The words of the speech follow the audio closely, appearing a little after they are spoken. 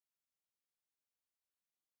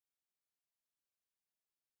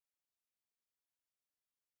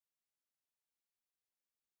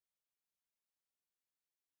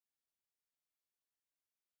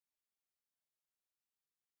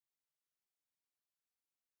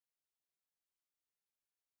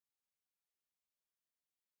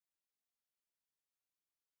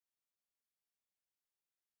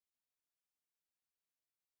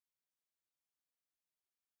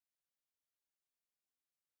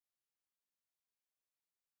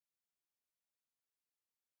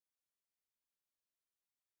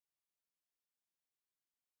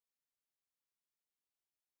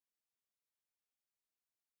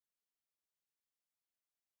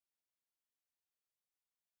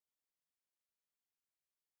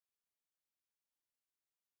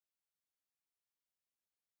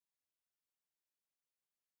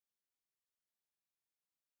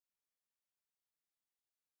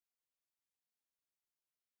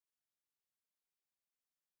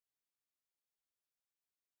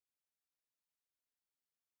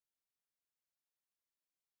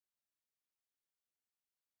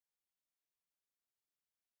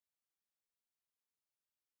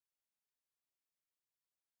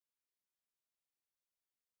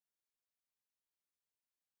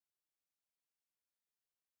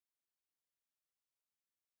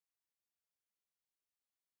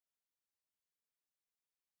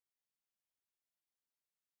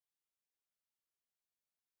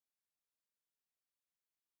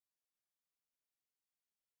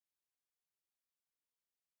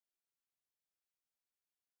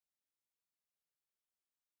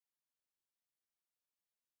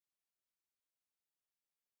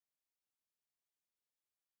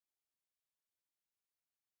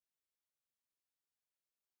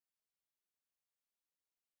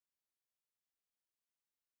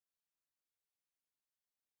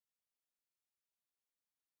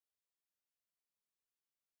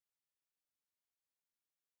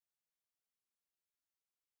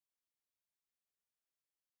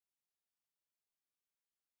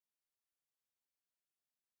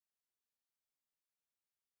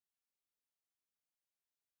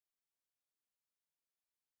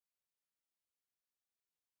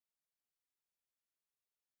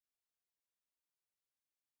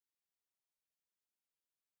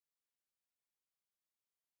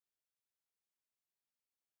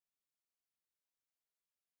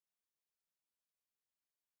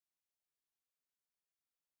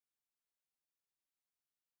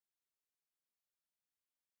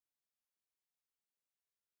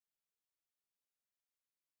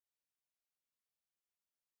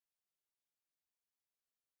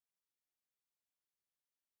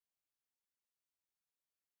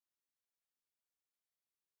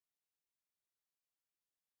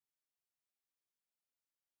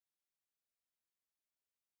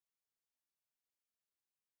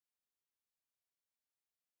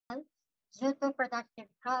due to productive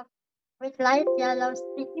cough with light yellow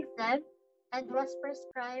sticky phlegm and was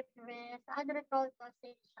prescribed with unrecalled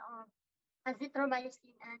dosage of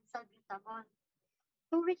azithromycin and salbutamol.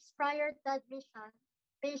 2 weeks prior to admission,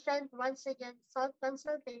 patient once again sought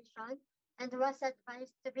consultation and was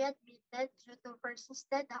advised to be admitted due to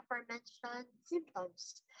persistent aforementioned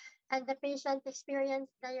symptoms. And the patient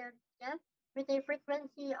experienced diarrhea with a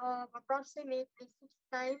frequency of approximately 6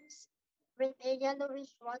 times with a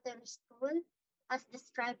yellowish watery stool as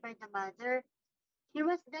described by the mother. He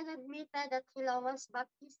was then admitted at Hilawas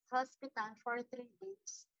Baptist Hospital for 3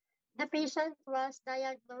 days. The patient was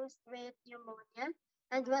diagnosed with pneumonia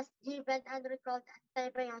and was given unrecalled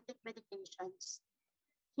antibiotic medications.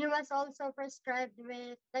 He was also prescribed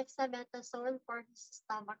with dexamethasone for his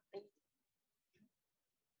stomach pain.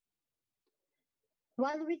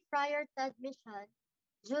 1 week prior to admission,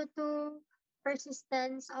 due to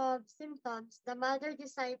persistence of symptoms, the mother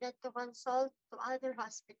decided to consult to other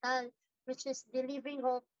hospital, which is the Living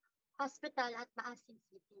Hope Hospital at Maasin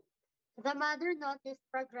City. The mother noticed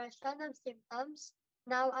progression of symptoms,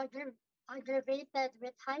 now aggravated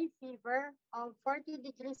with high fever of 40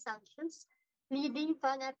 degrees Celsius, leading to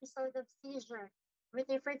an episode of seizure with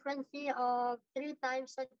a frequency of 3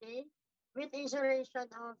 times a day with a duration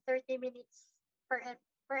of 30 minutes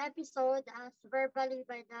per episode as verbally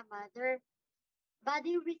by the mother.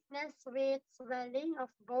 Body weakness with swelling of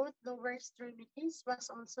both lower extremities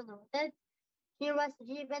was also noted. He was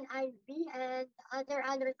given IV and other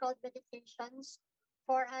unrecalled medications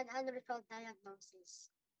for an unrecalled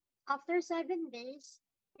diagnosis. After 7 days,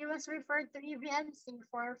 he was referred to EVMC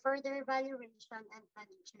for further evaluation and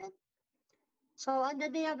management. So on the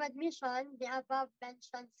day of admission, the above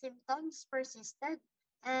mentioned symptoms persisted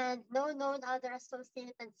and no known other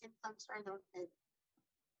associated symptoms are noted.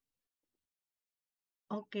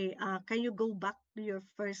 Okay, can you go back to your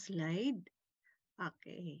first slide?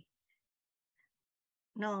 Okay.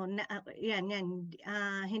 No, yan.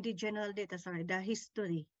 Hindi general data, sorry. The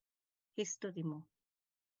history. History mo.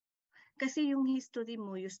 Kasi yung history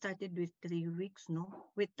mo, you started with 3 weeks,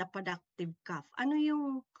 no? With the productive cough. Ano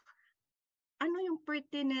yung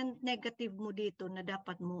pertinent negative mo dito na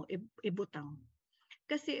dapat mo ibutang?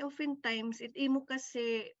 Kasi oftentimes, imo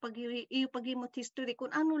kasi pag imot history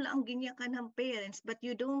kung ano lang ang ginya ka ng parents, but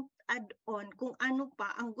you don't add on kung ano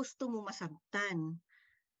pa ang gusto mo masabtan.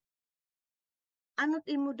 Ano't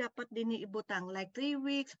imo dapat din ibutang? Like 3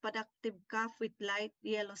 weeks, productive cough with light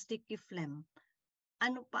yellow sticky phlegm.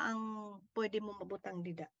 Ano pa ang pwede mo mabutang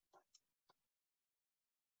dida?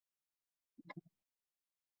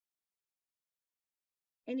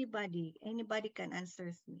 Anybody can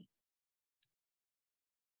answer me.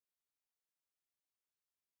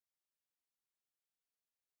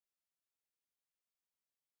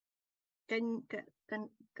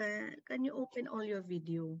 Can you open all your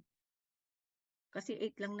video? Kasi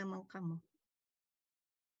 8 lang naman ka mo.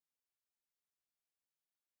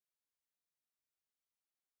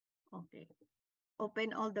 Okay.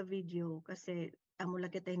 Open all the video kasi amo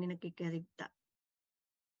lagi tayo ni nagkikirigta.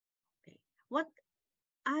 Okay.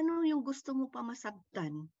 Ano yung gusto mo pa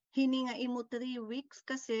masabtan? Hininga mo 3 weeks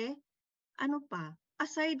kasi ano pa?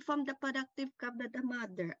 Aside from the productive cough na the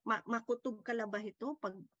mother, makutog ka ba ito?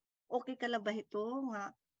 Pag okay ka ba ito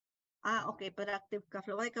nga, okay, productive cough.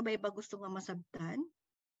 Why ka ba iba gusto nga masabtan?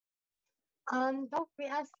 Doc, we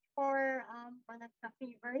ask for kung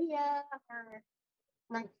nagka-fever ya or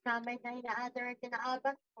nagkamay na other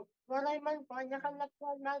tinaabat po. Walay man po, niya kan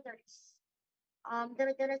lakwan mothers.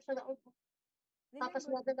 Dire-diretso na upo. Tapos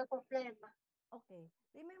wala na problema. Okay.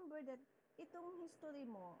 Remember that itong history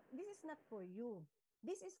mo, this is not for you.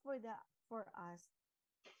 This is for us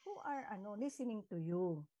who are listening to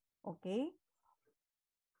you. Okay?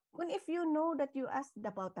 Kung if you know that you asked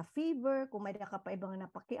about a fever, kung may ka pa ibang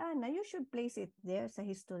napakiana, you should place it there sa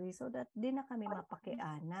history so that di na kami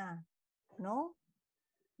mapakiana. No?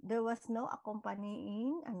 There was no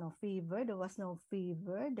accompanying fever, there was no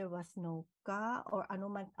fever, there was no ka or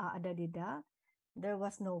ano man aadadida. There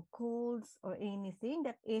was no colds or anything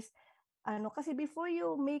that is kasi before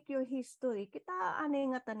you make your history, kita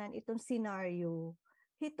nga tanan itong scenario.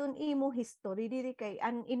 Hiton imo history diri kay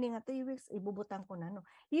ini nga 3 weeks ibubutang ko na no.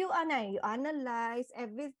 You analyze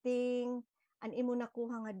everything an imo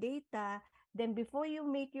nakuha nga data, then before you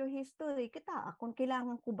make your history, kita kung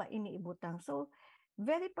kailangan ko ba ini ibutang. So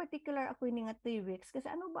very particular ako ini nga 3 weeks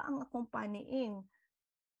kasi ano ba ang accompanying,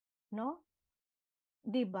 no?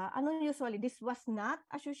 Diba? Ano usually? This was not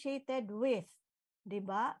associated with.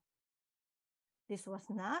 Diba? This was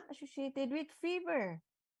not associated with fever.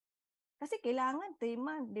 Kasi kailangan 3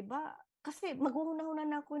 months, di ba? Kasi maghuna-huna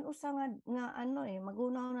na ako usa nga ano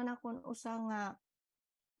maghuna-huna na ako usa nga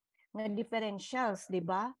differentials, di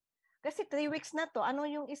ba? Kasi 3 weeks na to, ano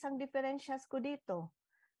yung isang differentials ko dito?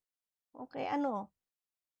 Okay, ano?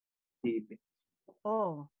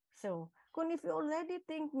 Oh, so, kung if you already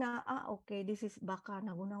think na, okay, this is baka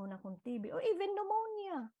naghuna-huna kong TB or even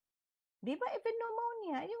pneumonia. Di ba, even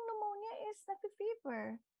pneumonia, yung pneumonia is not a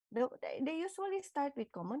fever. They usually start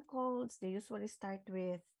with common colds. They usually start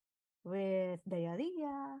with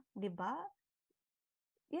diarrhea, di ba?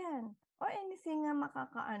 Yan. Or anything nga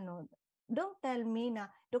makakaano. Don't tell me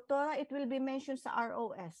na, Doktora, it will be mentioned sa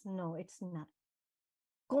ROS. No, it's not.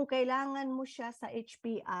 Kung kailangan mo siya sa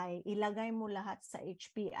HPI, ilagay mo lahat sa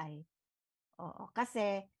HPI. Oo,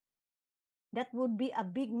 kasi that would be a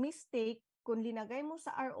big mistake kung linagay mo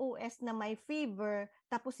sa ROS na may fever,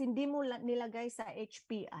 tapos hindi mo nilagay sa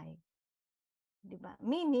HPI. Diba?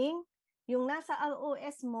 Meaning, yung nasa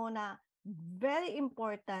ROS mo na very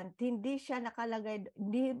important, hindi siya nakalagay,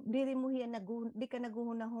 di ka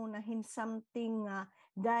naguhuna-hunahin something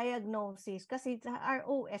diagnosis. Kasi sa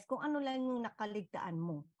ROS, kung ano lang yung nakaligtaan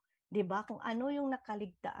mo. Diba? Kung ano yung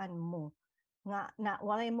nakaligtaan mo. Nga na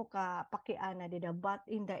walay mo ka pakiana dida, but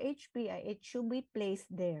in the HPI, it should be placed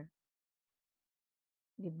there.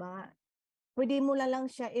 Diba? Pwede mo lang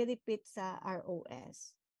siya i-repeat sa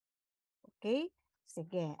ROS. Okay?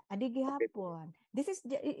 Sige, adi gihapon. This is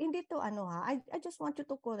hindi to ano ha. I just want you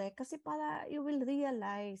to correct kasi para you will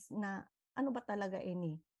realize na ano ba talaga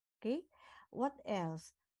ini. Okay? What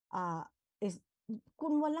else? Is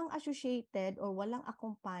kung walang associated or walang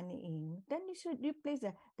accompanying, then you should replace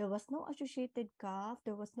that. There was no associated cough,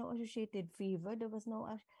 there was no associated fever, there was no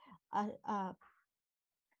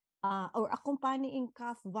or accompanying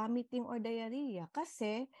cough, vomiting, or diarrhea.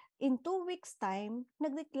 Kasi, in 2 weeks time,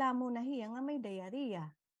 nagreklamo na hiya nga may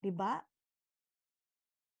diarrhea. Diba?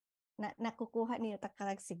 Nakukuha niyo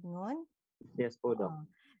takarag signon? Yes po, Doc.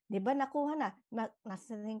 Diba nakuha na?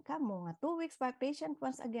 Nasaling ka mo nga. 2 weeks by patient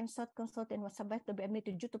once again sought consult and was about to be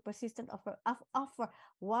admitted due to persistent offer.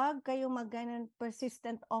 Wag kayo maganan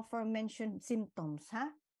persistent offer mentioned symptoms,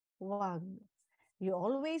 ha? Wag. You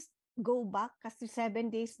always go back kasi 7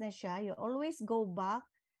 days na siya. You always go back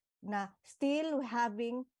na still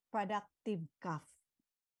having productive cough.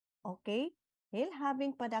 Okay? Still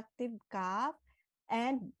having productive cough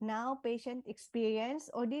and now patient experience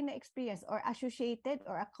or di na experience or associated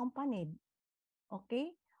or accompanied.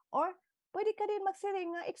 Okay? Or pwede ka din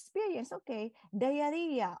magsiring nga experience. Okay?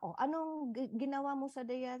 Diarrhea. O anong ginawa mo sa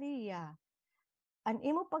diarrhea? Ang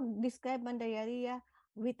imo pag-describe ng diarrhea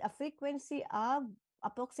with a frequency of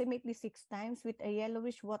approximately 6 times with a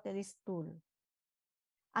yellowish watery stool.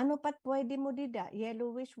 Ano pat pwede mo dida?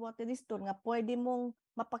 Yellowish watery stool nga pwede mong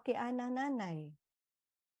mapakiana nanay.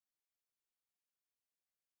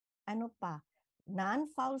 Ano pa?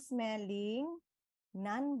 Non-foul smelling,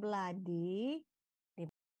 non-bloody,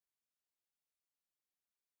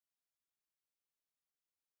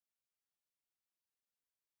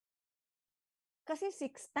 kasi 6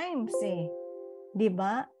 times eh. 'Di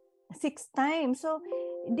ba? 6 times. So,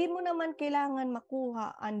 hindi mo naman kailangan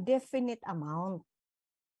makuha ang definite amount.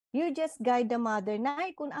 You just guide the mother.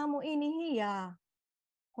 Nay, kung amo inihiya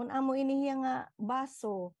nga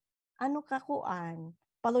baso, ano kakuan?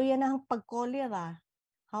 Paluya na ang pagkolera.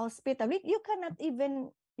 Hospital. You cannot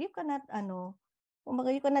you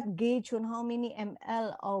cannot gauge on how many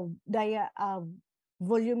ml of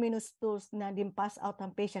voluminous stools na pass out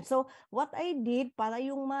ang patient. So, what I did, para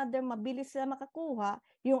yung mother mabilis sila makakuha,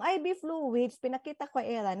 yung IV fluids, pinakita ko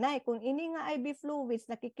era, nay, kung ini nga IV fluids,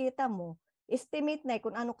 nakikita mo, estimate na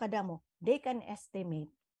kung ano kada mo. They can estimate.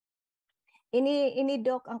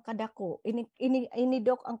 Ini-doc ang kadako,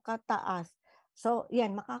 ini-doc ang kataas. So,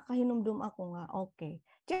 yan, makakahinumdum ako nga, okay.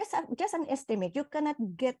 Just an estimate. You cannot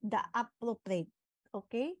get the appropriate.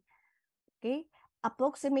 Okay? Okay?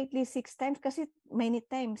 Approximately 6 times kasi many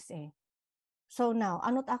times eh. So now,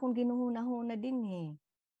 ano't akong ginuhuna-huna din eh.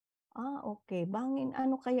 Okay. Bangin,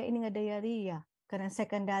 ano kaya ini nga diarrhea? Kanang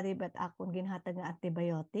secondary but akong ginhatag nga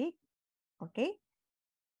antibiotic? Okay?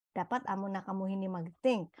 Dapat amo na kamuhin ni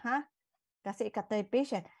mag-think, ha? Kasi ikatay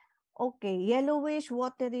patient. Okay, yellowish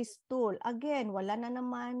watery stool. Again, wala na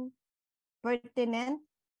naman pertinent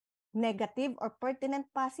negative or pertinent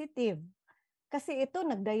positive. Kasi ito,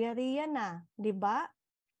 nagdiarrhea na, di ba?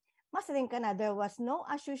 Masaling ka na, there was no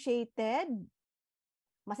associated.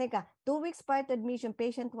 Masaling ka, 2 weeks prior to admission,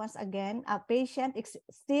 patient once again, a patient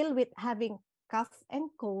still with having cough and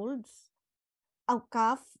colds, a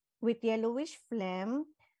cough with yellowish phlegm,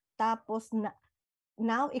 tapos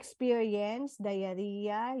now experience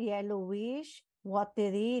diarrhea, yellowish,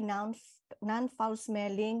 watery, non-foul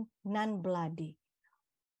smelling, non-bloody.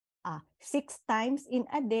 6 times in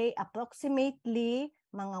a day, approximately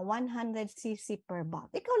mga 100 cc per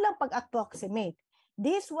bath. Ikaw lang pag-approximate.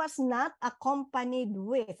 This was not accompanied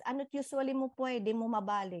with, ano't usually mo pwede mo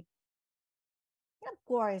mabalik? Of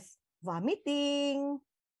course, vomiting,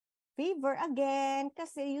 fever again,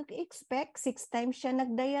 kasi you expect 6 times siya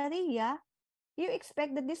nag-diarrhea, you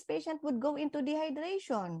expect that this patient would go into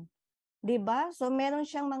dehydration. Diba? So, meron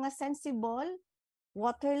siyang mga sensible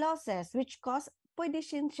water losses which cause, pwede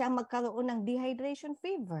siya magkaroon ng dehydration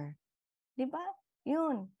fever. Diba?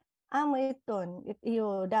 Yun. Amo iton.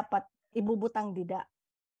 Iyo dapat ibubutang dida.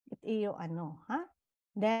 Iyo ha?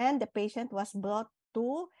 Then, the patient was brought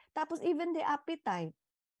to, tapos even the appetite.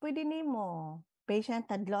 Pwede nimo. Patient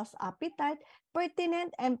had lost appetite,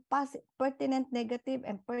 pertinent negative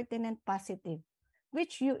and pertinent positive.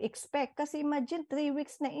 Which you expect. Kasi imagine, 3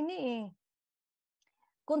 weeks na ini eh.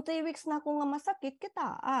 Kung 3 weeks na ako nga masakit,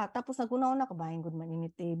 kita, tapos nagunaw na, kabahin good man ini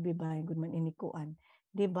TB, bahin good man ini kuan.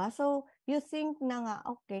 Diba? So, you think na nga,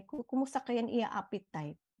 okay, kumusta kayan iya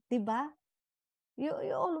appetite? Diba? You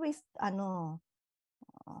always,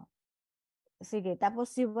 sige,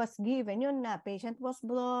 tapos he was given, yun na, patient was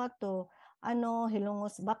brought to,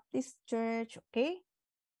 Hilongos Baptist Church, okay?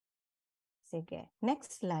 Sige,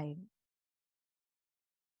 next slide.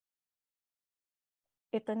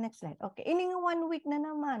 Ito, next slide. Okay, ini nga 1 week na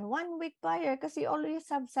naman. 1 week prior kasi always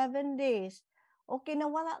have 7 days. Okay,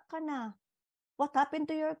 nawala ka na. What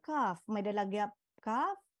happened to your cough? May dalagi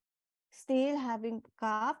cough? Still having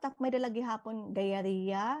cough? Tapos may dalagi hapon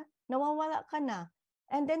diarrhea? Nawawala ka na.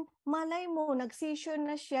 And then, malay mo, nag-seizure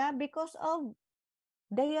na siya because of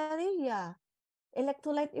diarrhea,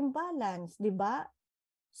 electrolyte imbalance, di ba?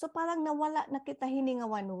 So, parang nawala na kita hininga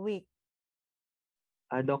 1 week.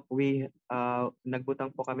 Doc,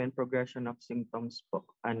 nagbutang po kami ng progression of symptoms po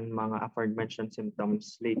and mga aforementioned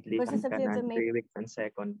symptoms lately. Versus Ang kanan, 3 weeks and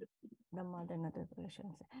second. The modern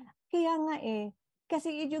progression. Kaya nga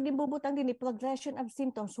kasi yung gibubutang din progression of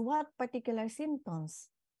symptoms. What particular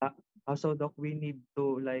symptoms? Also, Doc, we need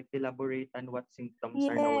to elaborate on what symptoms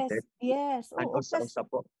are noted. Yes. And usa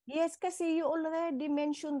po. Yes, kasi you already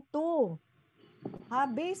mentioned 2.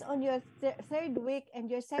 Based on your third week and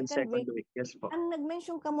your second week, yes po. ang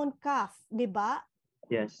nag-mention ka mo cough, di ba?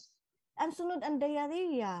 Yes. Ang sunod ang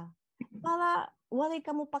diarrhea. Para wala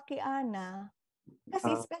ka mo pakiana. Kasi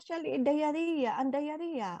especially diarrhea, ang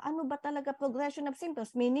diarrhea, ano ba talaga progression of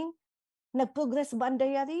symptoms? Meaning, nag-progress ba ang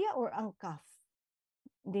diarrhea or ang cough?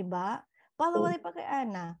 Di ba? Para wala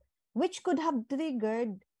pakiana. Which could have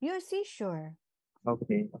triggered your seizure.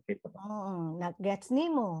 Okay po. Nag-gets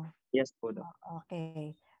nimo. Yes po, Doc.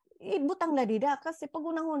 Okay. Ibutang ladida kasi pag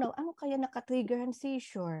unang-una, ano kaya naka-trigger ang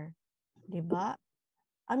seizure? 'Di ba?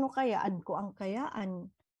 Ano kaya ang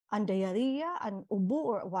diarrhea, ang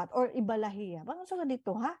ubo or what or ibalahiya. Bang sa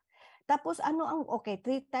dito ha? Tapos ano ang 3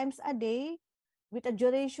 times a day with a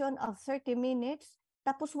duration of 30 minutes.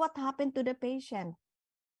 Tapos what happened to the patient?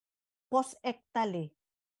 Post-ectally.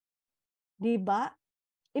 'Di ba?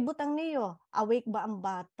 Ibutang niyo, awake ba ang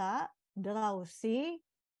bata? Drowsy?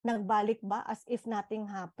 Nagbalik ba as if nothing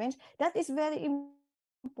happens? That is very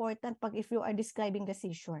important pag if you are describing the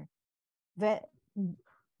seizure.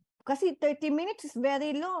 Kasi 30 minutes is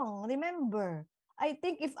very long. Remember, I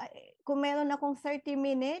think kung meron akong 30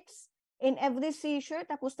 minutes in every seizure,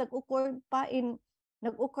 tapos nag-occur pa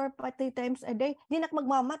 3 times a day, di na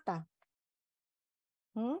magmamata.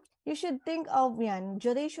 You should think of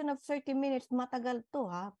duration of 30 minutes, matagal to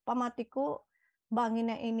ha. Pamati ko, bangin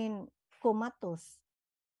na inin comatose.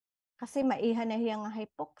 Kasi maihan na hiyang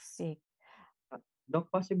hypoxic. Doc,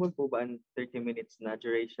 possible po ba ang 30 minutes na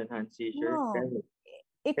duration hand seizure? No,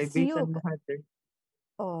 it's based you.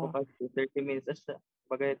 on mga 30 minutes,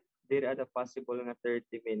 bagay, diri ada possible nga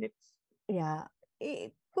 30 minutes. Yeah.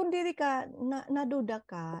 Kung diri ka, naduda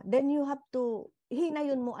ka, then you have to,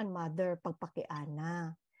 hinayon mo ang mother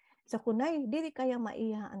pagpakiana. Sa kunay, diri kaya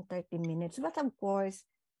maiha ang 30 minutes. But of course,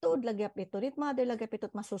 tuod lagyap ito, dit mother lagyap ito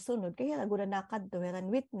masusunod, kaya lagura nakad to, heran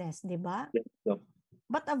witness, di ba? Yes, Doc.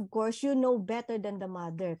 But of course, you know better than the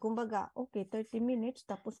mother. Kumbaga, okay, 30 minutes,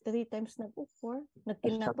 tapos 3 times nag-ufor,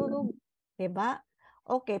 nagkinatulog, di ba?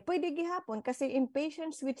 Okay, pwede gihapon kasi in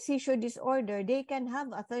patients with seizure disorder, they can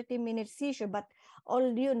have a 30-minute seizure but all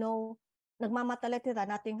nagmamatalatira,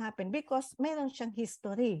 nothing happened because meron siyang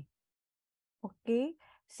history. Okay?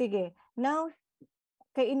 Sige. Now,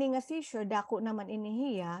 kay ini nga seizure, dako naman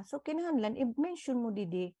inihiya, so kinahanglan, i-mention mo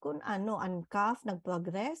didi kung ano, ang cough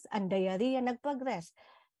nag-progress, ang diarrhea nag-progress.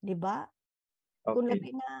 Di ba? Okay. Kung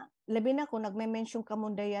labi na kung nagme-mention ka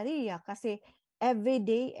mong diarrhea kasi every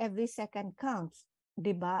day, every second counts.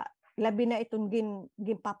 Diba? Labi na itong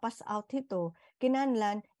ginpapas out ito,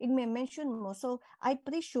 kinanlan, igme-mention mo. So, I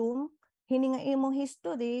presume, hininga imong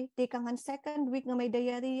history, tikang second week nga may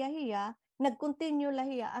diarrhea hiya, nag-continue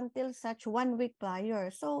lahiya until such 1 week prior.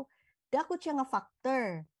 So, dako siya nga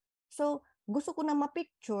factor. So, gusto ko na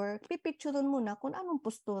ma-picture, pipictureon muna kung anong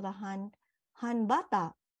posturahan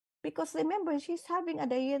bata. Because remember, she's having a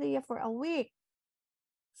diarrhea for a week.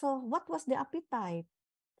 So, what was the appetite?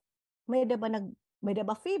 May da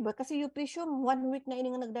ba fever? Kasi you presume 1 week na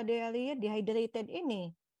ini nga nagda-diarrhea, dehydrated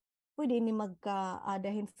ini. Pwede ini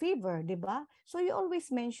magka-adahin fever, di ba? So, you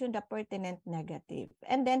always mention the pertinent negative.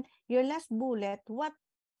 And then, your last bullet, what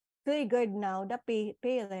triggered now the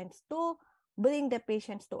parents to bring the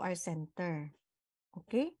patients to our center?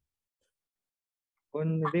 Okay?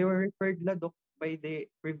 Kung they were referred la, Doc, by the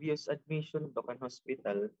previous admission, Doc, in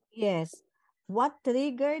hospital. Yes. What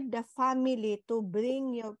triggered the family to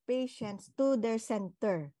bring your patients to their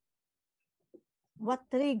center? What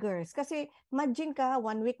triggers? Kasi imagine ka,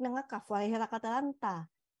 1 week na nga ka, fahira ka talanta.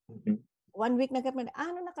 1 week na ka,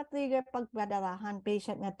 ano naka-trigger pagpadarahan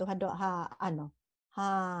patient nga to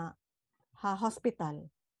hospital?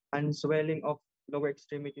 And swelling of lower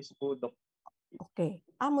extremities po, Doc. Okay.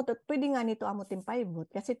 Amo to, pwede nga nito amo timpaybot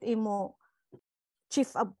kasi imo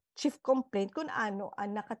chief complaint kung ano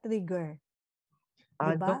ang naka-trigger.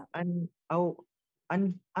 Doc,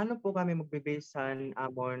 ano po kami magbe-basehan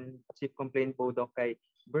amon chief complaint po, Doc, kay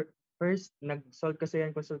first nag-solve kasi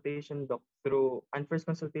yan consultation, Doc, through first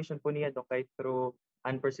consultation po niya, Doc, kay through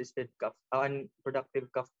unpersistent cough, unproductive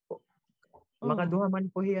cough po. Makaduha man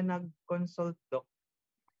po hiya nag-consult, Doc.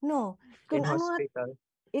 No, in kung ano hospital.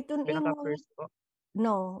 iton imo Pinaka-first po.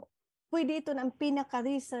 no, pwede ito ang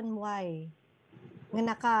pinaka-reason why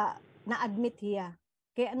nga na-admit hiya.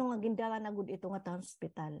 Kaya ano nga gindala na gud ito nga ta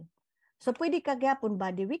hospital. So pwede ka gyapon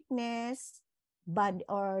body weakness,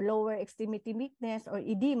 or lower extremity weakness or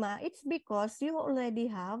edema. It's because you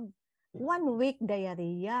already have 1 week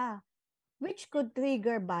diarrhea which could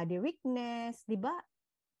trigger body weakness, di ba?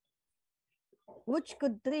 Which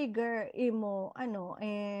could trigger imo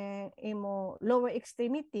lower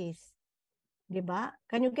extremities. Di ba?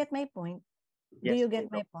 Can you get my point? Do Yes, you po, get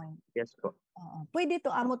my Doc. point? Yes po. Pwede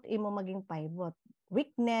to amot imo maging pivot.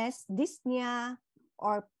 Weakness, dyspnea,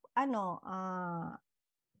 or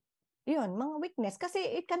yun, mga weakness. Kasi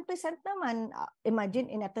it can present naman, imagine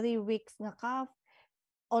in a 3 weeks nga cough,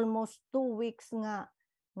 almost 2 weeks nga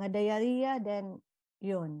diarrhea, then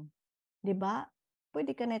yun. Di ba?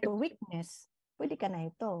 Pwede ka na ito weakness. Pwede ka na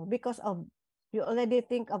ito. Because of, you already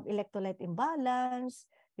think of electrolyte imbalance,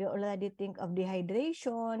 you already think of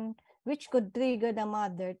dehydration, which could trigger the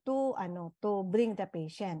mother to bring the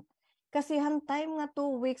patient. Kasi han time nga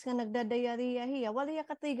 2 weeks nga nagda-diarrhea hiya, wala ya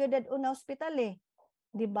ka-trigger dad una hospital eh.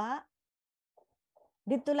 Di ba?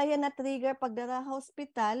 Dito lang yan na-trigger pagdara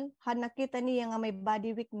hospital, han nakita niya nga may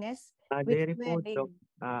body weakness, with Dairy po, Doc.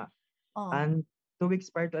 And 2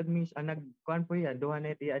 weeks prior to admission, nagkuhan po yan, duha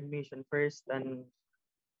na iti admission first and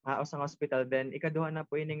sa hospital, then ikaduha na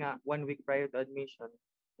po ini nga 1 week prior to admission.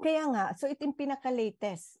 Kaya nga, so ito yung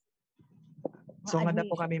pinaka-latest. So nga na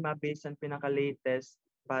po kami mabase ang pinaka-latest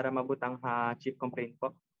para mabutang chief complaint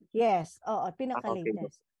po. Yes, oo,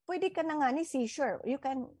 pinaka-latest. Okay. Pwede ka na nga ni seizure. You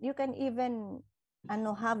can even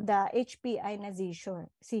have the HPI na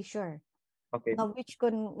seizure. Okay. Na which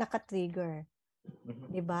kun naka-trigger.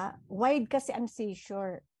 'Di ba? Wide kasi ang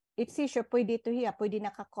seizure. It's seizure pwede ito hiya, pwede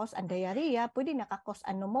naka-cause ang diarrhea, pwede naka-cause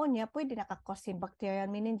ang pneumonia, pwede naka-cause yung bacterial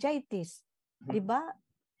meningitis. 'Di ba?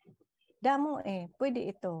 Damo pwede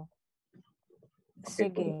ito.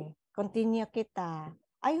 Sige, continue kita.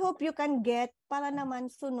 I hope you can get para naman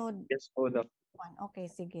sunod. Yes po, Doc. Okay,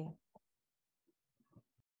 sige.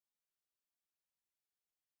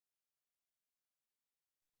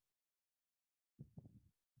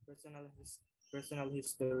 Personal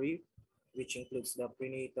history, which includes the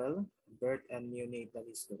prenatal, birth, and neonatal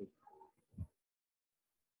history.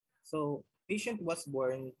 So, patient was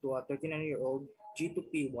born to a 39-year-old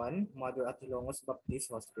G2P1 mother at Hilongos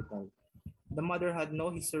Baptist Hospital. The mother had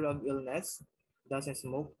no history of illness, doesn't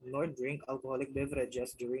smoke, nor drink alcoholic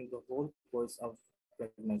beverages during the whole course of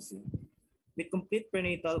pregnancy. With complete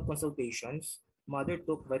prenatal consultations, mother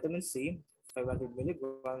took vitamin C, 500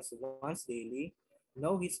 milligrams once daily,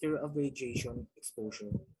 no history of radiation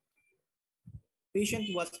exposure.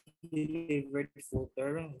 Patient was delivered full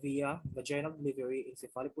term via vaginal delivery in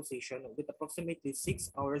cephalic position with approximately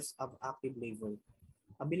 6 hours of active labor.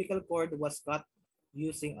 Umbilical cord was cut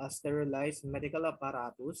using a sterilized medical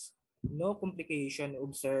apparatus. No complication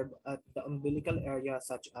observed at the umbilical area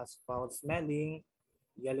such as foul smelling,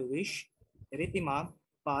 yellowish, erythema,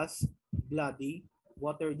 pus, bloody,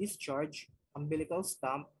 water discharge, umbilical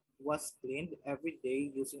stump was cleaned every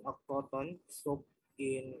day using a cotton soaked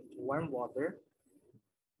in warm water.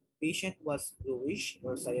 Patient was bluish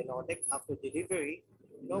or cyanotic after delivery.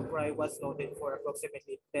 No cry was noted for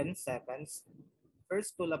approximately 10 seconds.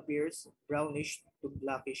 First stool appears brownish to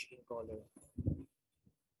blackish in color.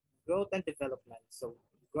 Growth and development. So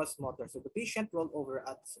gross motor. So the patient rolled over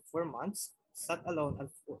at 4 months, sat alone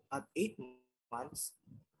at 8 months,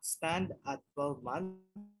 stand at 12 months,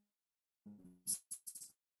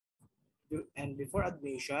 and before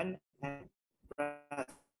admission and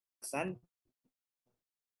present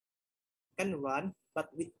can run but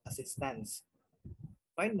with assistance.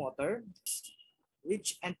 Fine motor,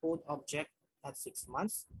 reach and hold object at 6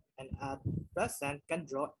 months, and at present can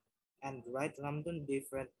draw and write random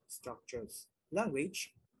different structures.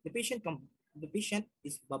 Language, the patient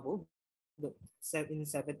is babbled at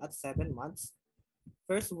 7 months.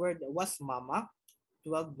 First word was mama,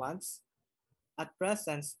 12 months. At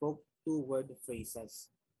present spoke two-word phrases.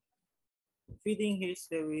 Feeding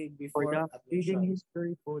history For before the feeding admission.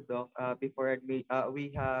 history po, Doc,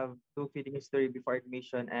 we have two feeding history before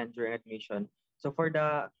admission and during admission. So for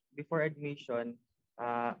the before admission,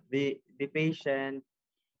 the patient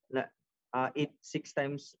eat six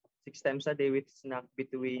times a day with snack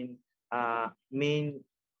between main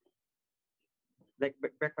like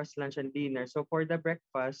breakfast, lunch, and dinner. So for the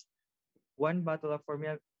breakfast, one bottle of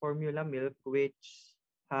formula milk, which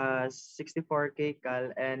has 64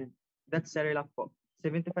 kcal, and that's Cerelac po.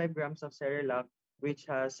 75 grams of Cerelac, which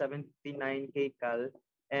has 79 kcal.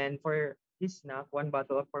 And for his snack, one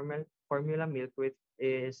bottle of formula milk, which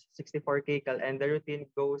is 64 kcal. And the routine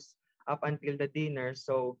goes up until the dinner.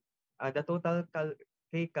 So the total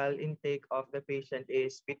kcal intake of the patient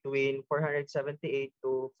is between 478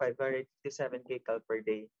 to 557 kcal per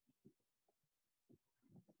day.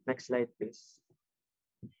 Next slide, please.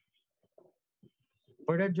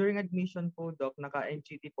 For the during admission po, Doc,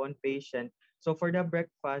 naka-NGT po ang patient. So for the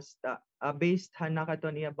breakfast, based han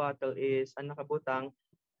nakaton iya bottle is ang nakabutang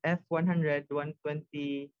F100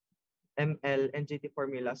 120 ml NGT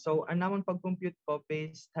formula. So ang namon pag-compute po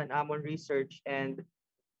based han amon research and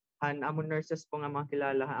han amon nurses po nga mga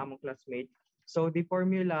kilala han among classmate. So the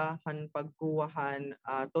formula han pagkuwahan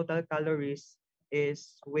total calories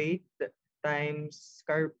is weight times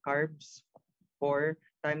carbs 4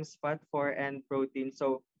 times fat 4 and protein.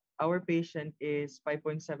 So our patient is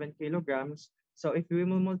 5.7 kilograms. So if we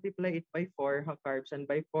will multiply it by 4 carbs and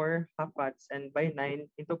by 4 fats and by 9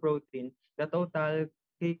 into protein, the total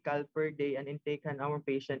kcal per day and intake on our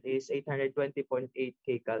patient is 820.8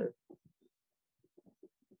 kcal.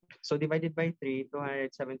 So divided by 3,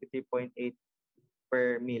 273.8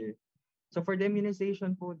 per meal. So for the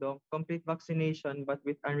immunization po, Doc, complete vaccination but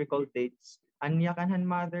with unrecalled dates. Anya kanhan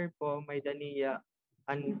mother po, may daniya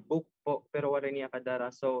book po, pero wala niya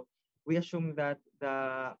kadara. So we assume that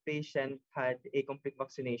the patient had a complete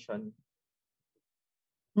vaccination.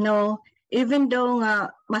 No, even though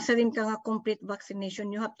nga masarin ka nga complete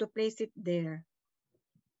vaccination, you have to place it there.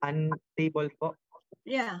 Table po?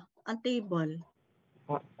 Yeah, on table.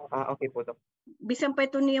 Okay po, Doc. Bisan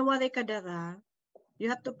pa ito niya wala kadara,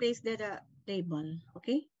 you have to place there the table.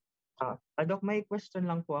 Okay? Doc, may question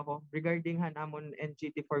lang po ako regarding hanamon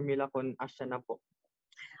NGT formula kung asya na po.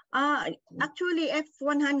 Actually,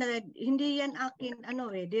 F100, hindi yan akin,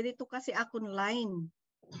 dirito kasi akong line.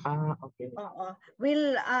 Okay.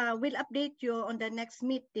 We'll update you on the next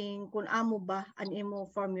meeting kung amo ba ang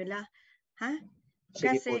imo formula. Ha?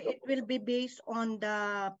 Sige Kasi po, Doc. it will be based on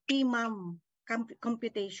the PMAM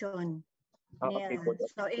computation. Okay po, Doc.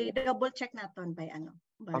 So, i-double check natin by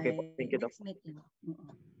Okay po. Thank you, Doc. next meeting.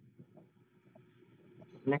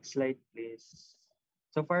 Next slide, please.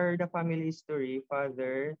 So for the family history,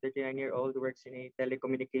 father, 39-year-old, works in a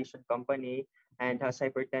telecommunication company and has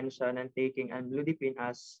hypertension and taking amlodipine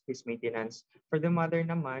as his maintenance. For the mother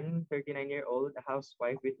naman, 39-year-old, a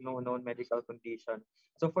housewife with no known medical condition.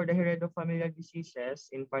 So for the heredofamilial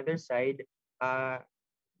diseases, in father's side,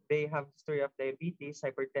 they have history of diabetes,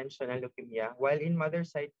 hypertension, and leukemia, while in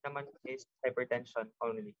mother's side naman is hypertension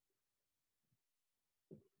only.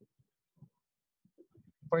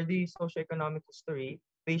 For the socioeconomic history,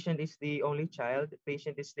 patient is the only child.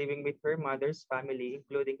 Patient is living with her mother's family,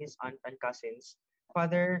 including his aunt and cousins.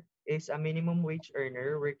 Father is a minimum wage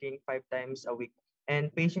earner working 5 times a week.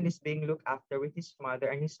 And patient is being looked after with his mother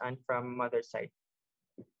and his aunt from mother's side.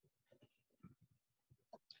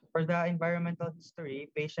 For the environmental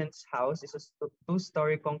history, patient's house is a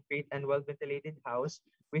two-story concrete and well-ventilated house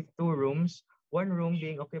with 2 rooms, one room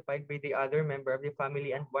being occupied by the other member of the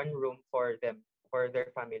family and one room for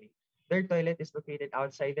their family. Their toilet is located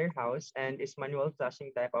outside their house and is manual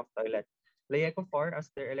flushing type of toilet. Layeco 4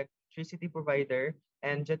 as their electricity provider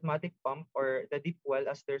and Jetmatic pump or the deep well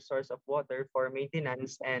as their source of water for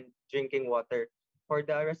maintenance and drinking water. For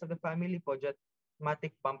the rest of the family po,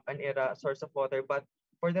 Jetmatic pump and era source of water. But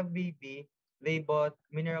for the baby, they bought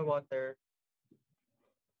mineral water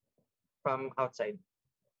from outside.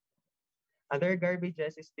 Other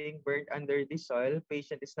garbages is being burned under the soil.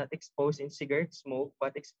 Patient is not exposed in cigarette smoke,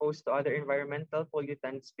 but exposed to other environmental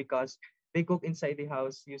pollutants because they cook inside the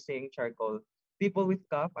house using charcoal. People with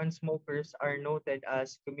cough and smokers are noted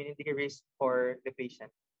as community risk for the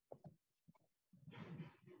patient.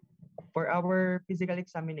 For our physical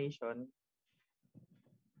examination,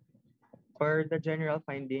 for the general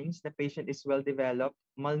findings, the patient is well developed,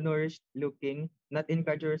 malnourished looking, not in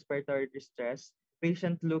cardiorespiratory distress.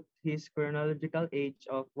 Patient looked his chronological age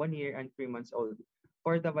of 1 year and 3 months old.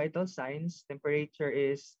 For the vital signs, temperature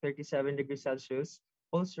is 37 degrees Celsius,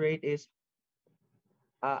 pulse rate is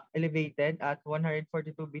elevated at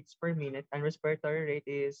 142 beats per minute, and respiratory rate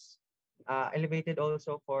is elevated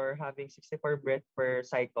also for having 64 breath per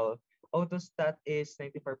cycle. Autostat is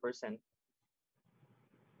 94%.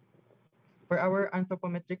 For our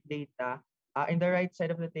anthropometric data, in the right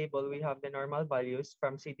side of the table, we have the normal values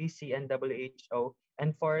from CDC and WHO.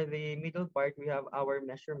 And for the middle part, we have our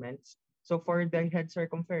measurements. So for the head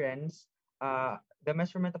circumference, the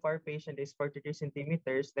measurement of our patient is 43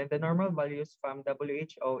 centimeters. Then the normal values from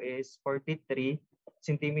WHO is 43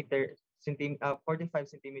 45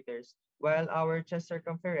 centimeters. While our chest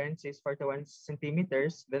circumference is 41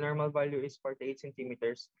 centimeters, the normal value is 48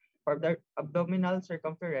 centimeters. For the abdominal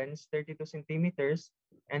circumference, 32 centimeters,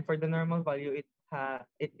 and for the normal value,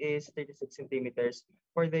 it is 36 centimeters.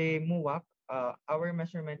 For the MUAC, our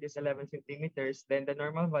measurement is 11 centimeters. Then the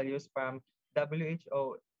normal values from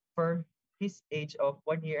WHO for his age of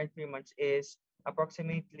 1 year and 3 months is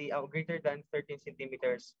approximately greater than 13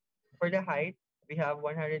 centimeters. For the height, we have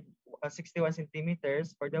 161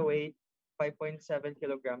 centimeters. For the weight, 5.7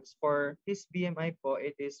 kilograms. For his BMI po,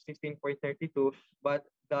 it is 15.32, but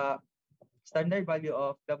the standard value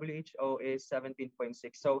of WHO is 17.6.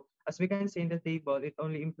 So as we can see in the table, it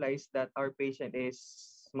only implies that our patient is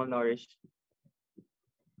malnourished.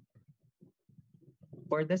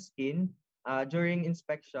 For the skin, during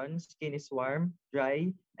inspection, skin is warm, dry,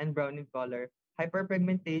 and brown in color.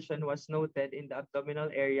 Hyperpigmentation was noted in the abdominal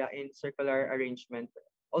area in circular arrangement.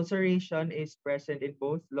 Ulceration is present in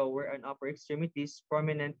both lower and upper extremities,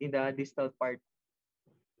 prominent in the distal part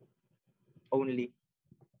only.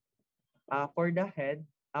 For the HENT,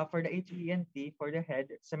 for the head,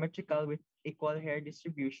 symmetrical with equal hair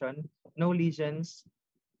distribution, no lesions,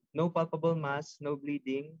 no palpable mass, no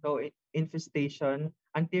bleeding, no infestation,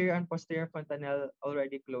 anterior and posterior fontanelle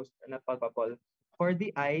already closed and not palpable. For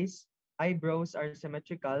the eyes, eyebrows are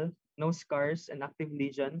symmetrical, no scars and active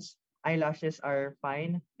lesions. Eyelashes are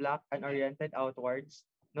fine, black, and oriented outwards.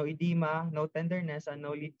 No edema, no tenderness, and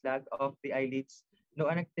no lid flag of the eyelids. No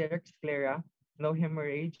anacteric sclera, no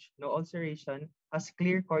hemorrhage, no ulceration, as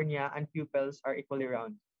clear cornea and pupils are equally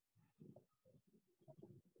round.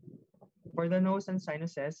 For the nose and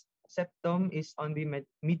sinuses, septum is on the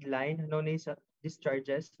midline, no nasal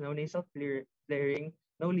discharges, no nasal flaring,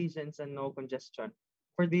 no lesions, and no congestion.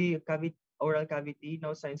 For the oral cavity,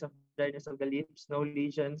 no signs of dryness of the lips, no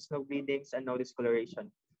lesions, no bleedings, and no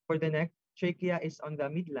discoloration. For the neck, trachea is on the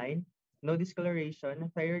midline, no discoloration,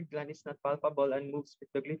 thyroid gland is not palpable and moves with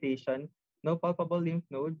deglutition, no palpable lymph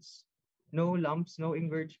nodes, no lumps, no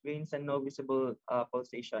engorged veins, and no visible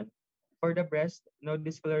pulsation. For the breast, no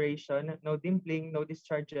discoloration, no dimpling, no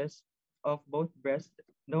discharges of both breasts,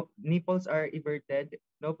 no nipples are everted,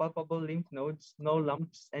 no palpable lymph nodes, no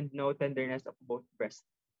lumps, and no tenderness of both breasts.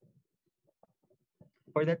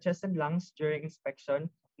 For the chest and lungs during inspection,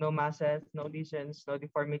 no masses, no lesions, no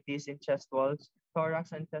deformities in chest walls,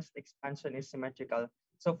 thorax and chest expansion is symmetrical.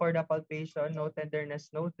 So for the palpation, no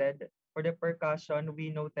tenderness noted. For the percussion,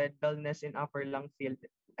 we noted dullness in upper lung field.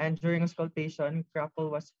 And during auscultation,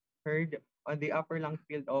 crackle was heard on the upper lung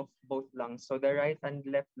field of both lungs. So the right and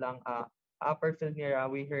left lung, upper field near,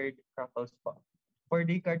 we heard crackles po. For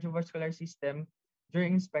the cardiovascular system,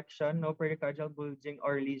 during inspection, no pericardial bulging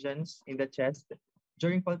or lesions in the chest.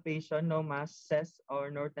 During palpation, no masses or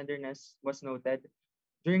no tenderness was noted.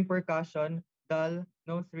 During percussion, dull,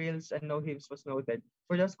 no thrills, and no hips was noted.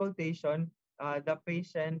 For the auscultation, the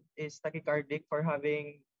patient is tachycardic for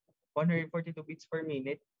having 142 beats per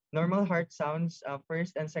minute. Normal heart sounds,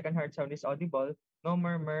 first and second heart sound is audible. No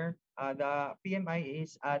murmur. The PMI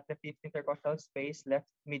is at the fifth intercostal space, left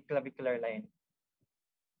mid-clavicular line.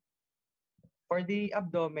 For the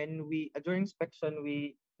abdomen, during inspection,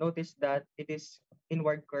 we notice that it is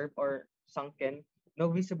inward curved or sunken. No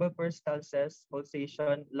visible peristalsis,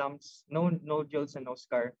 pulsation, lumps, no nodules, and no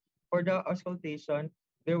scar. For the auscultation,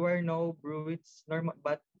 there were no bruits,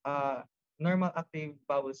 normal active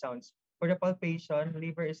bowel sounds. For the palpation,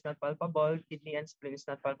 liver is not palpable, kidney and spleen is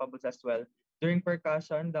not palpable as well. During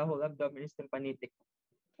percussion, the whole abdomen is tympanitic.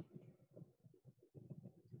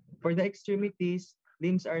 For the extremities,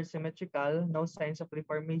 limbs are symmetrical, no signs of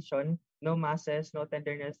deformation, no masses, no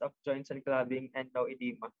tenderness of joints and clubbing, and no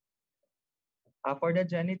edema. For the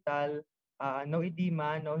genital, no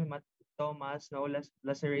edema, no hematomas, no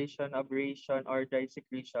laceration, abrasion, or dry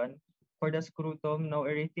secretion. For the scrotum, no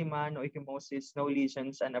erythema, no ecchymosis, no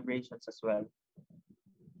lesions, and abrasions as well.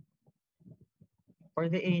 For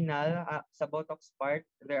the anal, sa buttocks part,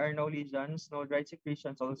 there are no lesions, no dry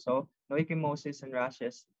secretions also, no ecchymosis and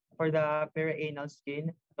rashes. For the perianal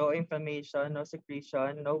skin, no inflammation, no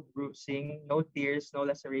secretion, no bruising, no tears, no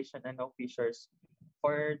laceration, and no fissures.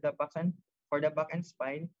 For the back and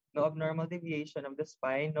spine, no abnormal deviation of the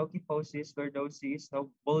spine, no kyphosis, lordosis,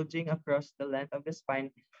 no bulging across the length of the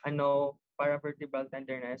spine, and no paravertebral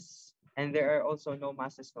tenderness. And there are also no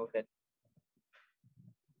masses noted.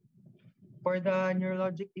 For the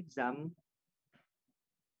neurologic exam,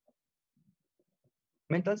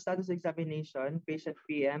 mental status examination, patient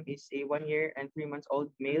PM is a 1 year and 3 months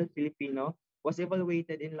old male Filipino, was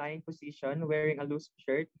evaluated in lying position wearing a loose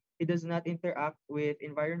shirt. He does not interact with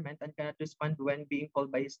environment and cannot respond when being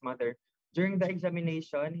called by his mother. During the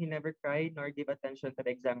examination, he never cried nor gave attention to the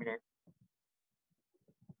examiner.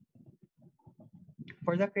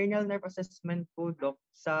 For the cranial nerve assessment po, Doc,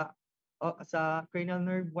 sa cranial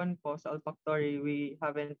nerve 1 po, sa olfactory, we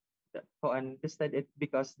haven't tested it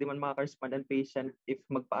because di man maka-correspond ang patient if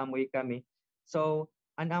magpaamoy kami. So,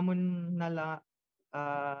 anamon nala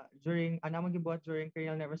anamon gibuhat during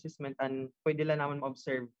cranial nerve assessment and pwede lang naman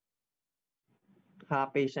ma-observe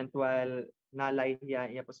patient while nalay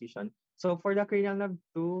iya position. So, for the cranial nerve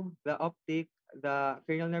 2, the optic, the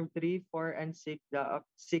cranial nerve 3, 4, and 6,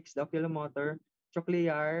 the oculomotor,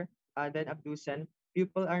 trochlear, then abducent,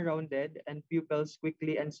 pupil are rounded and pupils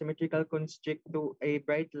quickly and symmetrical constrict to a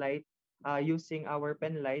bright light using our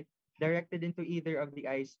pen light directed into either of the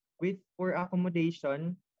eyes. With poor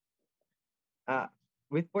accommodation,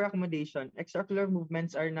 extraocular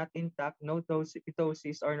movements are not intact, no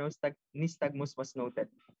ptosis or no nystagmus was noted.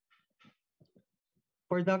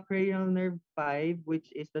 For the cranial nerve 5,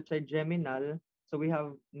 which is the trigeminal, so we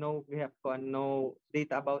have no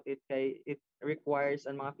data about it kay it requires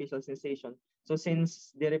ang mga facial sensation. So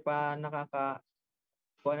since dire pa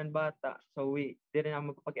kuanan bata, so we dire na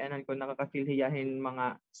magpapag-anan kung nakaka-feel hiyahin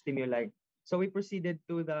mga stimuli. So we proceeded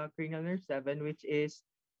to the cranial nerve 7, which is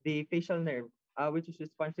the facial nerve, which is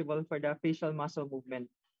responsible for the facial muscle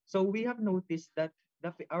movement. So we have noticed that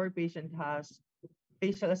our patient has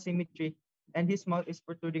facial asymmetry and his mouth is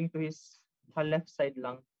protruding to his left side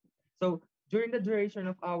lang. So during the duration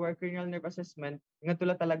of our cranial nerve assessment, nga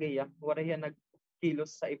tula talaga iya, wala iya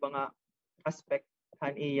nagkilos sa ibang aspect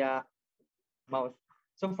han iya mouth.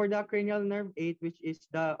 So for the cranial nerve 8, which is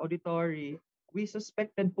the auditory, we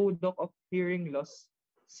suspected po, Doc, of hearing loss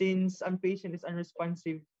since ang patient is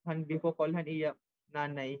unresponsive han before call han iya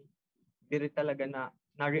nanay, diri talaga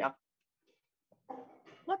na-react.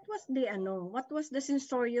 What was the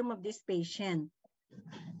sensorium of this patient?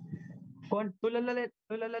 Tulala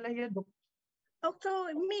hiya, Doc. Oh, so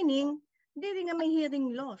meaning, dili nga may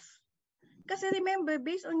hearing loss. Kasi remember,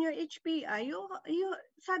 based on your HPI, you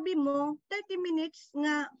sabi mo, 30 minutes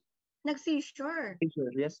nga nag-seizure.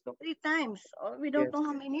 Yes, Doc. 3 times. Or we don't know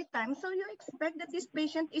how many times. So you expect that this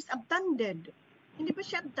patient is abtunded. Hindi ba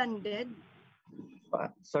siya abtunded?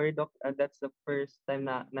 Sorry, Doc. That's the first time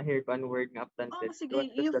na hear ko ang word nga abtunded. Oh, sige.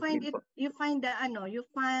 You find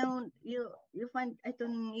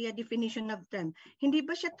itong definition of them. Hindi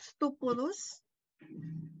ba siya stupulous?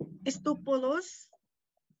 Stupulous?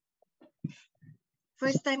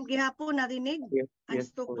 First time gihapon narinig? Yes,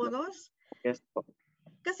 stupulous? Yes po.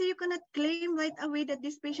 Kasi you cannot claim right away that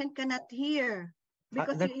this patient cannot hear.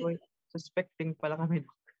 Because that's why suspecting pala kami.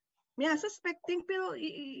 Yeah, suspecting. Pero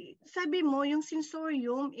sabi mo, yung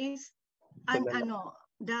sensorium is ano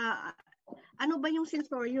ba yung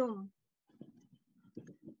sensorium?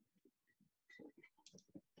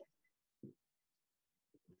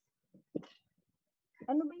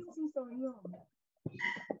 Ano ba yung sensorium?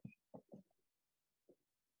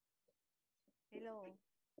 Hello?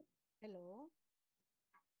 Hello?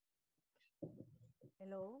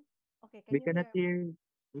 Hello? Okay, We cannot hear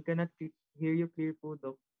you clear po,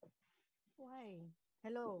 Doc. Why?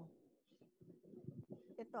 Hello?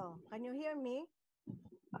 Ito, can you hear me?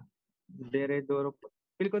 Dire duro po.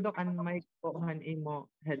 Feel ko dok an mic po han imo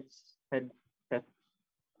headset.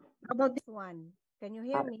 How about this one? Can you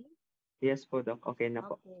hear Ah, me? yes po dok. Okay na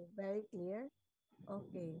po. Okay, very clear.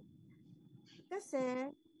 Okay.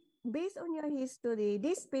 Kasi, based on your history,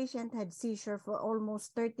 this patient had seizure for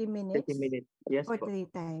almost 30 30 minutes minutes. Yes or po. 3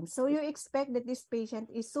 times. So you expect that this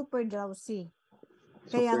patient is super drowsy.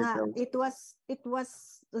 Kaya Super nga, down. it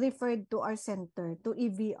was referred to our center, to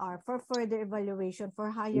EVR, for further evaluation,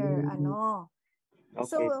 for higher,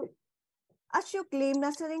 So, Okay po. as you claim,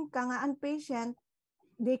 nasa rin ka nga ang patient,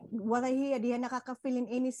 wala hiya, diya nakaka-feel in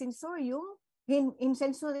any sensorium, in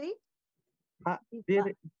sensory, Ah, diba?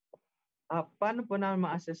 diri paano po namin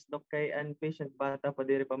ma-assess dok kay an patient bata pa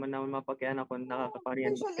diri pa man naman mapagyan kung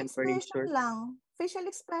nakakaparian Facial expression temperature. lang. Facial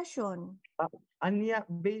expression. Anya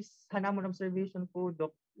based hanamon observation po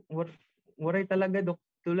dok. Waray talaga dok.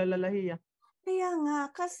 Tulalalahiya. Kaya nga,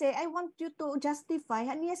 kasi I want you to justify,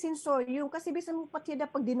 haniya sensorium, kasi bisan mo pati da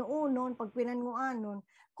pag dinuunon, pag pinanguanon,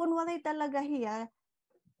 kung walay talaga hiya,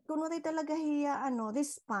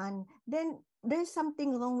 respond, then there's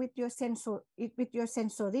something wrong with your sensorium.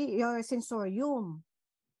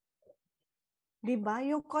 Diba?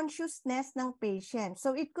 Yung consciousness ng patient.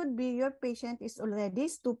 So it could be your patient is already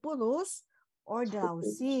stuporous or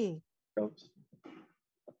drowsy.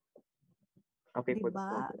 Okay po.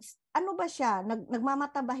 Diba? Ano ba siya?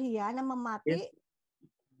 Nagmamata ba hiya? Namamati? Yes.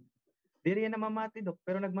 Diri yan namamati dok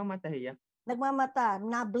pero nagmamatahiya. Nagmamata.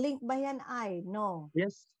 Na-blink ba yan ay? No.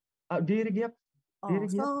 Yes. Diri gyap. Diri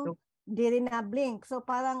gyap So, dok. di rin na-blink. So,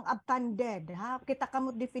 parang abtanded. Ha? Kita ka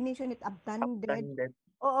mo definition it, abtanded. Abtanded.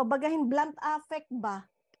 Oo, bagahin blunt affect ba?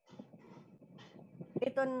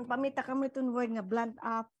 Iton, pamita ka mo itong word nga blunt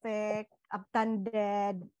affect,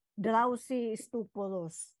 abtanded, drowsy,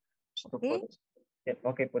 stuporous. Okay?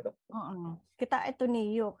 Okay po dok. Kita ito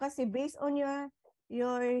niyo kasi based on your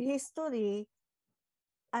history,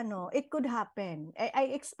 it could happen. I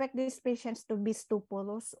expect these patients to be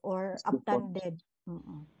stuporous or abtanded.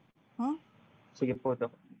 Sige po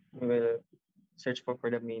dok. We will search for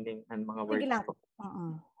the meaning and mga words Sige lang. po.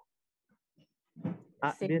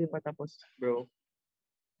 Sige. Diri pa tapos bro.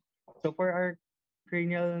 So for our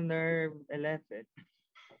cranial nerve 11,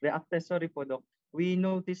 the accessory po dok, we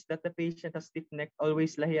noticed that the patient has stiff neck,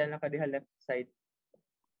 always lahiya na kadiha left side.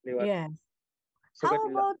 Diba? Yes. So, How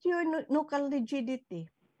about your nuchal rigidity?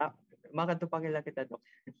 Makadto pa kila kita dok.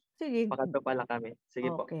 Sige. Makadto pala kami.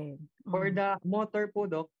 Sige po. Okay. For the motor po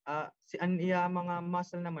dok, si iya mga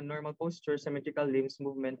muscle naman, normal posture, symmetrical limbs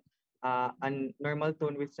movement, and normal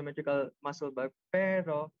tone with symmetrical muscle bulk.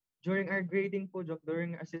 Pero during our grading po dok,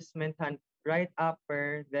 during assessment hand, right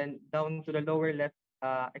upper, then down to the lower left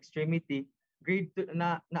extremity, grade 2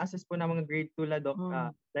 na-assess po na mga grade 2 la dok,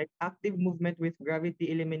 like active movement with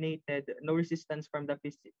gravity eliminated, no resistance from the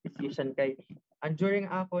physician kay. And during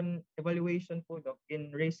akon evaluation po dok, in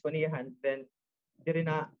raise ko niya hand, then diri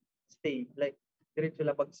na stay, like diretso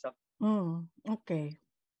la bagsak. Okay.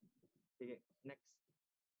 Sige, next.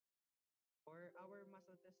 For our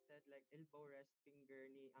muscle tested, like elbow, wrist, finger,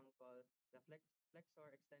 knee, ankle, the flexor,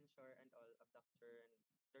 extensor, and all, abductor, and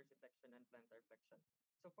dorsiflexion, and plantar flexion.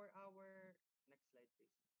 So for our, next slide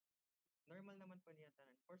please. Normal naman po niya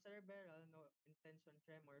tanan. For cerebral, no intention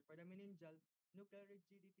tremor. For the meningeal, nuclear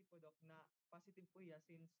rigidity po dok na positive po ya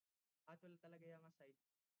since atol talaga yung side.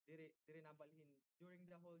 Diri nabalhin during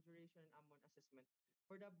the whole duration amon assessment.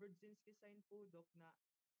 For the Brudzinski sign po dok na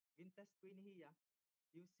gintest ko inihiya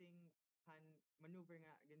using hand maneuver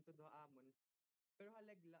nga ginto duha amon. Pero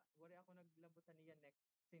halegla, wari ako naglabutan niya neck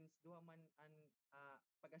since duha man an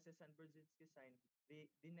pag-assess ang Brudzinski sign, the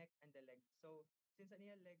neck and the leg. So since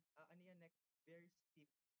aniya neck very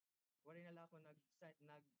stiff, wari na la ako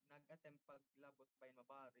nag-attempt paglabot by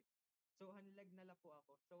mabari. So hanleg na la po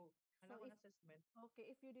ako. So hanakon assessment.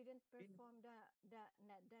 Okay, if you didn't perform the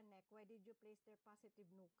neck, why did you place their positive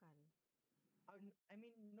nuchal? I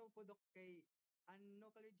mean no po dok kay ang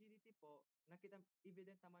nuchal rigidity po nakita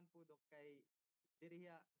evident naman po dok kay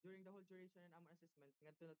diriya during the whole duration ng among assessment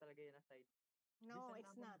ngadto na talaga yan aside. No,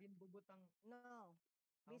 it's not. Bubutang No.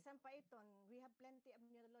 Bisan pa iton, we have plenty of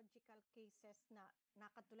neurological cases na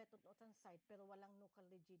nakatulad sa side pero walang nuchal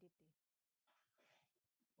rigidity.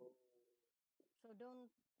 So don't,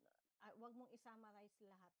 wag mong i-summarize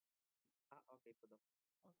lahat. Okay po dok.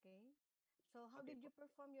 Okay? So how did you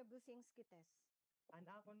perform your Brudzinski test? An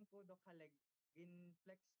akon po dok haleg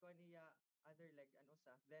gin-flex ko niya other leg an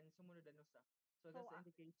usa, then sumunod an usa. So that's the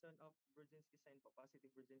indication of Brudzinski sign po, positive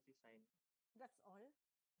Brudzinski sign. That's all?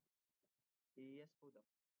 Yes po dok.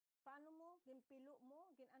 Paano mo? Ginpilo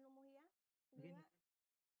mo? Ginano mo hiya?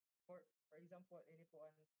 For example, ini po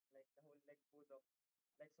an like the whole leg po dok.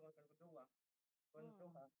 Like sumod kan ko duwa. kung to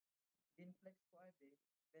ha, inflex po ade,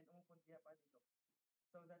 then umupod diha pa dito.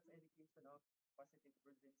 So that's indication of positive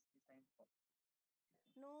Brudzinski sign po.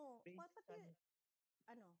 No, Based pati, on,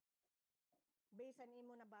 ano, based on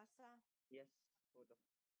imo nabasa, yes po, Dok.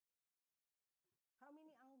 how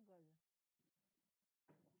many angle?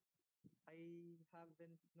 I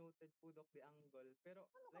haven't noted po, Dok, the angle. Pero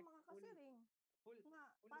Ano ka like mga kasiring? full Nga,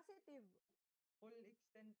 positive. full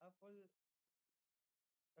extent, tawag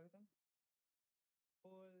ito?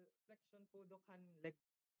 Full flexion po, Dok, leg.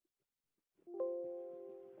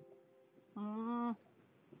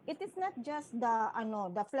 It is not just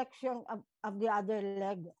the flexion of the other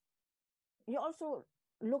leg. You also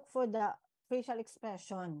look for the facial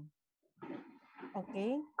expression.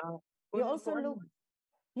 Okay? You also look,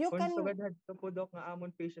 you Kung can, sugad hadto po, Dok, nga amon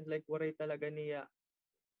patient like waray talaga niya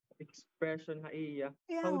expression nga iya.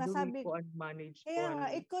 kaya How nga do sabi, we po manage po kaya nga,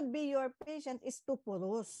 it could be your patient is too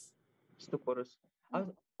porous. stuporous?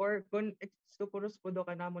 Or kung stuporous po, Dok,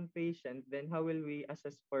 namon patient, then how will we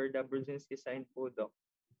assess for the Brudzinski sign po, Dok?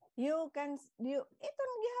 There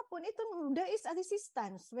is a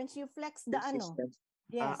resistance when you flex the Resistance.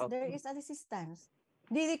 Yes, Okay. there is a resistance.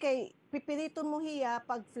 Dili kay pipiliton mo hiya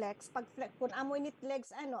pag flex kun amoy nit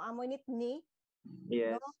legs amoy nit knee,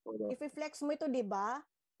 Yes no? po, Dok. If i-flex mo ito, di ba?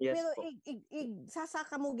 Yes Pero po.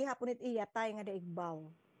 sasaka mo gihapon it iya tay nga daigbaw.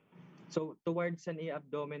 So towards an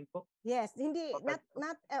abdomen po? Yes, hindi Kapag-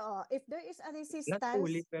 not if there is a Not resistance,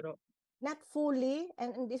 fully, pero not fully,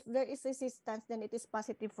 and if there is resistance, then it is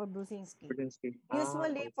positive for Brudzinski. Brudzinski.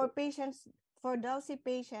 Usually Okay. for patients, for drowsy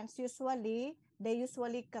patients, they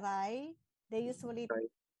usually cry, they usually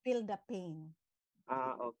Right. feel the pain.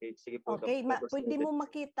 Okay. Sige po, Dok. Okay, That was pwede noted. mo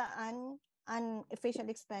makita an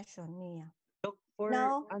facial expression niya. Dok, for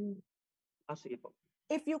Now, sige po.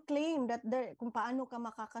 if you claim that kung paano ka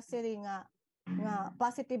makakasiri nga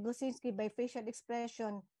positive Brudzinski by facial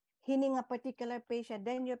expression, hini nga particular patient,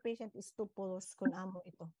 then your patient is too porous kung amo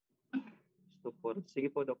ito. Stuporous.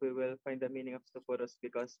 Sige po, Dok, we will find the meaning of stuporous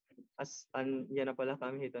because yan na pala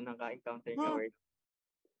kami ito naka-encounter nga word.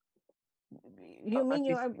 You mean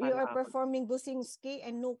At you least, are performing Brudzinski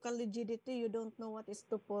and nuchal rigidity, you don't know what is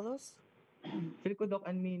too porous? Feel ko, Dok,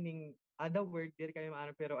 ang meaning, the word, di kayo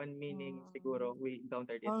maano, pero ang meaning siguro we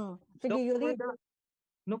encountered it. Sige, Dok, you for read. the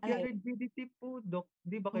nuclear Ay. rigidity po, Dok,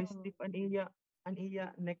 di ba kay stiff an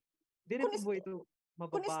iya neck? Di rin Kung po ba ito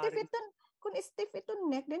Kung stiff mababari? ito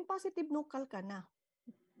neck, then positive nuchal ka na.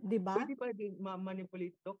 Di ba? Pwede pa din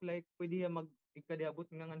ma-manipulate, Dok, like pwede ikadiabot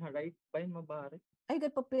nga nga right ba yung mabari? Ay,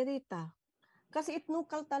 papirita. Kasi it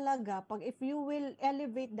nuchal talaga pag if you will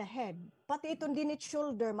elevate the head, pati itong dinit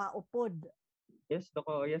shoulder maupod. Yes, Dok.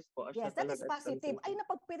 Yes po. Yes, that is positive. Ay,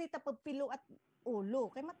 napagpirita pagpilo at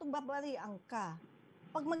ulo. Kay matubabari ang ka.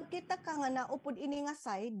 Pag magkita ka nga na upod ini nga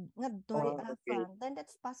side, nga okay. front, then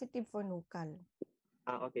that's positive for nuchal.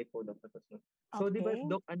 Okay po, Dok. So, di ba, Okay.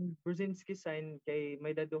 Dok, ang Brudzinski sign kay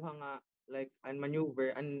may daduha nga like an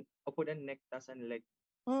maneuver, an upod an neck, tas an leg.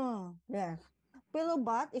 Yes. Pero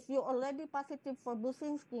but, if you already positive for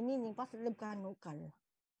Brudzinski, meaning positive ka nuchal.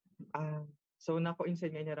 So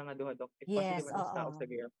nako-inside nga niya nga duha, Dok. If Yes, positive ang tao sa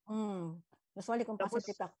gear. Usually kung Tapos,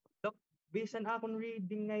 positive ka. Dok, based on akong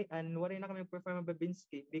reading ngayon, wala na kami perform ang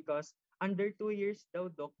Babinski because under 2 years daw,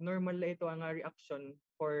 Dok, normal na ito ang reaction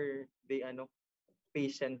for the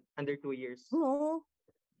patient under 2 years. No.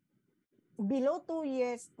 Below 2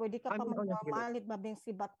 years, pwede ka pa Yes, mag-normalit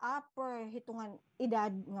Babinski, but upper hitungan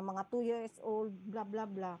edad nga mga 2 years old, blah blah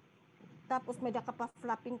blah. Tapos may ka pa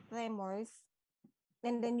flapping tremors.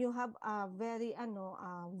 And then you have very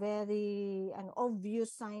obvious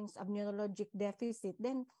signs of neurologic deficit,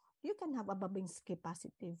 then you can have a Babinski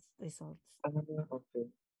positive results. Okay.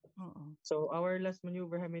 So our last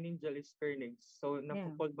maneuver meningeal is Kernig's. So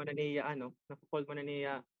napo-fold mo na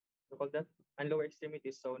niya call that ang lower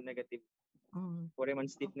extremities, so negative. Pure man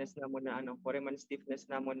stiffness na mo na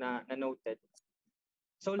noted.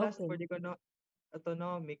 So last for the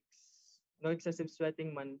autonomics, no excessive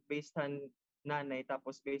sweating man based on nanay,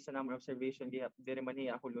 tapos based on our observation di rin man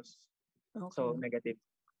niya hulos. Okay. So negative.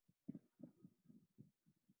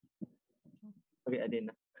 Okay,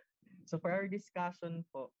 adin na. So for our discussion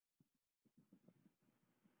po,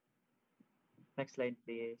 next slide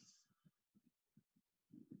please.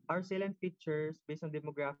 Our salient features based on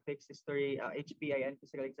demographics, history, HPI, and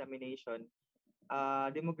physical examination.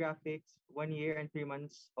 Demographics, 1 year and 3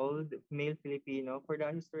 months old, male Filipino. For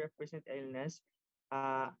the history of present illness,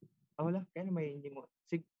 wala, kaya may hindi mo.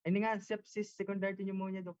 Ini nga, sepsis, secondary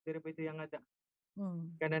pneumonia, Dok, pero ito yung nga,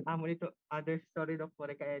 kanan amo ito, other story, Dok,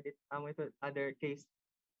 pare ka-edit, amo ito, other case.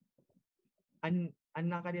 ang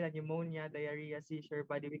nakanila pneumonia, diarrhea, seizure,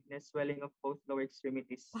 body weakness, swelling of both lower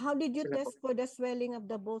extremities. How did you Sila po. test for the swelling of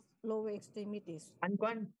the both lower extremities? Ang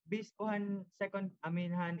kuan based ko han second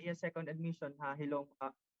admission ha hilong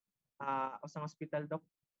usang hospital doc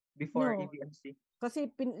before No. EBMC.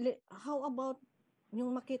 Kasi how about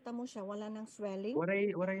yung makita mo siya, wala nang swelling?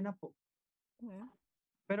 Waray na po. Yeah.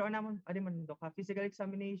 Pero anamon adi man doc ha, physical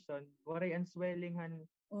examination, waray ang swelling han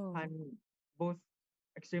both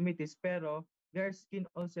extremities pero there's skin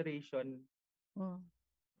ulceration.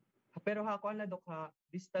 Pero ha kuan la doc ha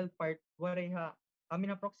distal part waray ha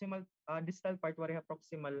na proximal distal part waray ha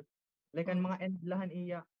proximal like ang mga end lahan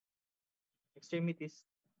iya extremities.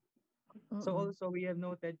 So also we have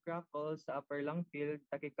noted crackles sa upper lung field,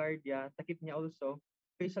 tachycardia, takip niya also,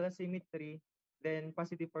 facial asymmetry, then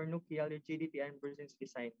positive for nuchal rigidity and Brzezinski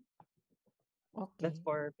sign. Okay. That's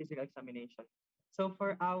for physical examination. So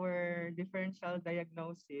for our differential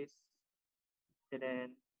diagnosis,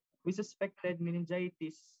 then we suspected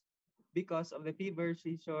meningitis because of the fever,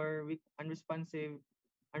 seizure, weak, unresponsive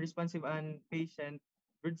and patient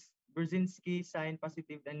Brzezinski sign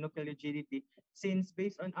positive and nuchal rigidity. Since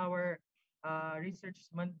based on our research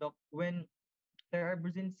man doc, when there are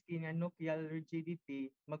Brzezinski and nuchal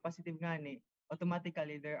rigidity, mag-positive nga ni,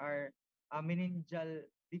 automatically there are meningeal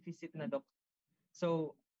deficit na doc.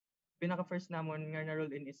 So pinaka-first namon nga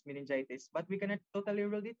na-rule in is meningitis. But we cannot totally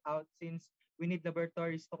rule it out since we need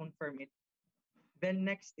laboratories to confirm it. Then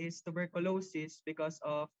next is tuberculosis because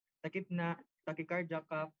of takip na, tachycardia,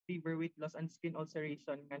 cough, fever, weight loss, and skin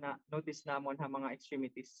ulceration nga na-notice namon ha mga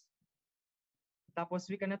extremities.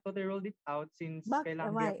 Tapos we cannot totally rule it out since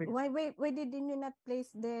kailangan why did you not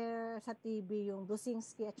place there sa TB yung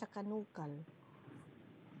Brzezinski at saka nuchal?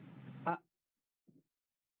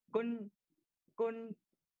 Kung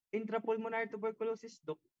intrapulmonary tuberculosis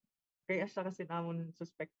doc, kaya siya kasi namon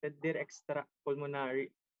suspected dir extra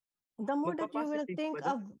pulmonary. The more that you will think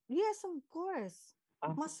of, yes, of course.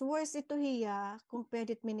 Mas worse ito hiya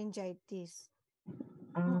compared with meningitis.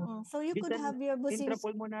 So you could have your Brzezinski.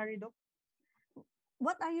 Intrapulmonary doc?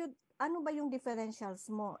 Ano ba yung differentials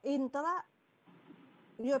mo?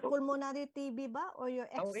 Your pulmonary TB ba or your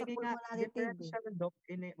extrapulmonary TB? Differential doc,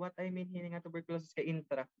 what I mean here nga tuberculosis kay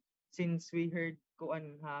intra. Since we heard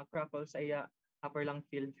kuan ha crackle sa iya upper lung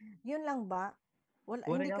field. Yun lang ba?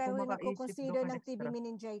 Hindi kayo nagko-consider ng TB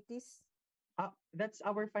meningitis? That's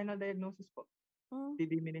our final diagnosis po.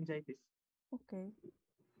 TB meningitis. Okay.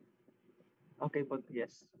 Okay po,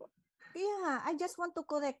 yes. Yeah, I just want to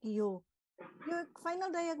correct you. Your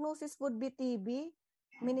final diagnosis would be TB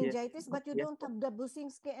meningitis, but you don't have the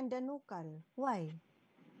Brzezinski and the nuchal. Why?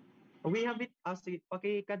 We have it, sige,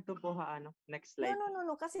 pakikadto po ha, next slide.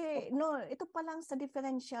 No, kasi, ito pa lang sa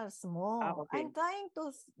differentials mo. Okay. I'm trying to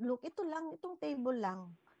look, itong table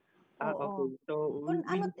lang. Okay. So, we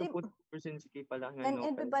need to put Brzezinski pala nga. And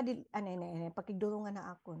everybody, pakigdurungan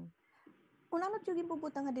na akon. Kung ano yung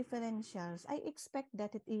ipubuta nga differentials, I expect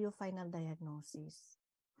that it is your final diagnosis.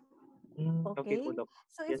 Okay?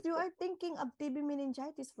 So if you are thinking of TB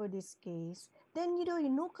meningitis for this case, then your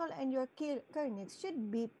nuchal and your Kerniks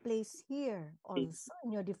should be placed here also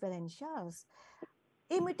in your differentials.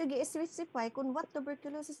 Imo to specify kung what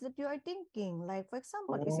tuberculosis that you are thinking. Like for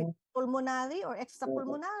example, is it pulmonary or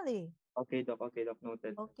extrapulmonary? Okay, doc,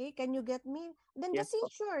 noted. Okay, can you get me? Then the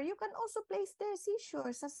seizure, you can also place there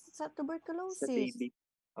seizure sa tuberculosis. Sa TB.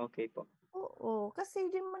 Okay po. Oo, kasi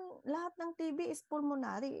din man lahat ng TB is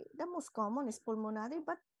pulmonary. The most common is pulmonary,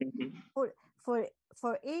 but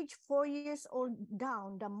for age 4 years old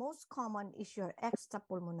down, the most common is your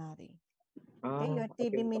extrapulmonary. Okay, your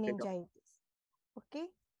TB meningitis. Okay?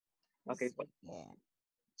 Okay po. Yeah.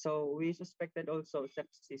 So we suspected also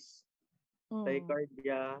sepsis,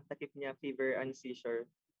 tachycardia, tachypnea, fever, and seizure.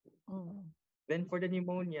 Then for the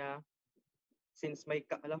pneumonia, since may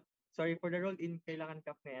sorry for the rolled-in, kailangan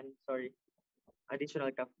cough na yan. Sorry.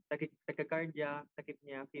 Additional cough. Tachycardia,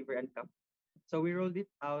 tachypnea, fever, and cough. So we rolled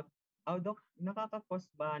it out. Doc,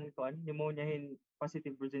 nakaka-cause ba nito pneumonia in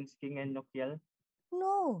positive Brzezinski and nuchal?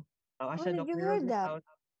 No. Asya, Doc,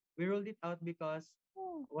 we rolled it out because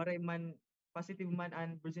waray man positive man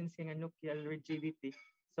and Brzezinski and nuchal rigidity.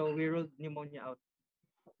 So we rolled pneumonia out.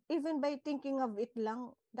 Even by thinking of it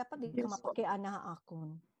lang, dapat di ka mapakian na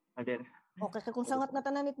akon. Okay, kung sangat na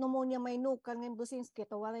tanan pneumonia may nuchal ng Brzezinski,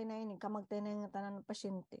 tawaray na yun, kamagtanan ng tanan ng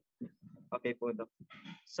pasyente. Okay po, Doc.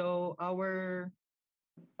 So our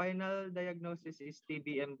final diagnosis is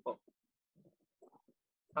TBM po.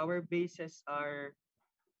 Our bases are,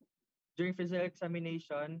 during physical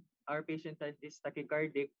examination, our patient is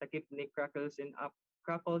tachycardic, tachypneic, crackles in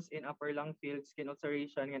crackles in upper lung field, skin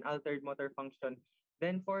ulceration, and altered motor function.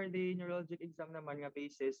 Then for the neurologic exam naman nga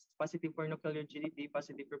basis, positive for nuclear rigidity,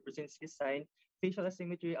 positive for Brzezinski sign, facial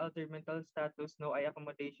asymmetry, altered mental status, no eye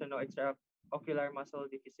accommodation, no extraocular muscle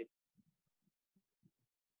deficit.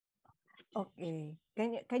 Okay.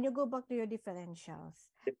 Can you go back to your differentials?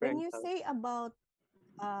 When you Differential. say about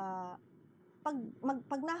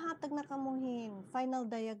pag nahatag na kamuhin final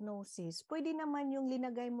diagnosis, pwede naman yung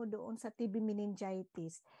linagay mo doon sa TB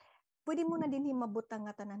meningitis. Pwede mo na din himabutang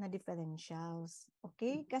nga tanan na differentials.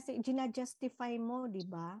 Okay? Kasi gina-justify mo, di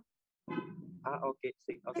ba? Okay.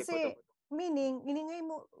 Okay Kasi meaning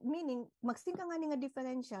magsing ka nga ni nga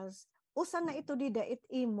differentials, usa na ito dida it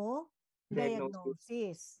imo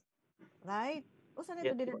diagnosis. Right? Usa na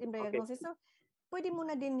ito dida it diagnosis. So pwede mo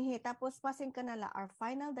na din tapos passing ka na our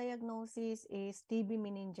final diagnosis is TB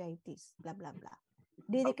meningitis, blah blah blah.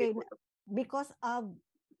 Dili kay because of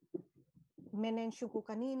mention ko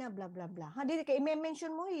kanina, blah blah blah. Ha, dili kay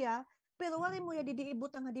i-mention mo iya, pero wala mo ya didi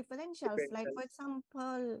ibutang nga differentials. Like for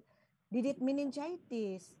example, did it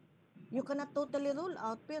meningitis? You cannot totally rule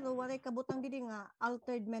out, pero wala kabutang didi nga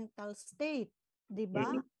altered mental state, di ba?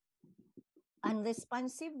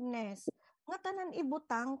 Unresponsiveness. Nga tanan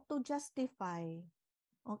ibutang to justify.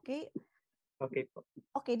 Okay? Okay po.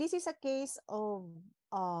 Okay, this is a case of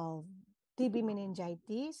TB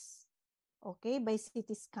meningitis. Okay, by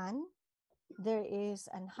CT scan, there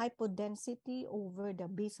is an hypodensity over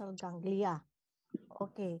the basal ganglia.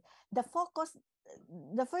 Okay, the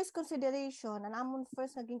first consideration, and among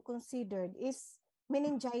first naging considered is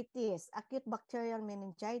meningitis, acute bacterial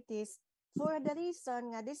meningitis, for the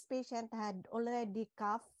reason nga this patient had already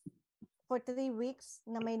cough for 3 weeks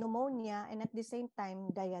na may pneumonia and at the same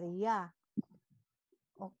time diarrhea.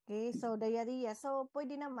 Okay, so diarrhea. So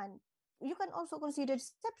pwede naman, you can also consider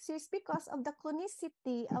sepsis because of the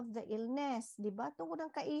chronicity of the illness, di ba? Tungkol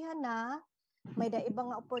ng kaihan na, may da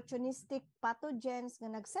ibang opportunistic pathogens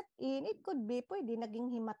na nag-set in, it could be, pwede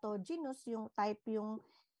naging hematogenous yung type, yung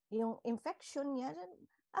infection niya.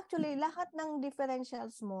 Actually, lahat ng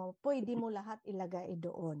differentials mo, pwede mo lahat ilagay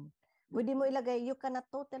doon. Pwede mo ilagay, you cannot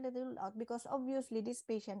totally rule out because obviously this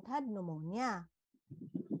patient had pneumonia.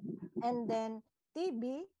 And then,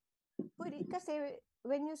 TB, pwede, kasi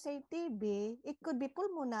when you say TB, it could be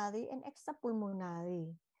pulmonary and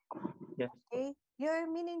extrapulmonary. Yes. Okay?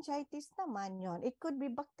 Your meningitis naman yon. It could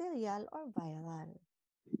be bacterial or viral.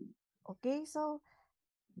 Okay? So,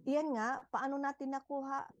 yan nga, paano natin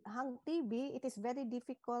nakuha ang TB? It is very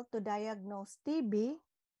difficult to diagnose TB,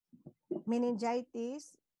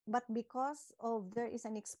 meningitis, but because of there is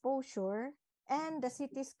an exposure and the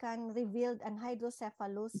CT scan revealed an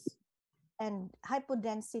hydrocephalus and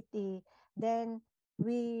hypodensity, then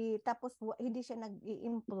tapos hindi siya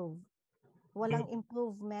nag-i-improve. Walang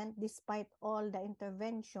improvement despite all the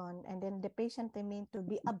intervention, and then the patient remain to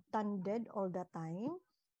be obtunded all the time.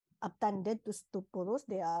 Obtunded to stuporous,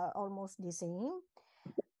 they are almost the same.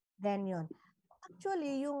 Then yun.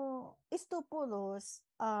 Actually, yung stuporous,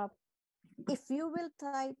 if you will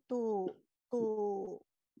try to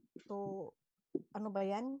ano ba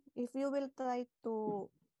yan? If you will try to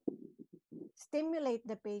stimulate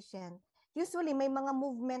the patient, usually may mga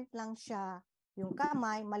movement lang siya. Yung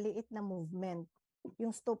kamay, maliit na movement.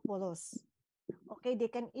 Yung stuporous. Okay, they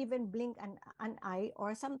can even blink an eye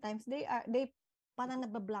or sometimes they parang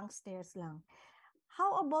nagba-blank stares lang.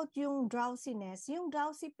 How about yung drowsiness? Yung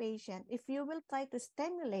drowsy patient, if you will try to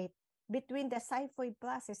stimulate between the xiphoid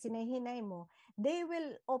process, hinahinay mo, they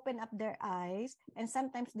will open up their eyes and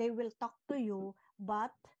sometimes they will talk to you,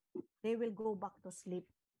 but they will go back to sleep.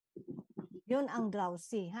 Yun ang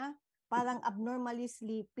drowsy, ha? Parang abnormally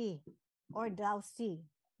sleepy or drowsy.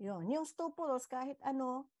 Yun. Yung stuporous, kahit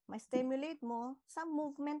ano, ma-stimulate mo, some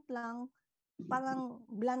movement lang, parang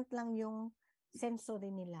blunt lang yung sensory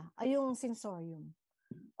nila, yung sensorium.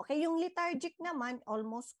 Okay, yung lethargic naman,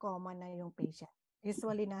 almost common na yung patient.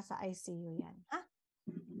 Usually nasa ICU yan. Ha?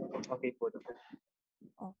 Okay po.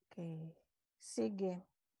 Okay. Sige.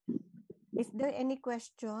 Is there any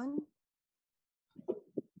question?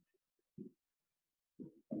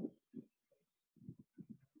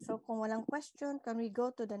 So kung walang question, can we go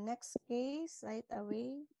to the next case right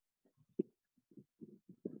away?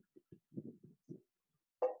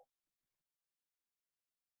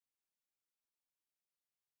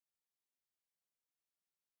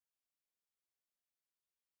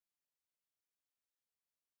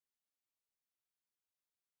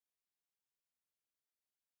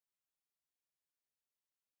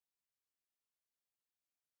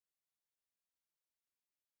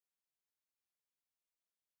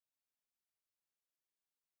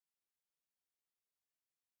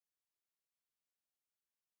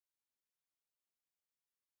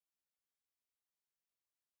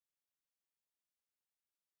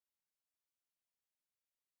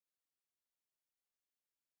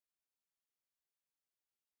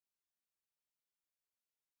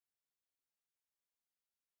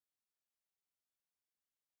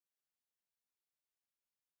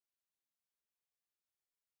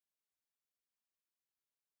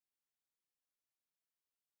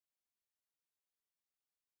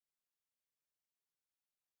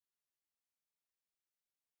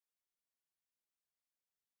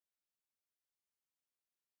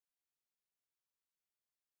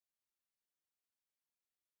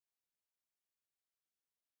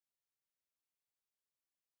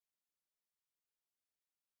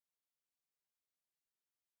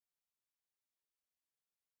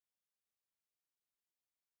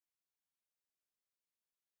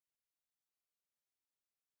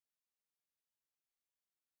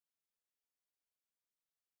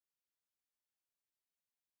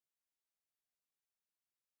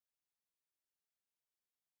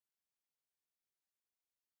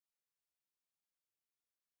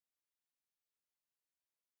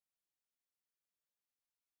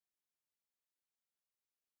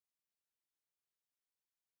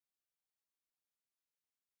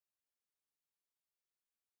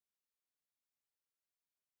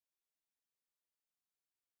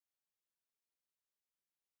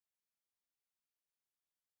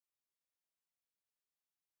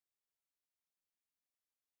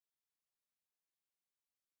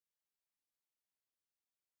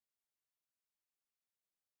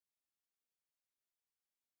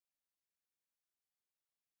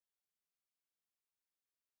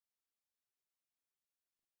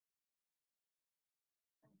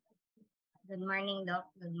 Good morning,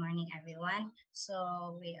 Doc. Good morning, everyone.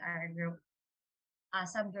 So we are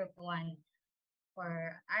subgroup 1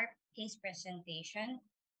 for our case presentation.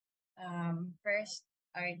 First,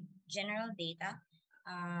 our general data.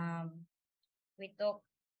 We took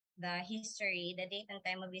the history. The date and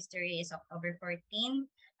time of history is October 14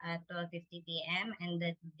 at 12:50 p.m. and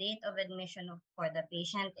the date of admission for the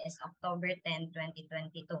patient is October 10,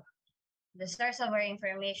 2022. The source of our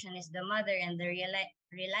information is the mother and the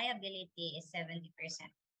reliability is 70%.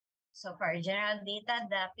 So for our general data,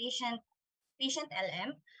 the patient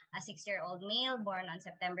LM, a 6-year-old male born on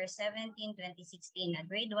September 17, 2016, a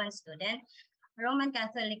grade 1 student, Roman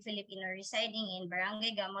Catholic Filipino residing in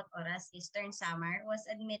Barangay Gamot Oras, Eastern Samar, was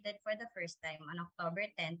admitted for the first time on October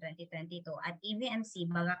 10, 2022 at EVMC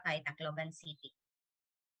Bagakay, Tacloban City.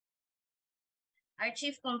 Our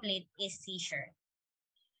chief complaint is seizure.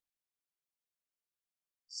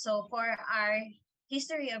 So for our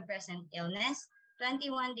history of present illness,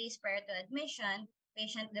 21 days prior to admission,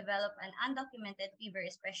 patient developed an undocumented fever,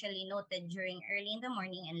 especially noted during early in the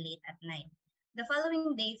morning and late at night. The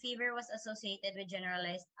following day, fever was associated with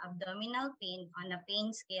generalized abdominal pain on a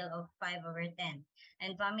pain scale of 5/10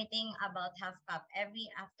 and vomiting about half cup every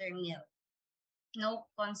after meal. No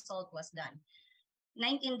consult was done.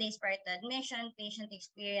 19 days prior to admission, patient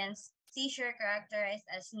experienced seizure characterized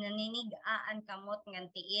as naninig-aan kamot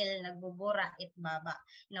ng tiil, nagbubura itbaba,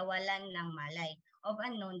 nawalan ng malay, of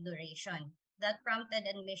unknown duration. That prompted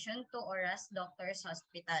admission to Oras Doctors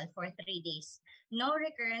Hospital for 3 days. No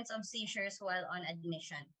recurrence of seizures while on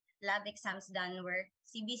admission. Lab exams done were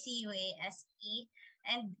CBC-UASE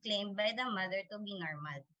and claimed by the mother to be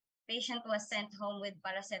normal. Patient was sent home with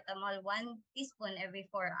paracetamol 1 teaspoon every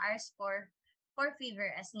 4 hours for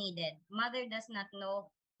fever as needed. Mother does not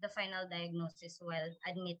know the final diagnosis while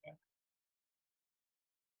admitted.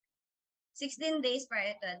 16 days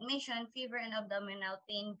prior to admission, fever and abdominal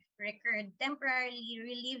pain recurred, temporarily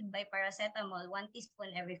relieved by paracetamol 1 teaspoon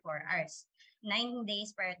every 4 hours. 9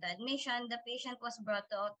 days prior to admission, the patient was brought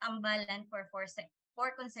to Tambalan for 4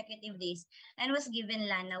 consecutive days and was given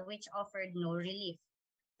Lana, which offered no relief.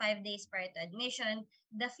 5 days prior to admission,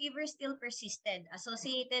 the fever still persisted,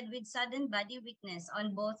 associated with sudden body weakness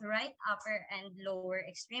on both right upper and lower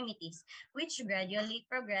extremities, which gradually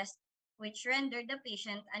progressed, which rendered the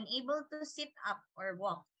patient unable to sit up or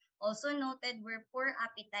walk. Also noted were poor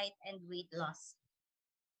appetite and weight loss.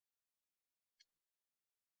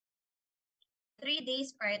 3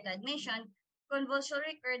 days prior to admission, convulsion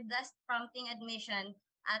recurred, thus prompting admission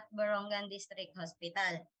at Borongan District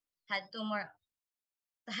Hospital. Had two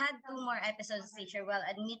more episodes of seizure while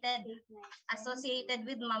admitted, associated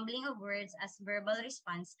with mumbling of words as verbal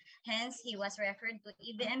response. Hence, he was referred to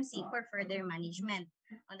EBMC for further management.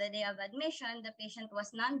 On the day of admission, the patient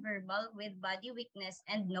was nonverbal with body weakness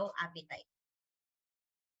and no appetite.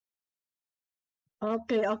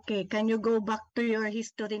 Okay. Can you go back to your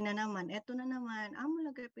history na naman? Eto na naman. Amo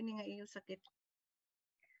lagay pininga iyo sakit.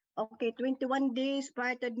 Okay, 21 days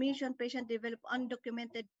prior to admission, patient developed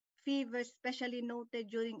undocumented fever, especially noted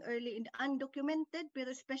during early in the undocumented,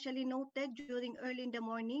 pero especially noted during early in the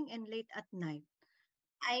morning and late at night.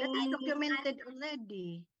 That is documented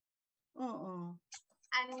already. Oo.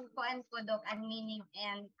 Kuan po, Doc, meaning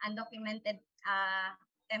and undocumented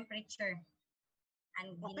temperature.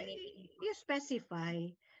 Okay, you specify.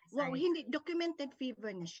 Well, hindi documented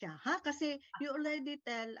fever na siya, ha? Kasi you already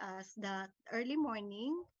tell us that early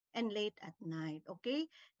morning and late at night,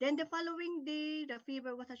 okay? Then the following day, the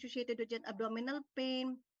fever was associated with abdominal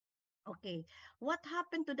pain. Okay, what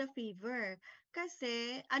happened to the fever?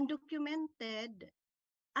 Kasi undocumented,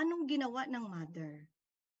 anong ginawa ng mother?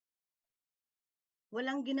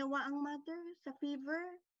 Walang ginawa ang mother sa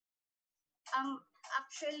fever?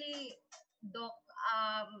 Actually, Doc,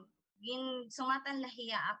 sumatan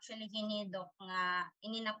lahiya actually kini Doc nga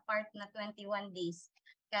inina part na 21 days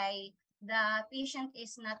kay the patient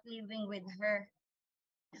is not living with her.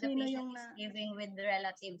 The Sino patient yung is living with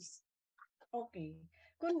relatives. Okay.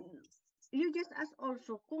 Kung you just ask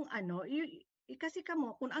also kung ano, kasi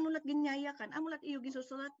kamo kung ano lat ginyayakan, amo lat iyo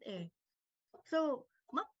gisusulat eh. So,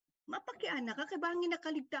 mapakiana ka kay bangin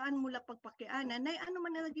nakaligtaan mo la pagpakiana nay ano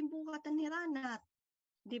man na naging bukatan ni Ranat.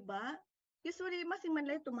 Di ba? Usually masing man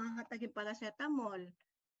lay tumahatag yung paracetamol.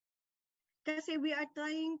 Kasi we are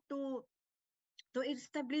trying to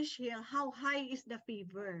establish here how high is the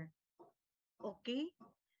fever. Okay?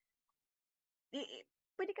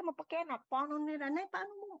 Pwede ka mapakianat. Paano ni Ranay?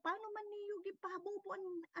 Paano man niyo gipahabubo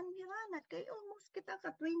ang Ranat? Kay almost kita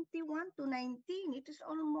ka 21 to 19. It is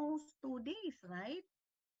almost 2 days, right?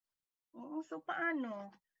 Oo, so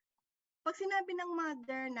paano? Pag sinabi ng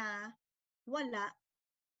mother na wala,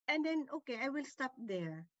 And then, okay, I will stop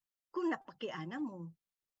there. Kung napakiana mo,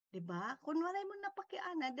 diba? Kung walay mo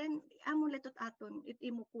napakiana, then amo letot aton, it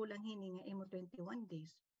imo kulang hininga imo 21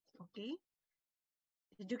 days. Okay?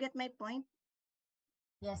 Did you get my point?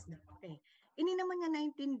 Yes, Doc. Okay. Ini naman nga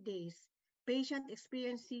 19 days, patient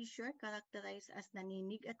experience seizure characterized as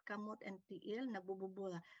naninig at kamot and tiil,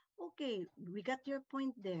 nagbububura. Okay, we got your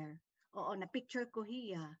point there. Oo, na-picture ko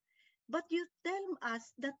hiya. But you tell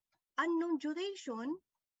us that unknown duration,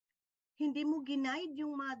 hindi mo ginaid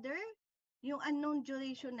yung mother, yung unknown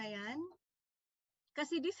duration na yan.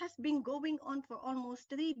 Kasi this has been going on for almost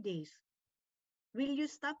 3 days. Will you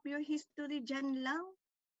stop your history dyan lang?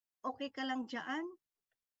 Okay ka lang dyan?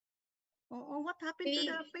 Oo, what happened to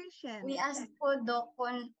the patient? We asked po, Doc,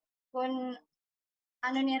 kung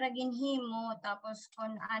ano nira ginhimo, tapos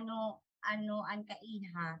kung ano ang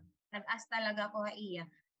kaiha. Nag-ask talaga ko ha iya.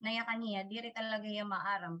 Naya kaniya, diri talaga iya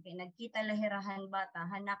maaram. Kaya nagkita lahirahan bata,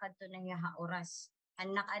 hanakad to na iya ha oras.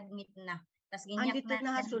 Naka-admit na. Tas ginyak Andito na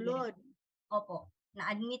niya. hasulod. Opo.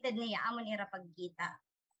 Na-admitted niya, amon ira pagkita.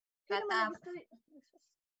 Hino man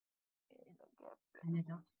Ano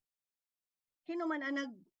to? Hino man ang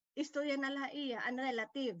nag-istorya na iya, ang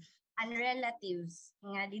relatives. Ang relatives,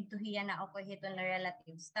 nga dito hiya na ako hito na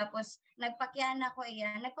relatives. Tapos, nagpakyana ko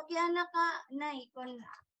iya. Nagpakyana ka, nay, kung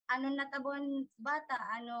ano natabon bata,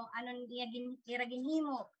 ano niya gira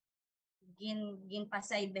ginhimo. Gin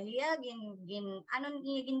pasay bahiya, ano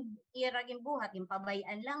niya gira buhat, gin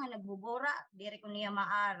pabayan lang, nagbubura, dire ko niya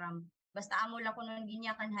maaram. Basta amo lang ko nung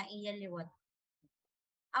ginyakan ha iya liwat.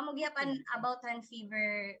 Amo giyapan about hand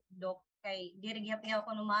fever, Doc, kay dire giyapiyaw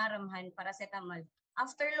ko numaramhan paracetamol.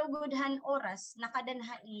 After lugudhan oras,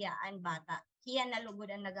 nakadanha iya ang bata. Hiya na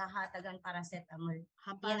lugod ang naghahatagan paracetamol.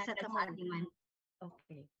 Paracetamol.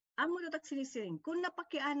 Okay. Amo natak sinisiring. Kung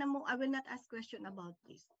napakiana mo, I will not ask question about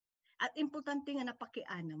this. At importante nga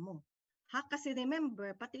napakiana mo. Ha? Kasi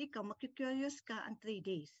remember, pati ikaw, makikurious ka ang 3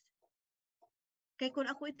 days. Kaya kung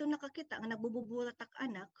ako ito nakakita, ang nagbububurat ak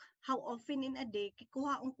anak, how often in a day,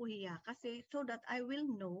 kikuhaong kuhiya. Kasi so that I will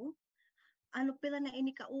know ano pila na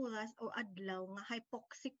ini ka oras o adlaw nga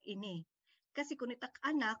hypoxic ini. Kasi kung itak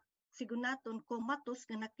anak, sigunaton comatose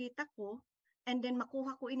nga nakita ko, and then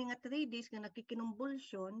makuha ko ini nga 3 days nga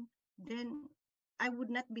nakikinumbulsyon, then I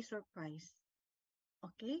would not be surprised.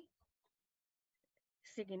 Okay?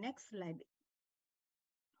 Sige, next slide.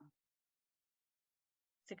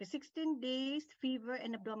 Sige, 16 days, fever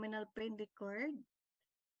and abdominal pain record.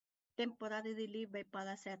 Temporary relief by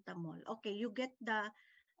paracetamol. Okay, you get the...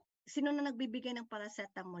 Sino na nagbibigay ng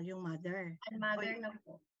paracetamol? Yung mother. Ang mother na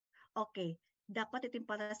po. Okay, dapat itong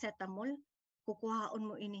paracetamol, kukuhaon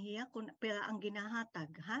mo inihiya kung pera ang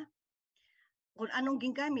ginahatag, ha? Kung anong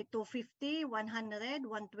gingamit, 250, 100,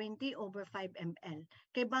 120 over 5 ml.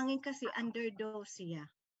 Kay bangin kasi underdose siya.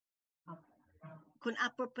 Kung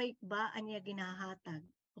appropriate ba, anya ginahatag.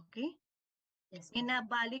 Okay? Yes,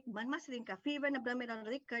 Inabalik man, mas rin ka. Fever and abdominal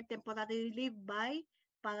record, temporary relief by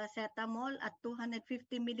paracetamol at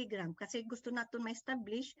 250 mg. Kasi gusto natin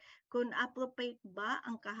ma-establish kung appropriate ba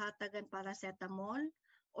ang kahatagan paracetamol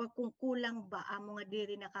or kung kulang ba ang mga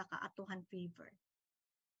diri nakakaatuhan fever.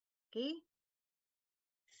 Okay?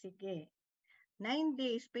 Sige. 9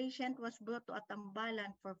 days, patient was brought to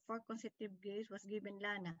Atambalan for 4 consecutive days, was given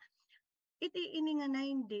lana. Iti ini nga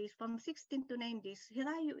 9 days, from 16 to 9 days,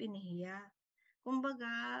 hirayo inihiya.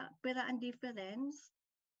 Kumbaga, pera ang difference,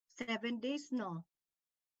 7 days, no?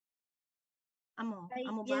 Amo ba?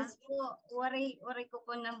 Yes po, wari ko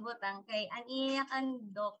po ng butang kay aniyakan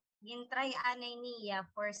Doc, gintry anay niya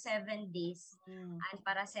for 7 days ang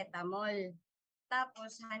paracetamol.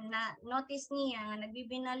 Tapos na notice niya nga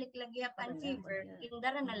nagbibinalik lagi ang fever,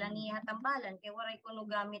 indara na lang niya tambalan kay waray ko no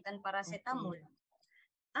gamit ang paracetamol.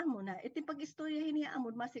 Amo na, iti pag-istoryahin niya amo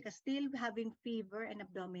masika still having fever and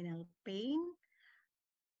abdominal pain.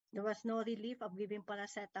 There was no relief of giving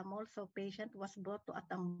paracetamol, so patient was brought to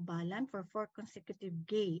Atambalan for 4 consecutive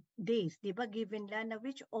days. Di ba? Given lana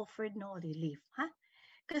which offered no relief. Ha?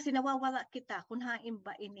 Kasi nawawala kita kung hain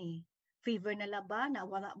ba ini. Fever na laba,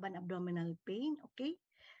 nawala ba abdominal pain? Okay?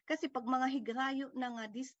 Kasi pag mga higrayo na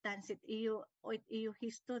nga distance, it iyo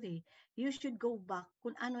history, you should go back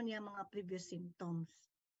kung ano niya mga previous symptoms.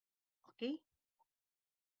 Okay?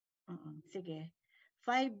 Sige.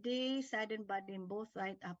 5 days, sudden body in both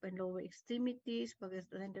right upper and lower extremities, progress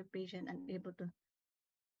to render patient unable to...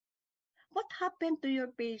 What happened to your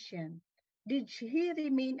patient? Did he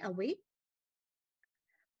remain awake?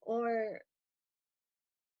 Or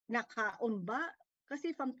nakaon ba?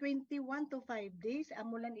 Kasi from 21 to 5 days,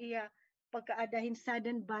 amulan iya pagkaadahin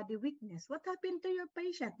sudden body weakness. What happened to your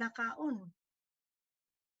patient? Nakaon?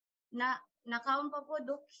 nakaon pa po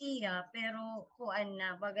dok hiya, pero kuan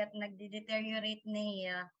na, bagat nagde-deteriorate na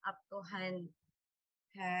hiya up to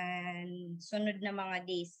sunod na mga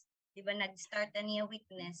days. Di ba nag-start na niya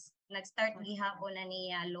weakness, nag-start gihapon na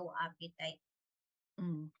niya low appetite.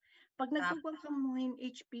 Pag nagtugwang ka mo yung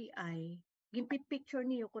HPI, gimpit-picture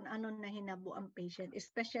niyo kung ano na hinabo ang patient,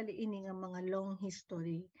 especially ini nga mga long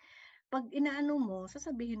history. Pag inaano mo,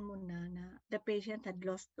 sasabihin mo na the patient had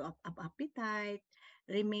lost of appetite,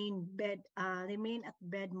 remain at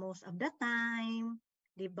bed most of the time,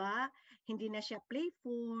 'di ba? Hindi na siya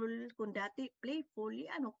playful, kung dati playful,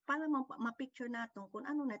 para ma-picture natin kung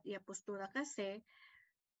ano na iya postura kasi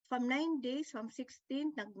from 9 days, from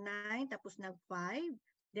 16, nag-9, tapos nag-5,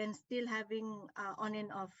 then still having on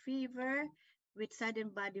and off fever, with sudden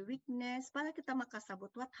body weakness, para kita makasabot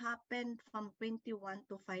what happened from 21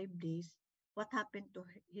 to 5 days, what happened to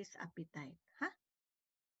his appetite. Ha?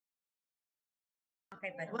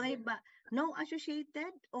 Okay pa. Why ba? No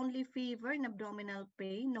associated, only fever and abdominal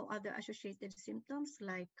pain, no other associated symptoms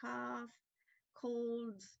like cough,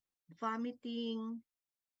 colds, vomiting.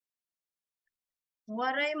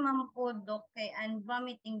 Waray man po dok kay and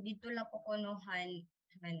vomiting dito la po kunuhan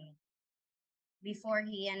before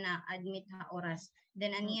hiya na admit ha oras.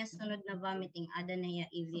 Then aniya sunod na vomiting ada na ya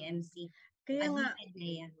EVMC. Kaya nga, Admitted na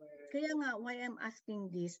ya. Kaya nga, why I'm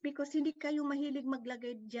asking this? Because hindi kayo mahilig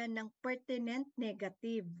maglagay dyan ng pertinent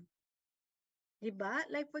negative. Diba?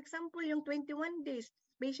 Like for example, yung 21 days,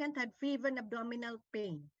 patient had fever and abdominal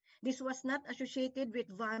pain. This was not associated with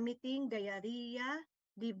vomiting, diarrhea,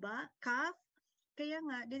 diba? Cough. Kaya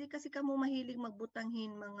nga, dili kasi kamo mahilig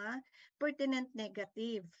magbutanghin mga pertinent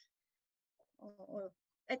negative. Oo.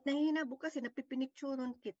 At nahihinabo kasi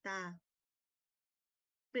napipinicturon kita.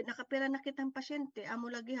 Nakapira na kitang pasyente, amo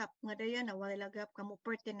lagi hap, nga daya na, wala lagi hap kamo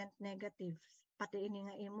pertinent negatives, pati ini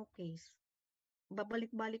nga imo case.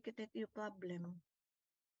 Babalik-balik kita ito yung problem,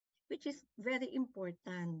 which is very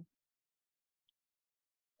important.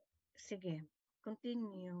 Sige,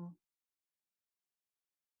 continue.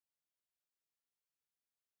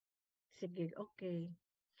 Sige, okay.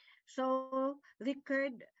 So,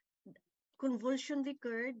 convulsion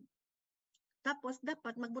recurred, tapos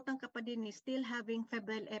dapat magbutang ka pa din still having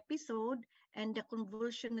febrile episode and the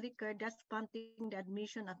convulsion recurred, that's prompting the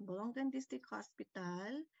admission at Bolongan District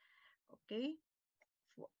Hospital. Okay?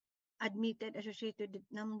 Admitted associated with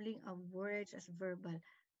numbling of words as verbal.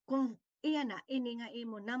 Kung iyan na, ini nga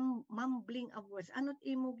imo, mumbling of words, ano't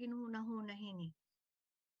imo ginunahuna hini?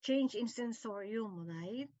 Change in sensorium,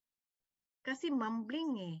 right? Kasi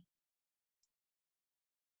mumbling eh.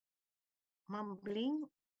 Mumbling,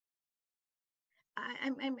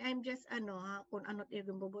 I'm just kung ano't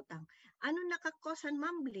yung bubutang. Ano nakakosan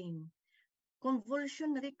mumbling?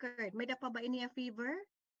 Convulsion recurred. May da pa ba iniya fever?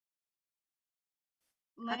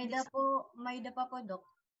 May da pa po dok.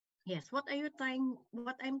 Yes, what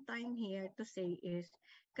I'm trying here to say is,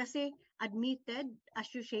 kasi admitted,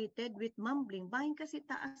 associated with mumbling, bahin kasi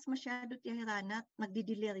taas masyado tiyahiranat,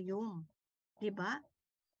 nagdidelirium. Diba?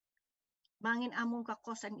 Bangin among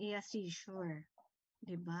kakosan iya seizure.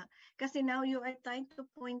 Diba? Kasi now you are trying to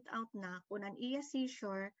point out na kung an iya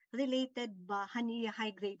seizure related ba haniya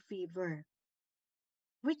high-grade fever.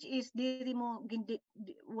 Which is,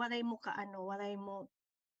 waray mo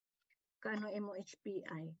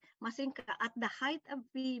HPI. Masing ka, at the height of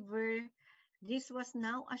fever, this was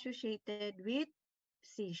now associated with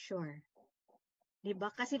seizure.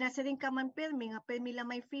 Diba? Kasi nasa rin ka man permi lang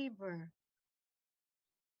may fever.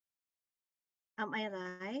 Am I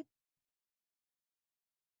right?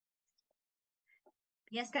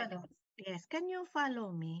 Yes po dok. Yes. Can you follow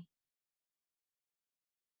me?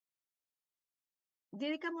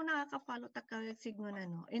 Dili ka mo nakaka-follow signo na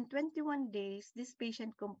no. In 21 days, this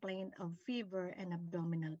patient complained of fever and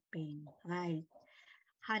abdominal pain. Right.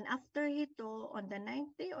 And after ito, on the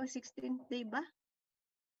 9th day or 16th day ba?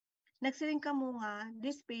 Nagsiring ka mo nga,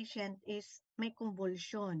 this patient is may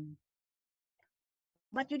convulsion.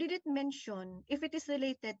 But you didn't mention if it is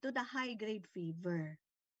related to the high-grade fever.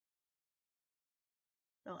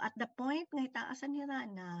 So at the point nga hitaasan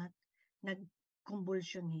hiranat,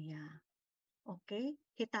 nag-convulsion hiya. Okay?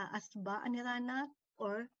 Hitaas ba ang hiranat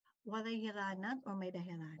or walay hiranat or may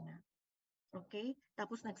dahiranat? Okay?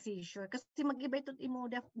 Tapos nag-seizure. Kasi mag-iba ito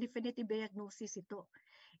imo definitive diagnosis ito.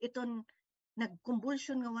 Iton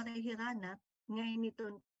nag-convulsion nga walay hiranat, ngayon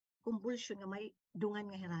iton convulsion nga may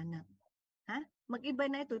dungan nga hiranat. Ha?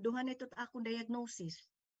 Mag-iba na ito, dungan na ito akong diagnosis.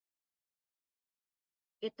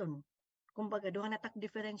 Iton. Kumbaga, doon natak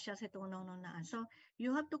differential sa itong nunaan. So,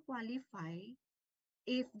 you have to qualify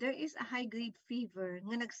if there is a high-grade fever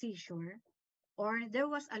nga nag-seizure or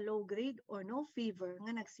there was a low-grade or no fever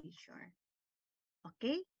nga nag-seizure.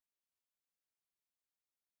 Okay?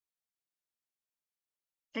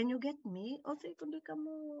 Can you get me? O say, kung di ka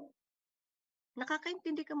mo,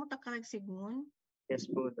 nakakaintindi ka mo takarag sigmon? Yes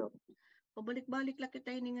po, Doc. Pabalik-balik lang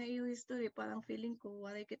kita ini nga iyo history. Parang feeling ko,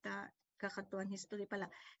 waray kita kakatuan history pala.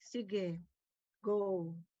 Sige,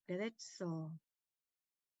 go. Diretso.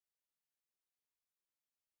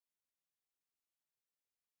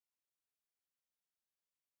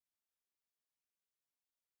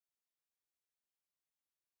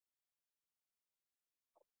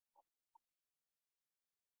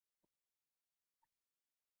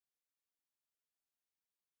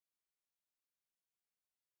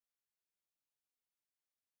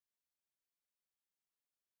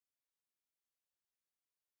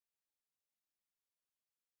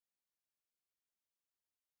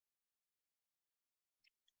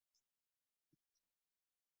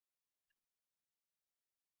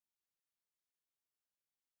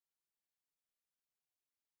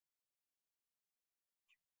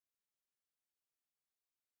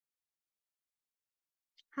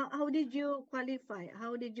 How did you qualify?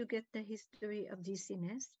 How did you get the history of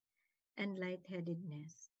dizziness and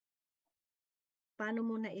lightheadedness? Paano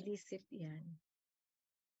mo na-elicit yan?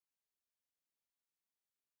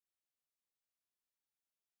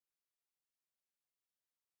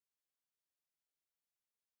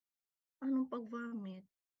 Anong pag-vomit?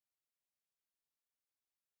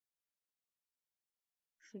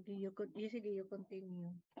 Sige, you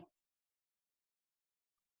continue.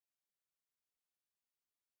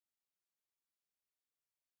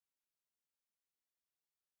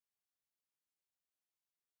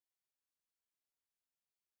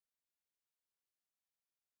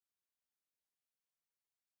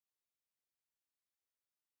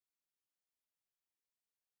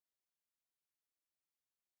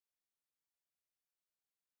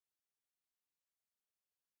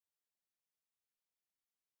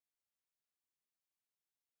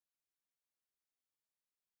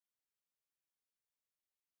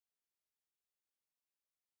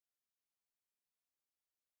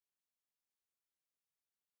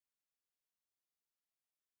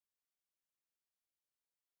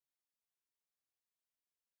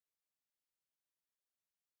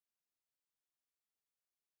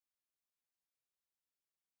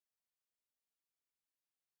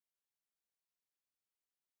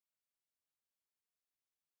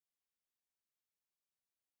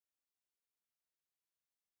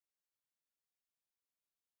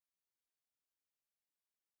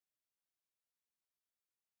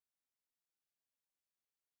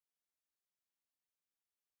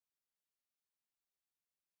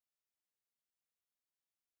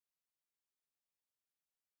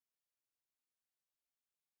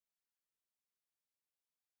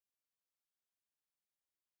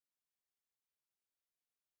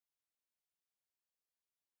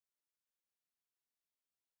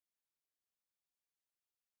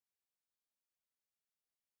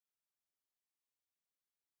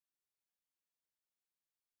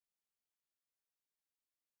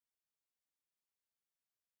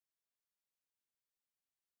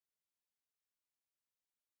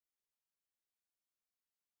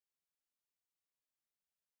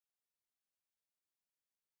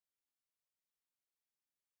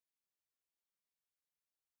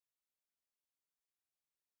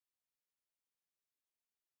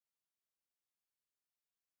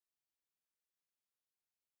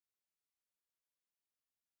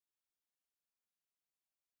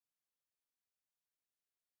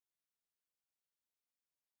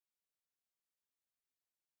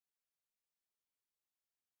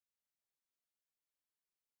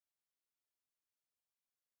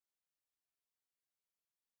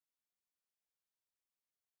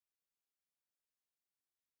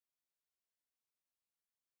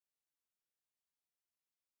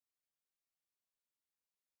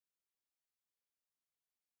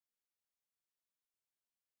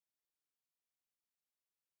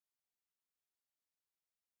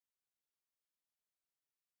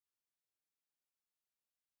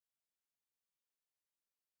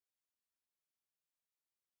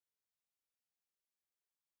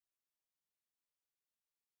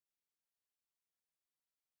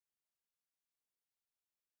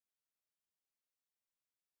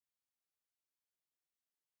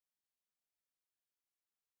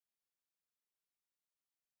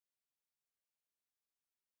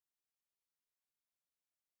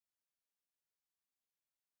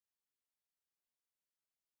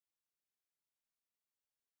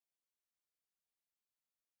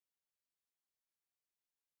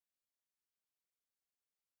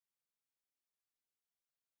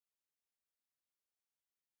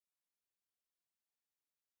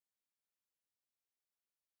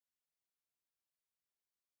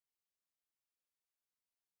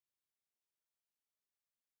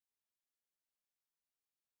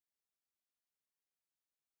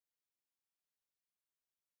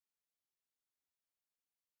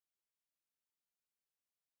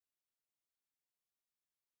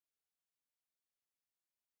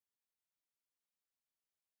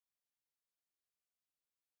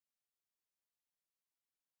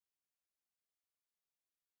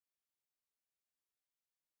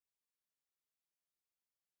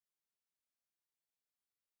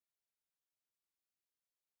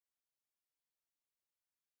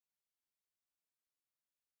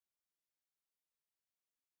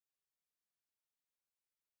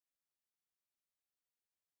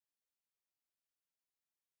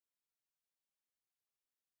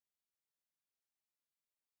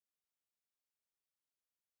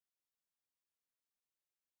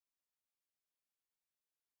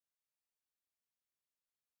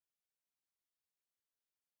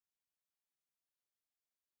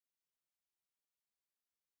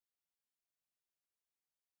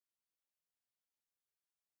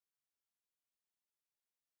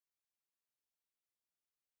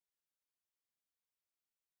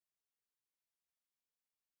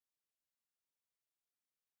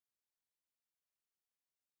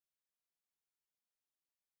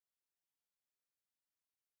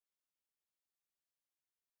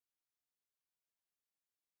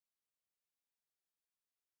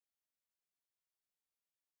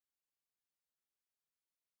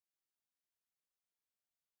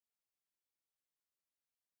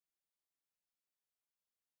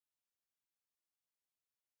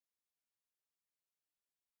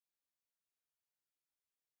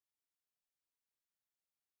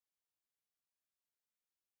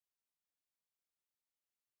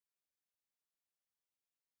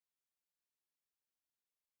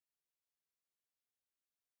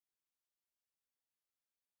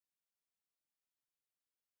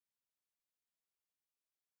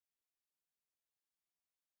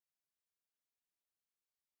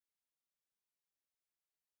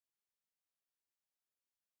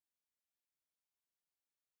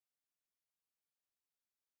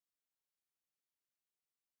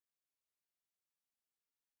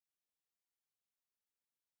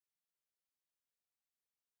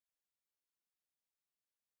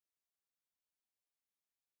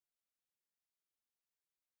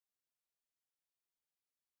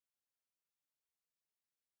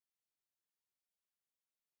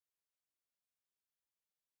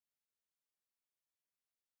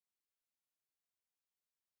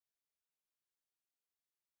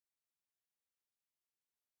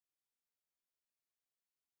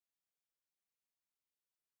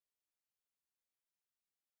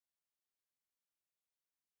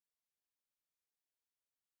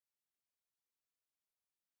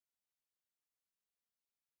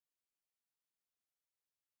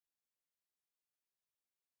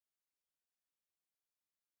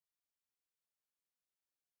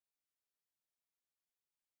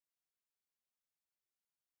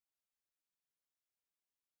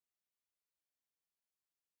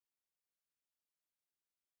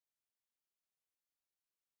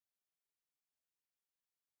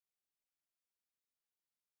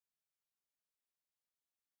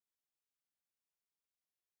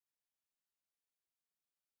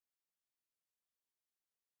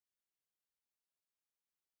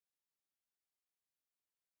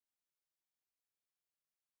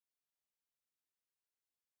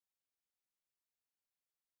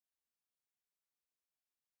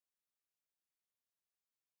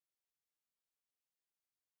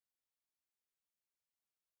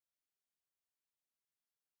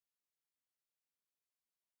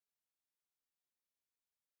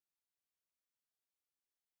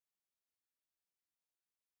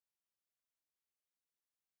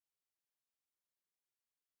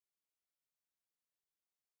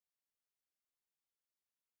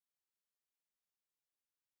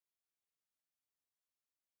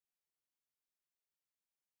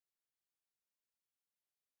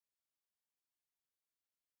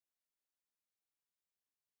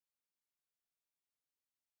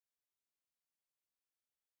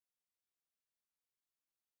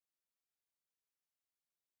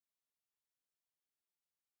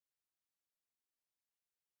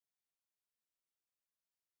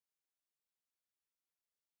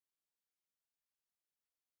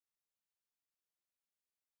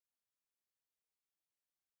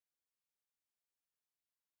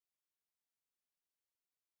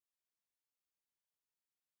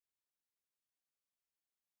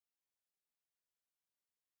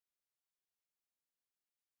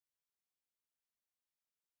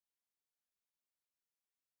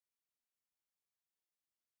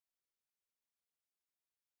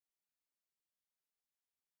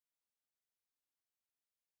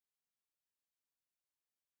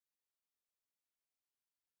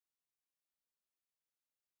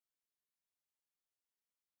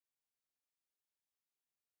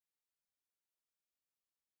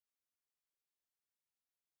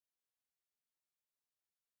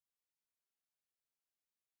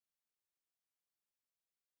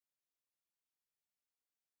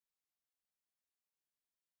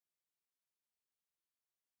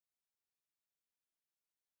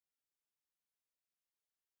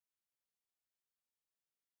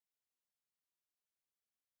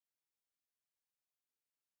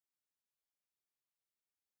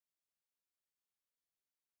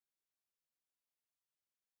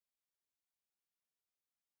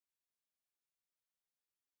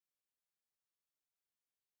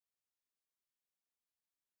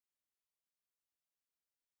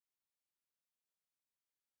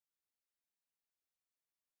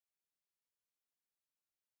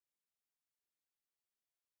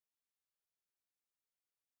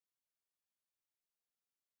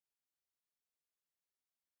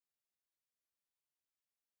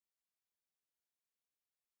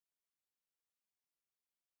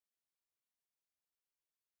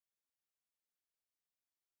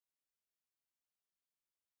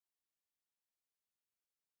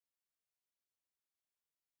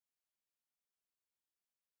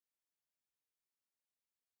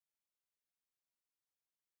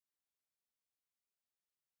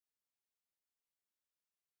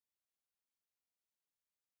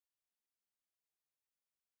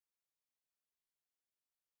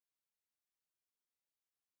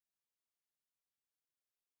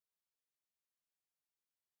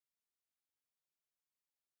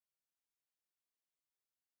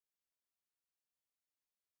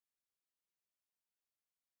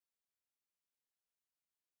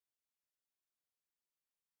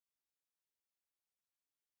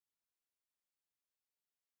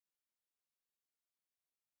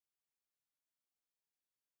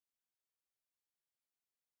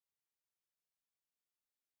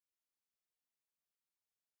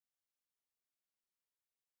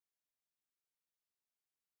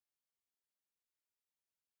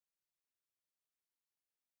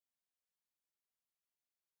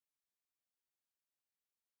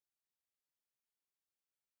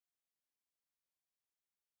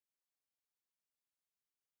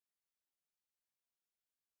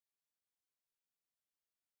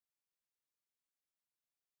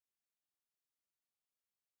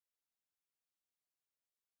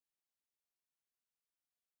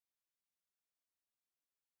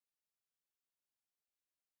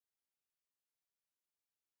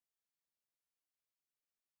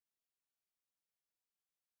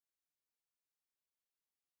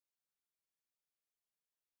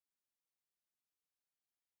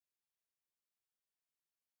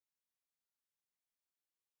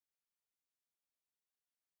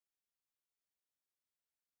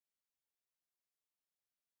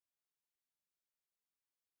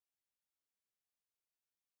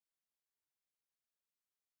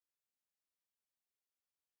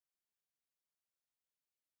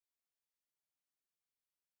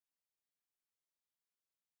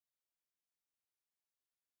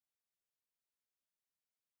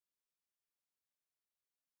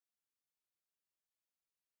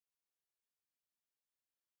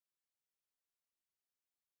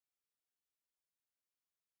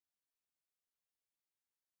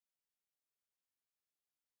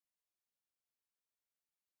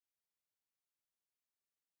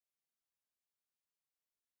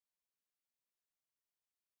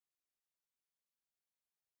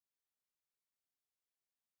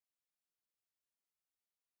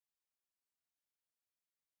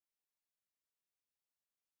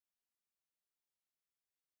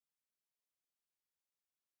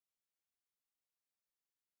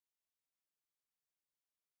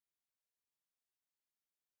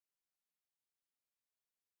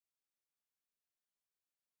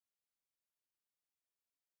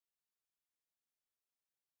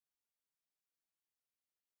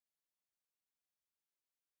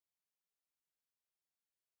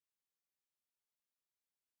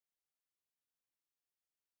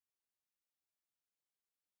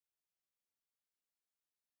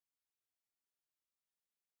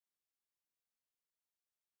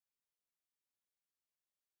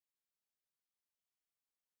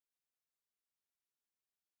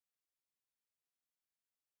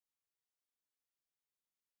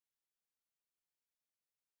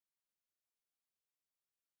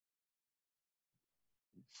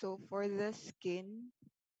 So for the skin,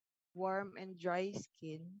 warm and dry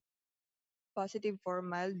skin, positive for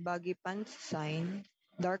mild baggy pants sign,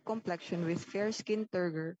 dark complexion with fair skin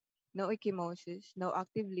turgor, no ecchymosis, no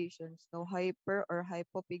active lesions, no hyper or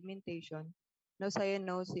hypopigmentation, no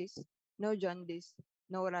cyanosis, no jaundice,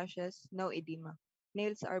 no rashes, no edema.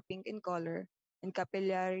 Nails are pink in color and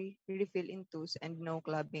capillary refill in toes and no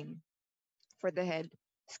clubbing. For the head,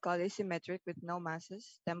 skull is symmetric with no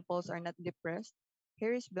masses, temples are not depressed,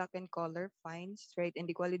 hair is black in color, fine, straight, and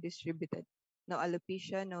equally distributed. No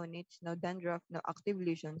alopecia, no nits, no dandruff, no active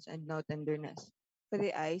lesions, and no tenderness. For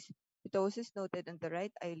the eyes, ptosis noted on the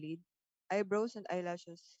right eyelid, eyebrows and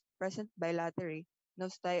eyelashes present bilaterally, no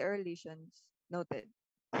sty or lesions noted.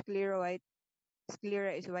 Sclera white,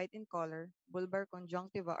 sclera is white in color, bulbar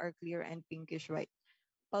conjunctiva are clear and pinkish white.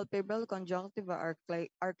 Palpebral conjunctiva are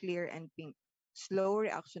clear and pink. Slow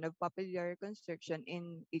reaction of papillary constriction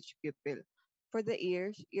in each pupil. For the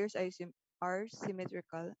ears, are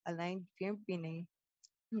symmetrical, aligned firm pinnae,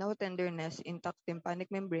 no tenderness, intact tympanic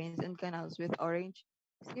membranes and canals with orange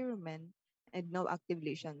cerumen, and no active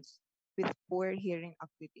lesions, with poor hearing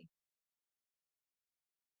acuity.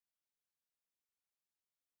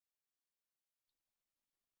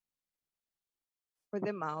 For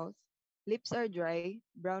the mouth, lips are dry,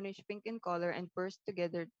 brownish pink in color and pursed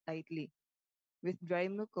together tightly, with dry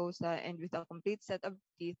mucosa and with a complete set of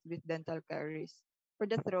teeth with dental caries. For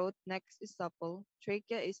the throat, next is supple,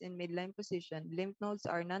 trachea is in midline position, lymph nodes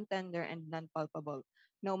are non-tender and non-palpable.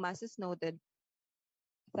 No masses noted,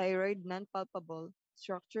 thyroid non-palpable,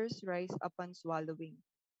 structures rise upon swallowing.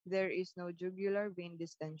 There is no jugular vein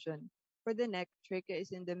distension. For the neck, trachea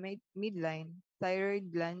is in the midline, thyroid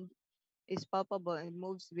gland is palpable and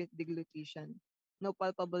moves with deglutition. No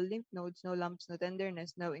palpable lymph nodes, no lumps, no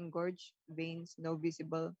tenderness, no engorged veins, no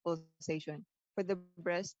visible pulsation. For the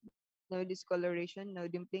breast, no discoloration, no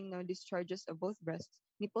dimpling, no discharges of both breasts.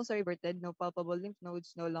 Nipples are everted, no palpable lymph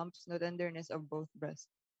nodes, no lumps, no tenderness of both breasts.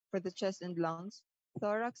 For the chest and lungs,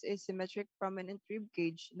 thorax is symmetric, prominent rib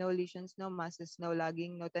cage, no lesions, no masses, no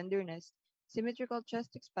lagging, no tenderness, symmetrical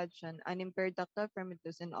chest expansion, unimpaired ductal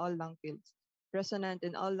firmitude in all lung fields resonant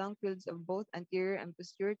in all lung fields of both anterior and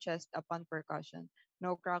posterior chest upon percussion.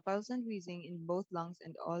 No crackles and wheezing in both lungs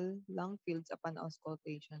and all lung fields upon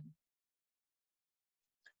auscultation.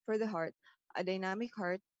 For the heart, a dynamic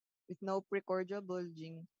heart with no precordial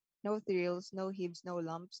bulging, no thrills, no heaves, no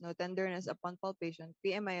lumps, no tenderness upon palpation,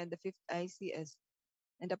 PMI on the fifth ICS,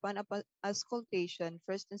 and upon auscultation,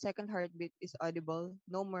 first and second heartbeat is audible,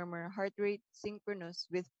 no murmur, heart rate synchronous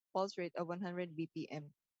with pulse rate of 100 BPM.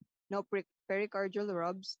 No pericardial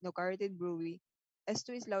rubs, no carotid bruit.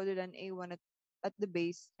 S2 is louder than A1 at the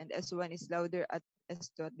base, and S1 is louder at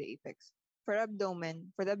S2 at the apex. For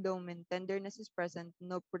the abdomen, tenderness is present,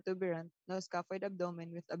 no protuberant, no scaphoid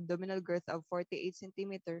abdomen with abdominal girth of 48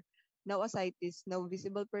 centimeter, no ascites, no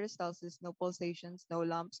visible peristalsis, no pulsations, no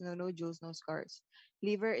lumps, no nodules, no scars.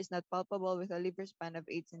 Liver is not palpable with a liver span of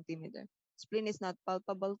 8 centimeter. Spleen is not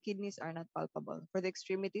palpable, kidneys are not palpable. For the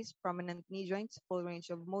extremities, prominent knee joints, full range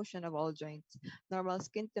of motion of all joints. Normal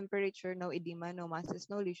skin temperature, no edema, no masses,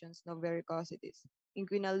 no lesions, no varicosities.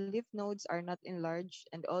 Inguinal lymph nodes are not enlarged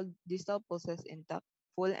and all distal pulses intact,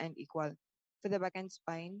 full and equal. For the back and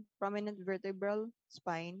spine, prominent vertebral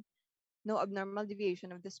spine, no abnormal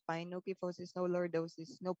deviation of the spine, no kyphosis, no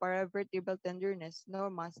lordosis, no paravertebral tenderness, no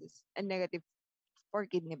masses, and negative for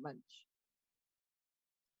kidney bunch.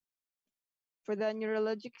 For the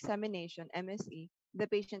neurologic examination, MSE, the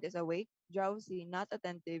patient is awake, drowsy, not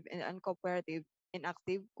attentive, and uncooperative,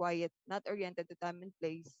 inactive, quiet, not oriented to time and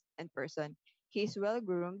place and person. He is well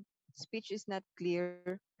groomed, speech is not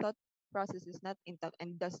clear, thought process is not intact,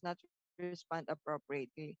 and does not respond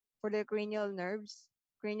appropriately. For the cranial nerve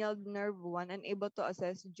 1 unable to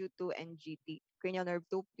assess Ju2 and GT. Cranial nerve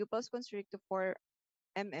 2, pupils constrict to 4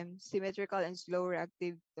 mm, symmetrical and slow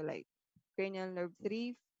reactive to light. Cranial nerve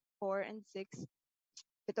 3, 4, and 6,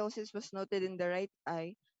 ptosis was noted in the right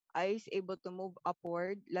eye. Eye is able to move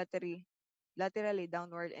upward, laterally,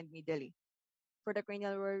 downward, and medially. For the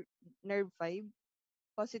nerve 5,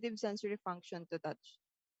 positive sensory function to touch.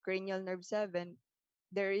 Cranial nerve 7,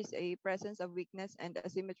 there is a presence of weakness and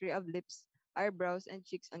asymmetry of lips, eyebrows, and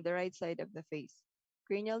cheeks on the right side of the face.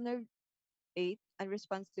 Cranial nerve 8,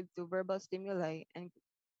 unresponsive to verbal stimuli, and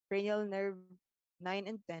cranial nerve 9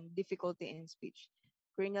 and 10, difficulty in speech.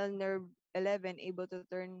 Cranial nerve 11, able to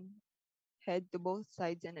turn head to both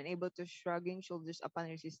sides and unable to shrugging shoulders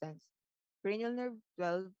upon resistance. Cranial nerve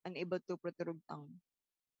 12, unable to protrude tongue.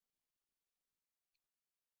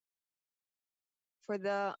 For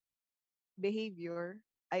the behavior,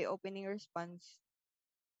 eye-opening response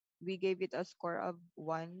we gave it a score of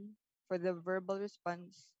 1. For the verbal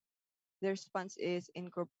response, the response is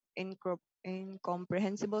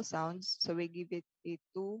incomprehensible sounds, so we give it a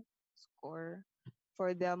 2 score.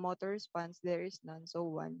 For the motor response, there is none, so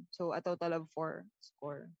 1. So a total of 4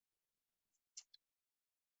 score.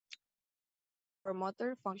 For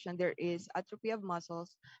motor function, there is atrophy of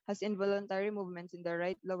muscles, has involuntary movements in the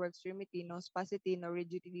right lower extremity, no spasticity, no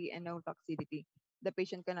rigidity, and no laxity. The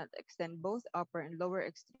patient cannot extend both upper and lower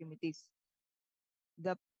extremities.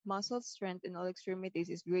 The muscle strength in all extremities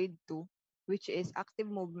is grade 2, which is active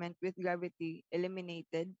movement with gravity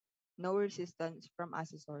eliminated, no resistance from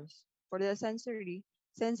accessors. For the sensory,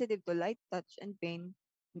 sensitive to light, touch, and pain,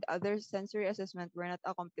 and other sensory assessment were not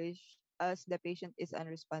accomplished as the patient is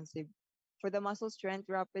unresponsive. For the muscle strength,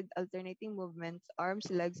 rapid alternating movements, arms,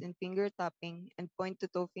 legs, and finger tapping, and point to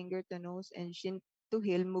toe, finger to nose, and shin to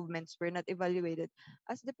heel movements were not evaluated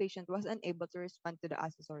as the patient was unable to respond to the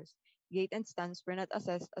assessors. Gait and stance were not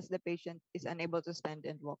assessed as the patient is unable to stand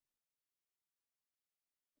and walk.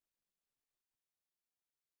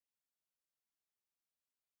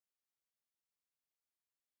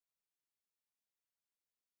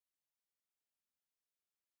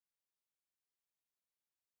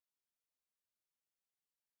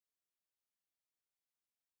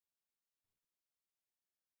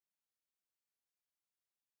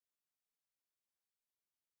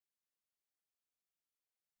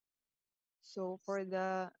 So for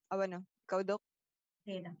the, ikaw, Doc?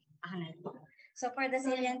 Okay, ako na. So for the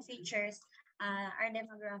salient features, our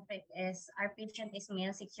demographic is our patient is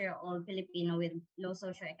male, 6-year-old Filipino with low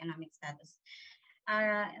socioeconomic status.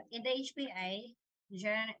 In the HPI,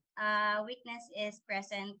 weakness is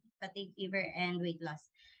present, fatigue, fever, and weight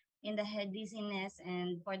loss. In the head dizziness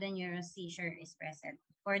and for the neuro seizure is present.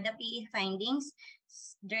 For the PE findings,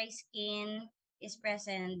 dry skin is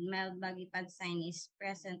present, mild baggy pad sign is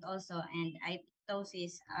present also, and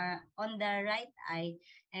ptosis are on the right eye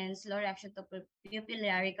and slow reaction to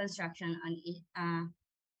pupillary reconstruction on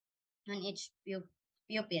each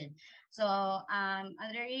pupil. So on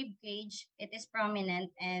the rib cage, it is prominent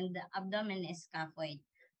and the abdomen is scaphoid.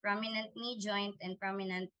 Prominent knee joint and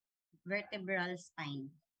prominent vertebral spine.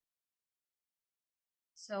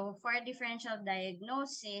 So for differential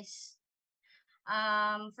diagnosis,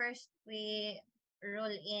 first we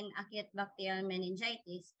rule in acute bacterial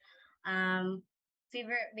meningitis.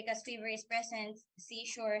 Fever, because fever is present,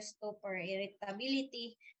 seizure, stupor,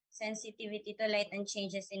 irritability, sensitivity to light, and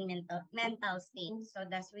changes in mental state. So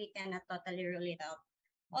thus we cannot totally rule it out.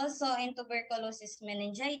 Also in tuberculosis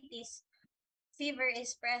meningitis, fever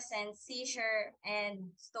is present, seizure,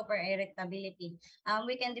 and stupor, irritability.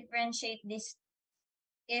 We can differentiate this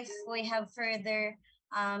if we have further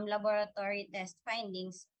laboratory test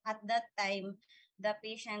findings. At that time, the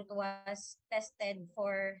patient was tested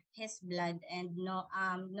for his blood and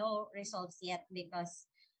no results yet because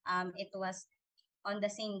it was on the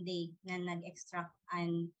same day na nag-extract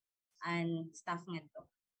and stuff nga to.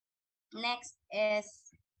 Next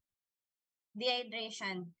is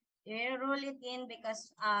dehydration. We rule it in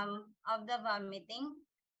because of the vomiting,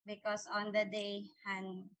 because on the day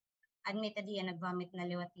admitted hiya nag-vomit na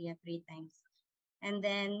liwat hiya 3 times. And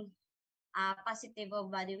then positive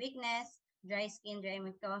of body weakness, dry skin, dry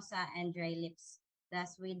mucosa, and dry lips.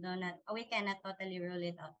 Thus, we cannot totally rule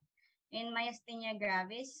it out. In myasthenia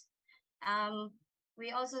gravis,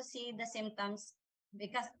 we also see the symptoms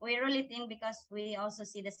because we rule it in because we also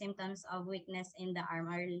see the symptoms of weakness in the arm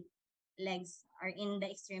or legs or in the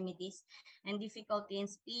extremities and difficulty in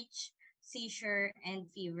speech, seizure, and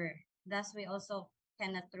fever. Thus, we also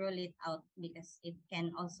cannot rule it out because it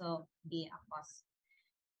can also be a cause.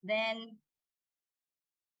 Then,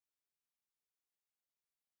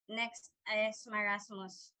 next is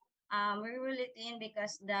marasmus. We rule it in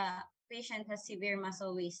because the patient has severe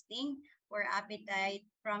muscle wasting, poor appetite,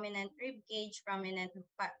 prominent rib cage, prominent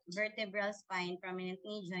vertebral spine, prominent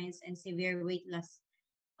knee joints, and severe weight loss.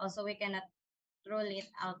 Also, we cannot rule it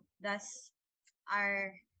out. Thus,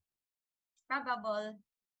 our probable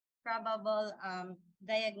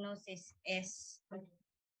diagnosis is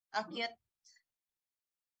acute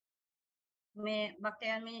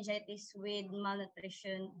bacterial meningitis with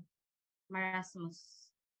malnutrition, marasmus.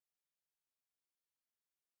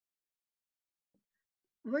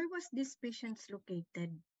 Where was this patient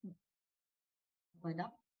located?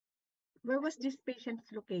 Wala? Where was this patient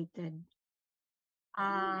located?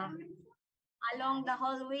 Along the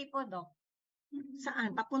hallway po, Doc.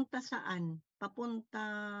 Saan? Papunta saan?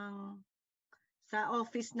 Papuntang sa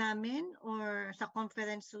office namin or sa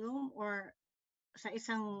conference room or sa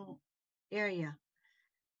isang area?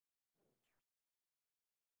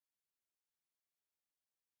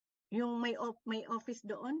 Yung may office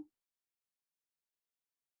doon.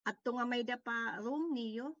 At nga may da pa room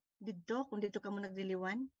niyo dito kung dito ka mo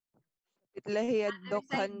nagdiliwan. Itlahiyad Other dok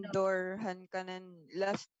side, Doc. handor han kanan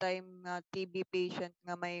last time nga TB patient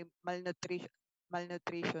nga may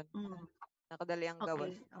malnutrition. Mm. Nakadali ang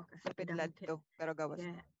gawas. Okay. Sa pidlad to pero gawas.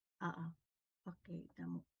 Yeah. Okay,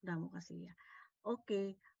 damo kasi.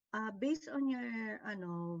 Okay. Based on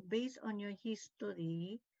your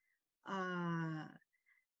history,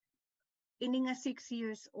 ini nga 6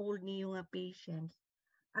 years old niyo nga patient.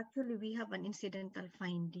 Actually, we have an incidental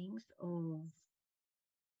findings of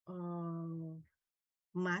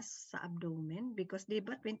mass sa abdomen because di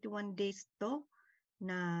ba 21 days to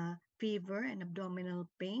na fever and abdominal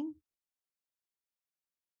pain.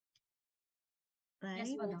 Right?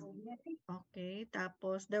 Yes, Madam. Okay.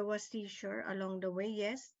 Tapos there was seizure along the way.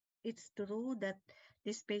 Yes, it's true that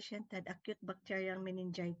this patient had acute bacterial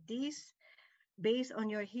meningitis. Based on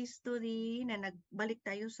your history na nagbalik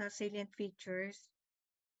tayo sa salient features.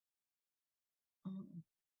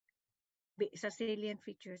 Sa salient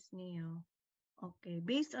features niyo. Okay.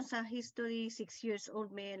 Based on sa history, 6 years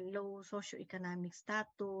old, may low socioeconomic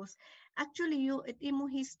status. Actually, it imo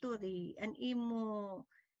history and imo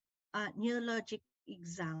neurologic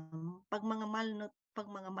exam, pag mga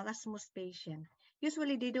marasmus patient,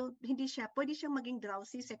 usually pwede siya maging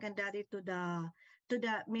drowsy secondary to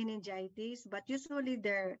the meningitis, but usually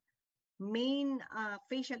their main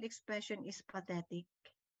facial expression is pathetic.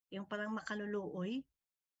 Yung parang makaluluoy,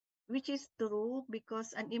 which is true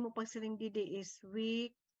because ang imo pagsiringdidi is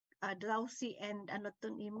weak, drowsy and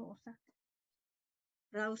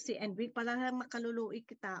drowsy and weak, parang makaluluoy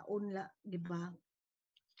kita unla, di ba?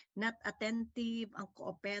 Not attentive,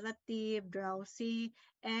 uncooperative, drowsy,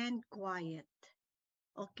 and quiet.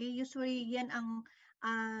 Okay, usually yan ang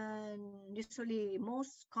usually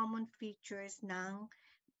most common features ng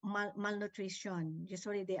malnutrition.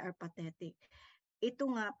 Usually they are pathetic.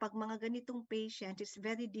 Ito nga, pag mga ganitong patient, it's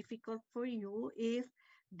very difficult for you if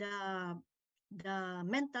the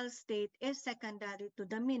mental state is secondary to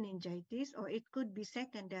the meningitis or it could be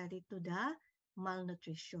secondary to the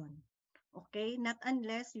malnutrition. Okay, not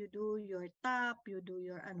unless you do your TAP, you do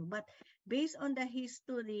your but based on the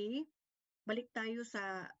history, balik tayo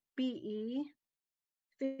sa PE,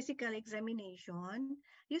 physical examination,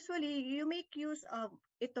 usually you make use of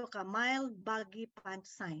ito ka, mild baggy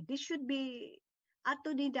pants sign. This should be,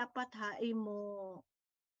 ato ni dapat mo,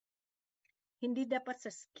 hindi dapat sa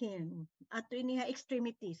skin, ato ini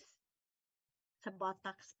extremities, sa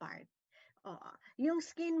buttocks part. Yung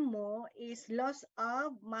skin mo is loss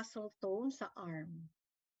of muscle tone sa arm.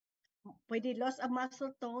 Pwede loss of muscle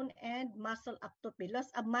tone and muscle atrophy, loss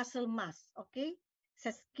of muscle mass, okay? Sa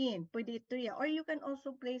skin, pwede ito yan. Or you can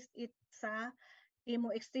also place it sa imo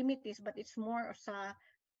extremities, but it's more sa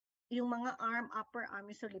yung mga arm, upper arm,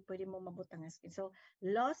 usually pwede mo mabutang skin. So,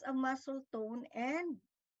 loss of muscle tone and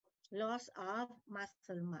loss of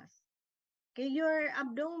muscle mass. Okay, your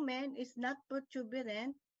abdomen is not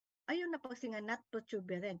protuberant. Ayun na pagsinga, not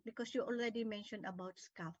protuberant because you already mentioned about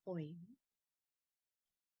scaphoid.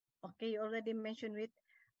 Okay, you already mentioned with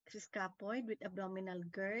scaphoid, with abdominal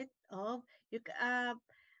girth of,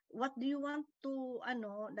 what do you want to,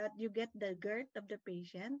 that you get the girth of the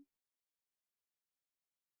patient?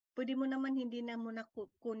 Pwede mo naman hindi na muna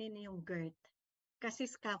kunin yung girth kasi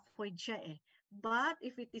scaphoid siya eh. But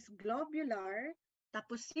if it is globular,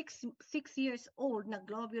 tapos 6 years old na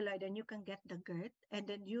globular, then you can get the girth and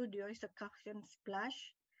then you do your succuction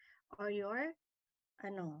splash or your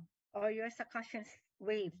succuction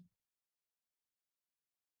wave.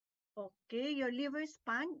 Okay, your liver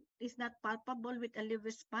span is not palpable with a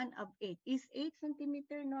liver span of 8. Is 8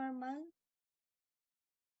 centimeter normal?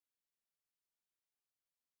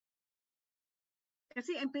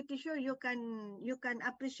 Kasi I'm pretty sure you can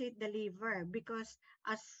appreciate the liver because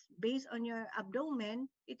as based on your abdomen,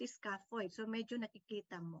 it is scaphoid. So medyo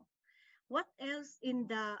nakikita mo. What else in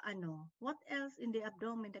the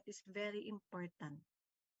abdomen that is very important?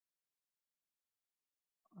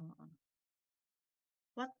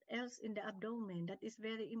 What else in the abdomen that is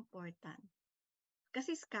very important?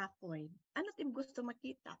 Kasi scaphoid. Ano tim gusto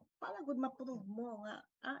makita? Para good ma-prove mo nga,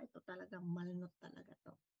 ito talaga malnut talaga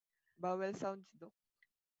to. Bowel sounds, Doc.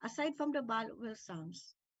 Aside from the bowel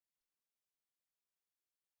sounds,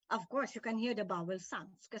 of course, you can hear the bowel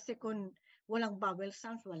sounds. Kasi kung walang bowel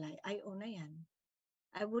sounds, wala. I.O. na yan.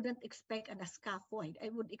 I wouldn't expect a scaphoid. I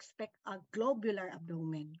would expect a globular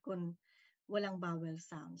abdomen kung walang bowel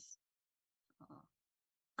sounds.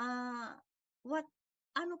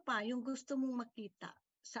 Ano pa yung gusto mong makita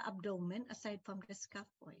sa abdomen aside from the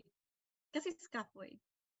scaphoid? Kasi scaphoid.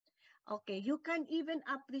 Okay, you can even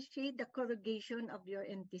appreciate the corrugation of your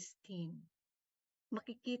intestine.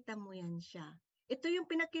 Makikita mo yan siya. Ito yung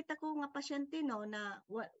pinakita ko nga pasyente, no, na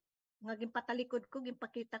nga gimpatalikod ko,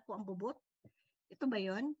 gimpakita ko ang bubot. Ito ba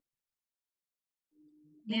yon?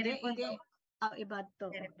 Hindi, hindi. Iba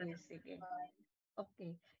to. Okay, sige.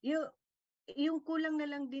 Okay. Yung kulang na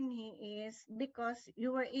lang din is because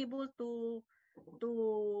you were able to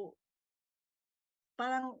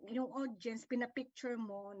parang yung audience, pinapicture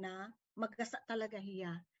mo na magkasa talaga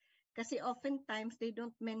hiya. Kasi oftentimes they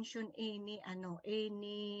don't mention any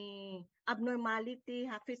abnormality,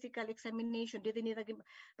 physical examination.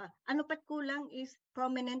 Ano pat kulang is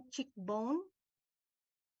prominent cheekbone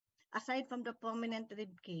aside from the prominent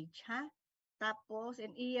rib cage, ha? Tapos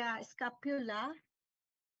in iya scapula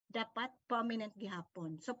dapat prominent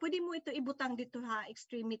gihapon. So pwede mo ito ibutang dito ha,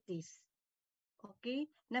 extremities. Okay?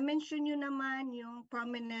 Na-mention nyo naman yung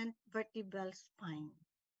prominent vertebral spine.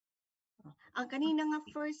 Ang kanina nga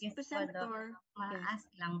first presenter, ma-ask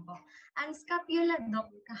lang po. Ang scapula,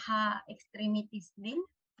 Doc, extremities din?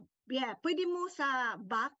 Yeah, pwede mo sa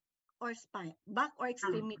back or spine, back or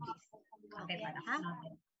extremities. Okay, ha?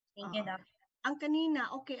 Thank you, Doc. Ang kanina,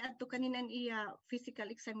 okay, ato kanina iya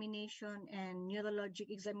physical examination and neurologic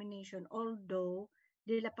examination, although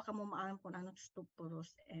dila pa kamo maalam kung ano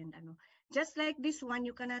osteoporosis and ano. Just like this one,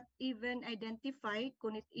 you cannot even identify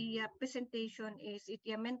kung it iya presentation is, it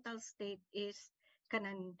iya mental state is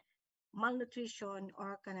kanan malnutrition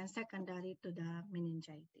or kanan secondary to the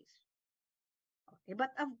meningitis. Okay,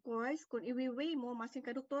 but of course, kung iwi-weigh mo, masin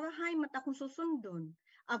ka, doktora, hay, mata kung susundon.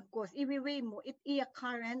 Of course, iwi-weigh mo, it iya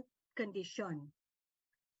current condition.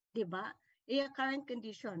 Diba? Iya current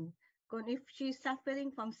condition. Kung if she's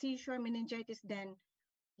suffering from seizure, meningitis, then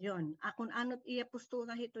yon. Kung anot iya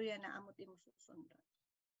postura hito yan na amot imo susundon.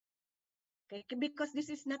 Okay? Because this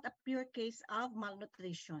is not a pure case of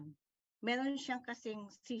malnutrition. Meron siyang kasing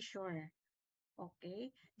seizure.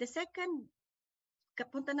 Okay? The second,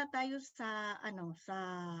 kapunta na tayo sa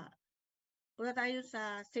punta tayo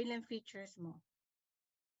sa salient features mo.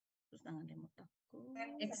 Tapos nakalimutan ko.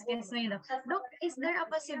 Excuse me, Doc. Doc, is there a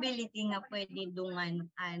possibility nga pwede dungan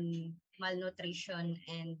an malnutrition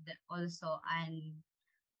and also an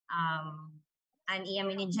iya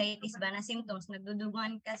meningitis ba na symptoms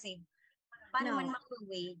nagdudungan kasi paano man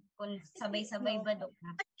makuway kung sabay-sabay ba, Doc?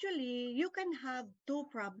 Actually, you can have two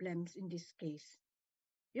problems in this case.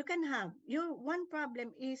 You can have, one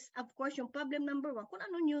problem is, of course, yung problem number one, kung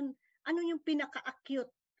ano yung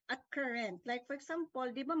pinaka-acute at current. Like for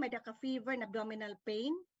example, di ba may fever and abdominal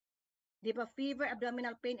pain? Di ba fever,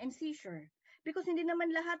 abdominal pain, and seizure? Because hindi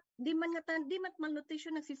naman lahat, di man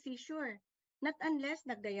malnutrition nagsi-seizure. Not unless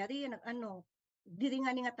nag-diarrhea, diri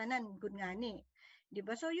nga ni nga tanan, good nga ni.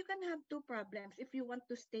 Diba? So you can have two problems. If you want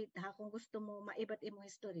to state kung gusto mo maibat imong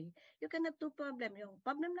history, you can have two problems. Yung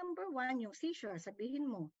problem number one, yung seizure, sabihin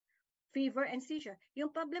mo, fever and seizure.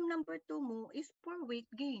 Yung problem number two mo is poor weight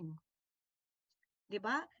gain.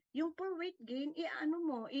 Diba? Yung poor weight gain,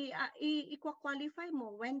 i-qualify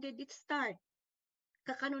mo, when did it start?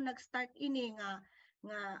 Kakano nag-start ini nga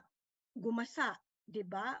gumasa,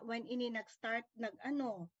 diba? When ini nag-start,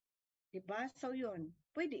 diba? So yun,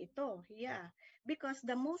 pwede ito, yeah. Because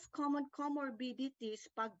the most common comorbidities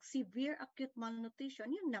pag severe acute malnutrition,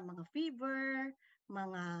 yun na mga fever,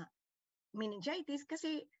 mga meningitis,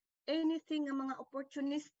 kasi anything nga mga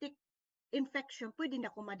opportunistic infection, pwede na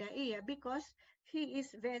kumadaiya because he is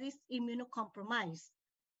very immunocompromised.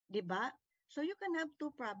 Diba? So you can have two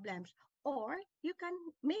problems. Or you can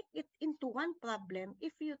make it into one problem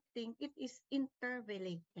if you think it is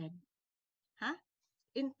interrelated. Ha?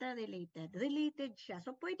 Interrelated. Related siya.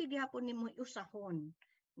 So pwede gihapon nimo usahon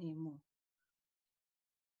nimo.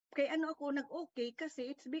 Kay ano ako nag-okay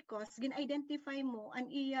kasi it's because gin-identify mo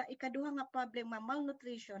ang iya ikaduha nga problem nga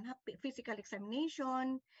malnutrition, physical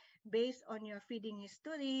examination, based on your feeding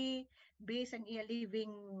history, based on iya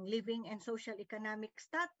living and social economic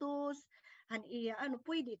status, an iya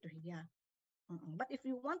pwede ito hiya. But if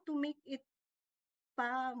you want to make it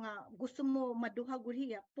pa nga gusto mo maduha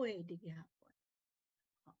gulhiya, pwede gihapon.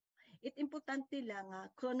 It importante lang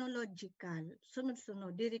chronological,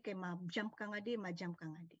 sunod-sunod, diri kay ma-jump ka nga di, ma-jump ka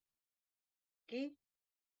nga di. Okay?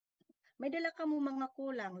 May dala ka mo mga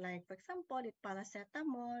kulang, like for example,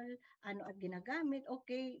 paracetamol, ano ang ginagamit,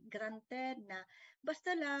 okay, granted na,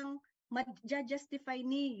 basta lang, ma-justify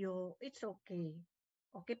niyo, it's okay.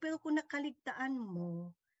 Okay, pero kung nakaligtaan mo,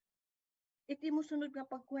 iti mo sunod nga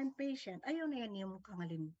pagkuhan patient, ayaw na yan yung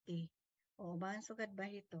kangalimti. O, bahan sugad ba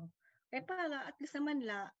ito? Kaya para at least naman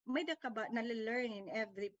may da ka ba nalalearn in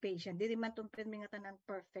every patient. Di man itong pirmi nga tanan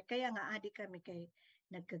perfect. Kaya nga adi kami kay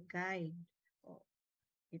nagka-guide. O,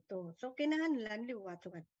 Ito. So, kinahanglan liwat.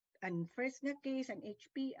 So, ang first nga case, ang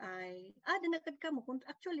HPI, danagad ka mo.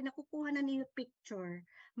 Actually, nakukuha na niyo picture.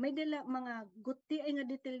 May dala mga guti ay nga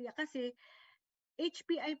detalya kasi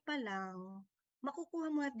HPI pa lang,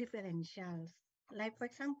 makukuha mo at differentials. Like for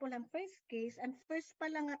example, ang first case, ang first pa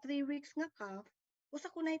lang nga 3 weeks nga cough,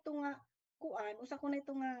 usa ko na ito nga usa ko na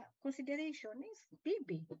ito nga consideration is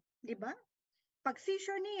TB, di ba? Pag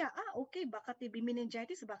seizure niya, okay, baka TB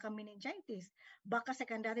meningitis, baka meningitis, baka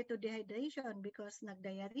secondary to dehydration because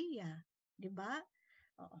nagdiarrhea, di ba?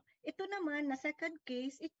 Oo. Ito naman, na second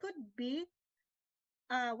case, it could be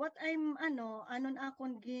what I'm anon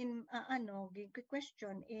akong gin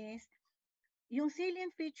question is yung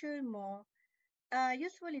salient feature mo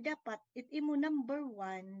usually dapat it imo number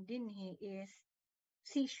 1 dinhi is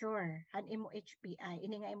seizure han imo HPI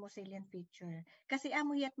ini nga imo salient feature kasi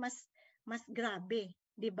amo yat mas grabe,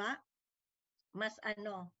 di ba? Mas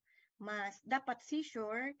mas dapat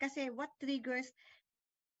seizure kasi what triggers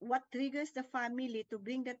the family to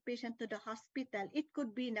bring that patient to the hospital. It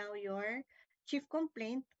could be now your chief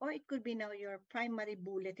complaint or it could be now your primary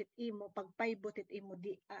bullet it imo pagpaibot it imo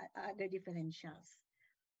other differentials.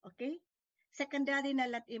 Okay? Secondary na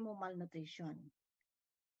lat imo malnutrition.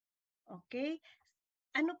 Okay?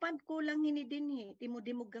 Ano pa kulang hini dinhi imo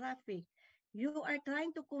demographic? You are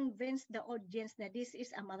trying to convince the audience na this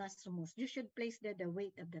is a marasmus. You should place the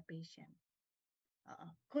weight of the patient.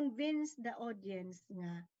 Convince the audience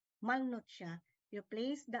nga malnut siya. You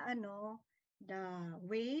place the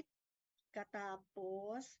weight,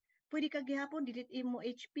 katapos, pwede ka gihapon, dilit imo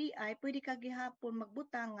HPI, pwede ka gihapon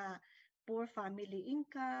magbutang nga poor family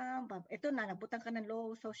income, ito na, nagbutang ka ng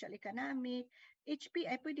low social economic,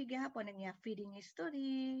 HPI, pwede gihapon ang iya feeding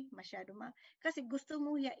history, masyado kasi gusto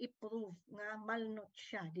mo ya i-prove nga malnut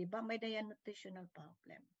siya, di ba? May nutritional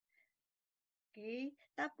problem. Okay?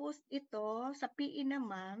 Tapos ito, sa PE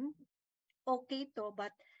naman, okay to,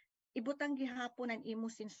 but ibutang gihapon ang imo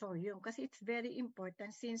sensorium kasi it's very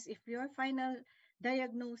important since if your final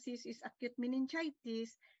diagnosis is acute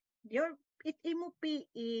meningitis, it imo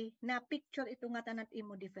PE na picture ito nga tanan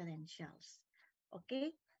imo differentials.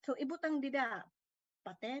 Okay? So ibutang dida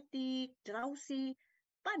pathetic, drowsy,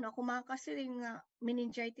 paano kung makakasiring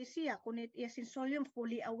meningitis siya, kung it iya sensorium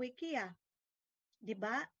fully awake siya, di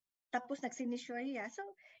ba? Tapos nagsinisure siya. So,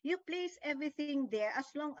 you place everything there as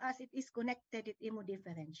long as it is connected it imo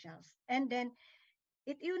differentials. And then,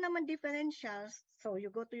 it yun naman differentials, so you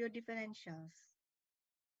go to your differentials.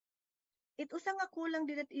 It usa nga kulang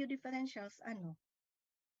din at iyo differentials,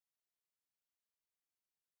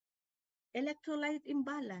 electrolyte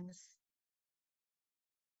imbalance.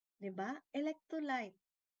 Diba? Electrolyte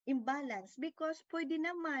imbalance because pwede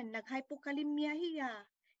naman nag-hypokalemia hiya.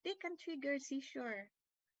 They can trigger seizure.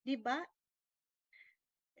 Diba?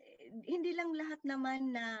 Hindi lang lahat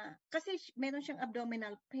naman na, kasi meron siyang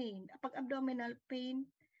abdominal pain. Pag abdominal pain,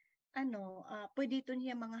 pwede ito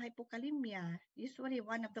niya mga hypokalemia. Usually,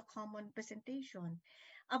 one of the common presentation.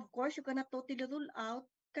 Of course, you cannot totally rule out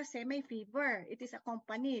kasi may fever. It is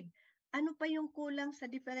accompanied. Ano pa yung kulang sa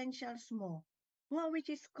differentials mo? Which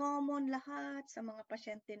is common lahat sa mga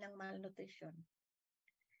pasyente ng malnutrition.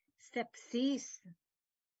 Sepsis.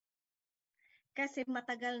 Kasi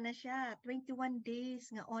matagal na siya, 21 days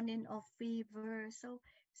nga on and off fever. So,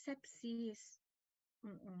 sepsis.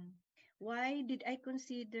 Why did I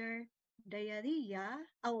consider diarrhea?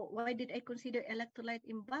 Why did I consider electrolyte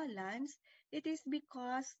imbalance? It is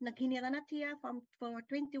because naghinira na siya for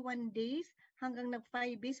 21 days hanggang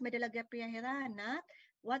nag-5 days, may dalaga piyahiranat.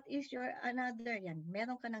 What is your another? Yan,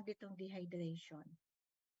 meron ka ng ditong dehydration.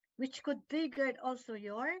 Which could trigger also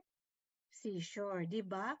your seizure, di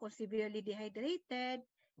ba? Kung severely dehydrated,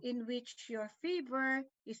 in which your fever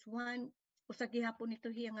is one, usag gihapon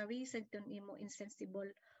ito hiya nga reason to imo insensible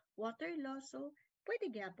water loss, so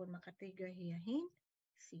pwede gihapon makatrigger hiyahin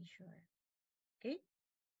seizure. Okay?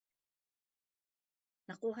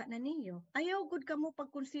 Nakuha na niyo. Ayaw good ka mo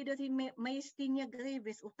pag-consider myasthenia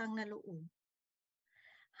gravis, utang na loob.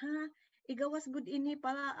 Igawas good ini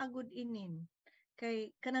para agud inin. Kay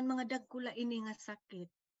kanan mga dagkula ini nga sakit.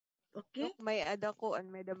 Okay? Look, may ada ko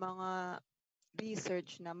may da mga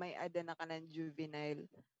research na may ada na kanan juvenile.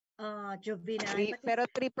 Juvenile. Pero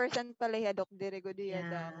 3% pala ya dok dirego diya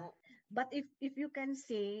damo. But if you can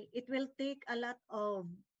say, it will take a lot of,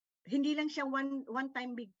 hindi lang siya one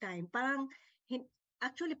time big time.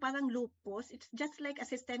 Actually, parang lupus. It's just like a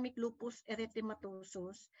systemic lupus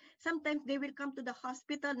erythematosus. Sometimes they will come to the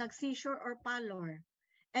hospital, nag-seizure or pallor.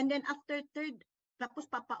 And then after third, tapos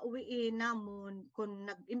papauwiin namon kung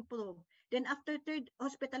nag-improve. Then after third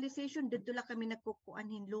hospitalization, dudula kami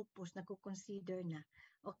nagkukuanhin lupus, nagkukonsider na.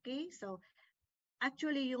 Okay? So,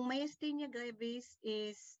 Actually, yung myasthenia gravis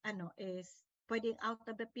is pwedeng out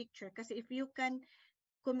of the picture kasi if you can,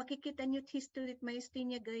 kung makikita niyo history of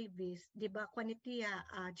myasthenia gravis, di ba,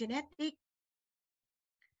 genetic,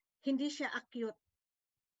 hindi siya acute.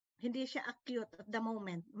 Hindi siya acute at the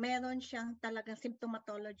moment. Meron siyang talagang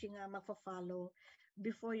symptomatology nga magfo-follow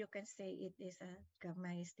before you can say it is a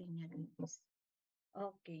myasthenia gravis.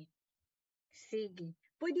 Okay. Sige.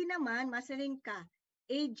 Pwede naman, masaling ka.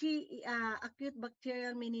 Acute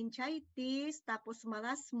bacterial meningitis, tapos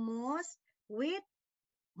marasmus with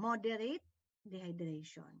moderate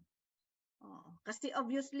dehydration. Kasi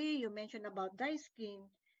obviously, you mentioned about dry skin,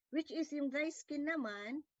 which is yung dry skin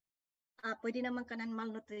naman, pwede naman ka ng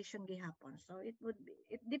malnutrition gihapon. So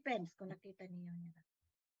it depends kung nakita niyo nila.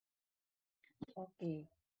 Okay.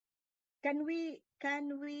 Can we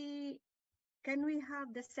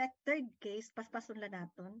have the third case, paspason lang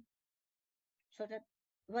naton? So that,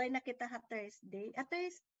 why nakita ha Thursday?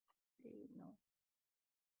 Thursday, no.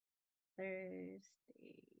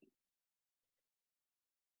 Thursday.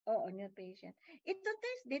 Oo, new patient. Ito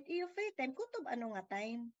Thursday, iyo free time. Kutob ano nga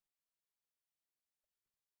time?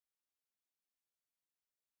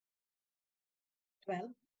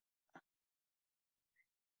 Well,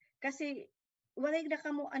 kasi walay na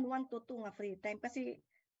kamo an 1 to 2 nga free time kasi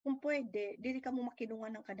kung pwede, dili ka mo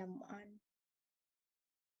makinungan ng kadamuan.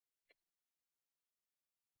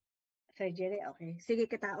 Surgery, okay. Sige,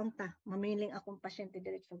 kitaon ta. Mamiling akong pasyente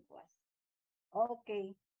diretso buwas.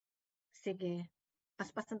 Okay. Sige.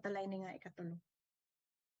 Paspasan talay ni nga ikatulo.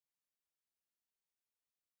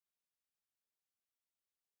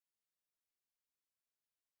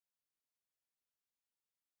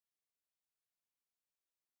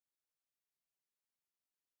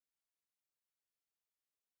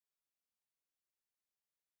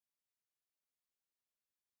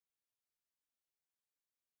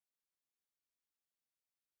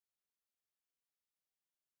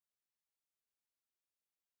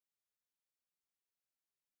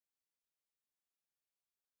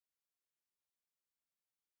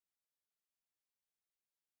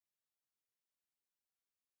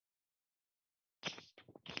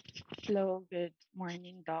 Hello, good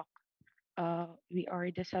morning, Doc. We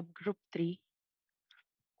are the subgroup 3.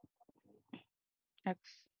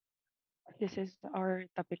 Next, this is our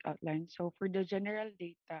topic outline. So for the general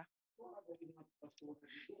data,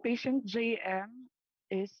 patient JM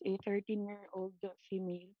is a 13-year-old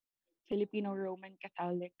female, Filipino Roman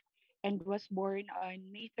Catholic, and was born on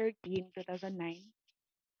May 13, 2009,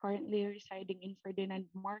 currently residing in Ferdinand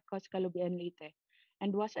Marcos, Calubian, Leyte,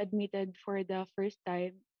 and was admitted for the first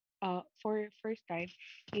time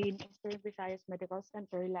in Eastern Visayas Medical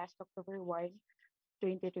Center last October 1,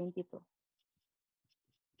 2022.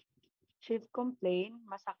 Chief complaint,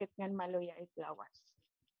 masakit ngan maluya it lawas.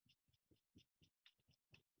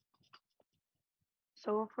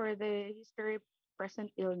 So for the history of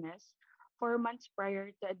present illness, 4 months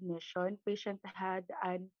prior to admission, patient had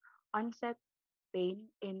an onset pain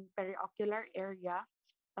in periocular area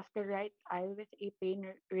of the right eye with a pain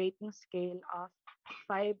rating scale of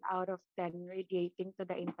 5 out of 10 radiating to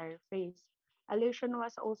the entire face. A lesion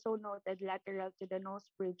was also noted lateral to the nose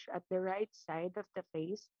bridge at the right side of the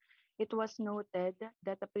face. It was noted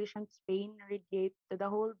that the patient's pain radiated to the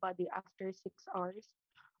whole body after 6 hours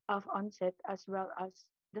of onset, as well as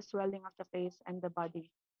the swelling of the face and the body.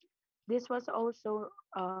 This was also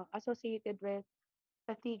associated with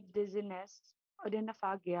fatigue, dizziness,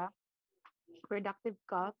 odonophagia, productive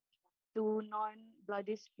cough, to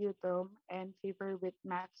non-bloody sputum, and fever with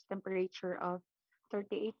max temperature of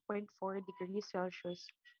 38.4 degrees Celsius.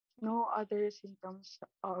 No other symptoms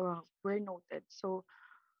were noted. So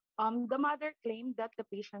the mother claimed that the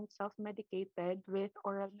patient self-medicated with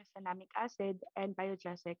oral mefenamic acid and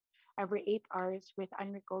biogesic every 8 hours with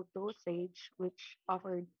unrecalled dosage, which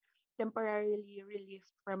offered temporarily relief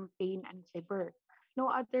from pain and fever.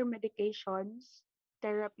 No other medications,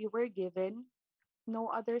 therapy were given, no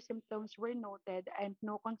other symptoms were noted, and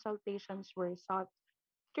no consultations were sought.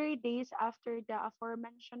 3 days after the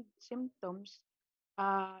aforementioned symptoms,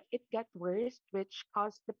 it got worse, which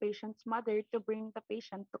caused the patient's mother to bring the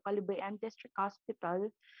patient to Calibayan District Hospital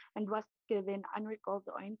and was given unrecalled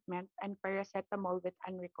ointment and paracetamol with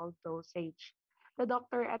unrecalled dosage. The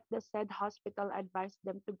doctor at the said hospital advised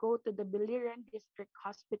them to go to the Biliran District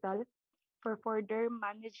Hospital for further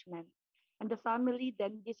management, and the family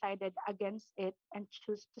then decided against it and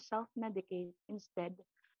chose to self-medicate instead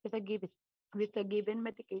with the given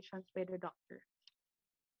medications by the doctor.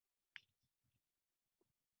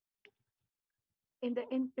 In the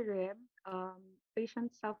interim,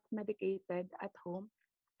 patient self-medicated at home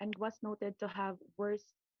and was noted to have worse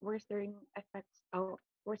worsening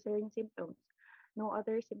symptoms. No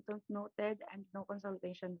other symptoms noted and no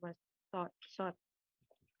consultation was sought.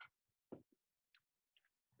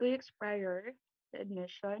 2 weeks prior to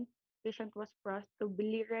admission, patient was brought to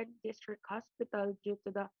Biliran District Hospital due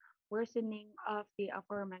to the worsening of the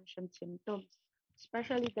aforementioned symptoms,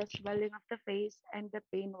 especially the swelling of the face, and the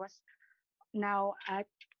pain was now at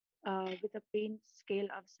with a pain scale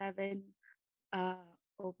of 7/10.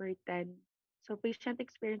 So patient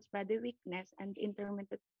experienced body weakness and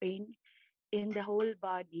intermittent pain in the whole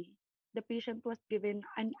body. The patient was given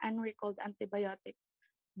an unrecalled antibiotic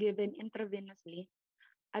given intravenously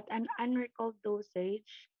at an unrecalled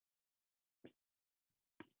dosage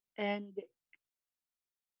and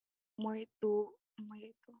moito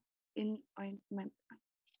in ointment.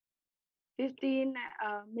 15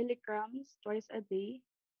 milligrams twice a day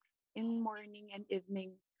in morning and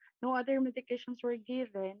evening. No other medications were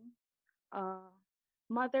given. Uh,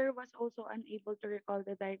 Mother was also unable to recall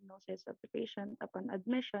the diagnosis of the patient upon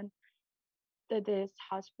admission to this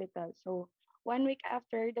hospital. So 1 week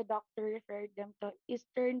after, the doctor referred them to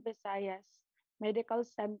Eastern Visayas Medical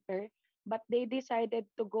Center, but they decided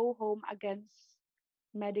to go home against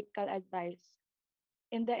medical advice.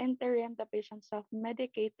 In the interim, the patient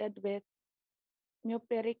self-medicated with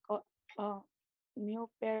muperico, uh,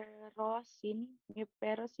 mupirocin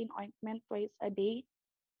ointment twice a day,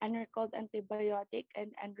 unrecalled antibiotic,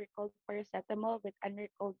 and unrecalled paracetamol with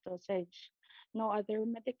unrecalled dosage. No other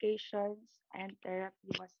medications and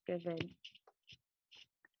therapy was given.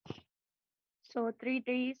 So 3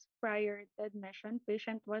 days prior to admission,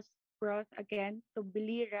 patient was brought again to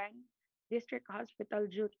Biliran District Hospital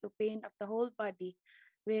due to pain of the whole body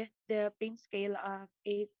with the pain scale of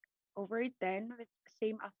 8/10 with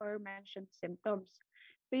same aforementioned symptoms.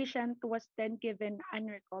 Patient was then given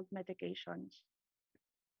unrecalled medications.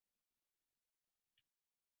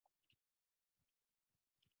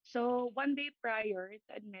 So 1 day prior to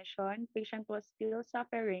admission, patient was still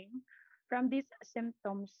suffering from these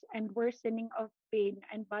symptoms and worsening of pain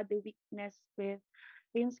and body weakness with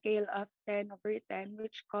pain scale of 10/10,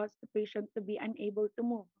 which caused the patient to be unable to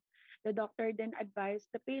move. The doctor then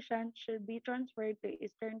advised the patient should be transferred to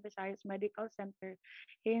Eastern Visayas Medical Center,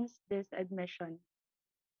 hence this admission.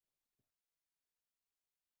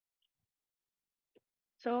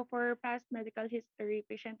 So for past medical history,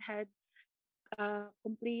 patient had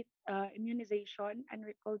complete immunization and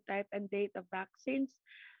recall type and date of vaccines,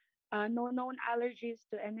 no known allergies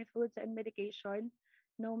to any foods and medication,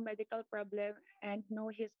 no medical problem, and no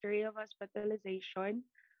history of hospitalization.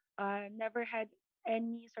 Never had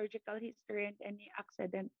any surgical history and any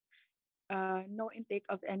accident, no intake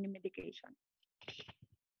of any medication.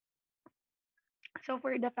 So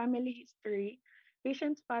for the family history,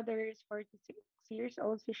 patient's father is 46 years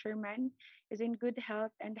old fisherman, is in good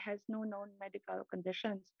health and has no known medical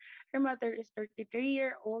conditions. Her mother is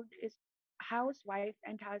 33-year-old, is housewife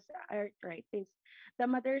and has arthritis. The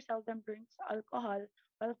mother seldom drinks alcohol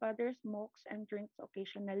while father smokes and drinks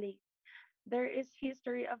occasionally. There is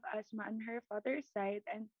history of asthma on her father's side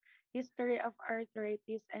and history of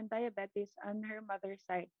arthritis and diabetes on her mother's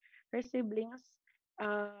side. Her siblings,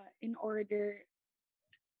 in order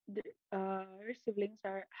her siblings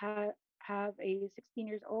have a 16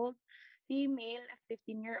 years old female, a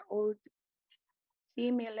 15-year-old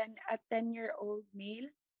female, and a 10-year-old male,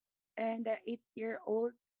 and a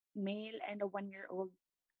 8-year-old male, and a 1-year-old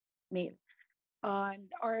male,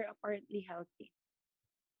 and are apparently healthy.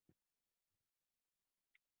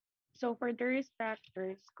 So for the risk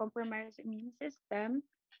factors, compromised immune system,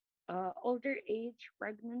 older age,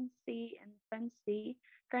 pregnancy, infancy,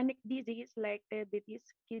 chronic disease like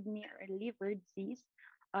diabetes, kidney or liver disease,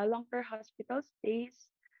 longer hospital stays,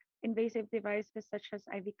 invasive devices such as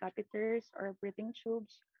IV catheters or breathing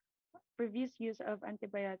tubes, previous use of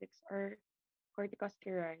antibiotics or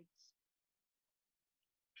corticosteroids.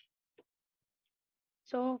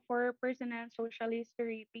 So for personal social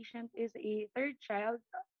history, patient is a third child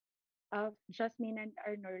of Jasmine and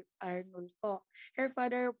Arnulfo. Her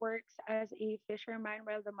father works as a fisherman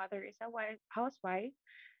while the mother is a housewife.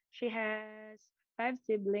 She has 5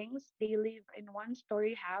 siblings. They live in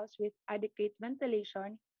one-story house with adequate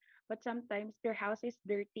ventilation, but sometimes their house is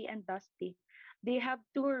dirty and dusty. They have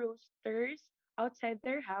 2 roosters outside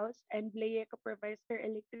their house, and Blake provides their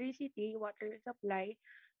electricity. Water supply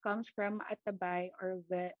comes from Atabay or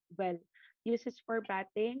well. Uses for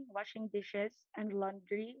bathing, washing dishes, and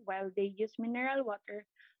laundry, while they use mineral water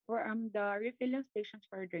from the refilling stations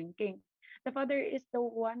for drinking. The father is the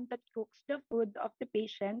one that cooks the food of the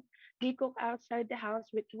patient. They cook outside the house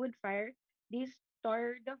with wood fire. They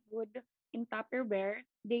store the food in Tupperware.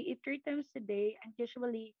 They eat 3 times a day and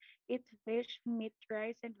usually eat fish, meat,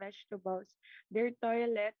 rice, and vegetables. Their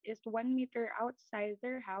toilet is 1 meter outside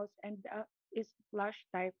their house and is flush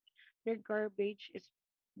type. Their garbage is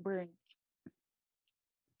burned.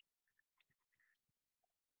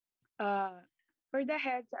 Uh, for the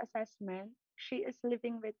head's assessment, she is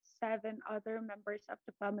living with 7 other members of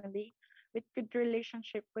the family with good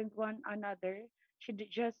relationship with one another. She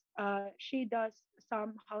does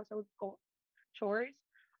some household chores.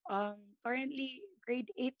 Currently grade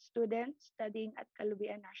 8 student studying at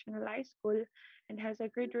Kalubian National High School and has a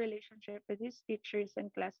great relationship with his teachers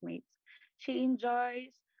and classmates. She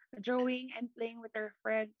enjoys drawing and playing with her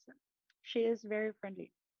friends. She is very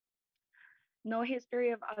friendly. No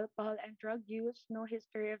history of alcohol and drug use, no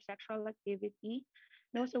history of sexual activity,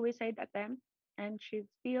 no suicide attempt, and she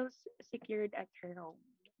feels secured at her home.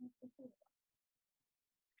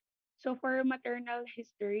 So for maternal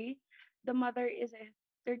history, the mother is a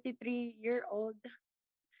 33-year-old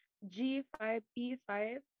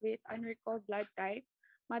G5P5 with unrecalled blood type.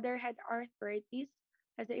 Mother had arthritis,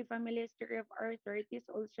 has a family history of arthritis,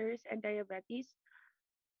 ulcers, and diabetes.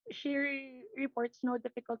 She reports no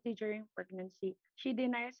difficulty during pregnancy. She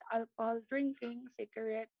denies alcohol drinking,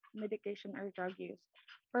 cigarette, medication, or drug use.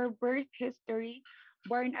 For birth history,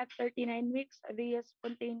 born at 39 weeks via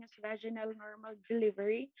spontaneous vaginal normal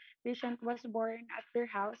delivery, patient was born at their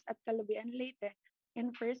house at Calubian Leyte.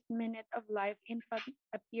 In first minute of life, infant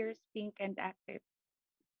appears pink and active.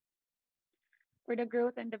 For the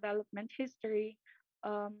growth and development history,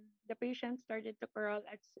 the patient started to crawl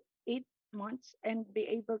at 8 months and be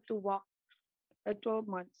able to walk at 12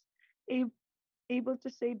 months. A- Able to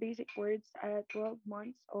say basic words at 12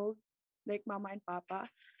 months old, like mama and papa.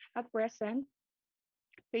 At present,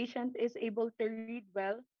 patient is able to read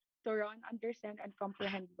well, to run, understand, and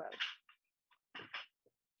comprehend well.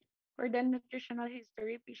 For the nutritional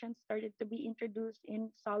history, patients started to be introduced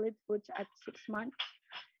in solid foods at 6 months,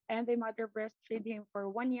 and the mother breastfed him for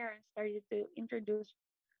 1 year and started to introduce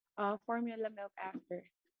formula milk after.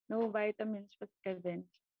 No vitamins was given.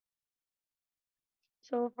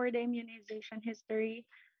 So for the immunization history,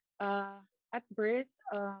 uh, at birth,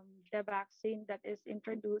 the vaccine that is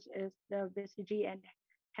introduced is the BCG and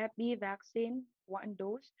Hep B vaccine, 1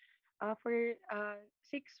 dose. For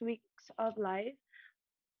 6 weeks of life,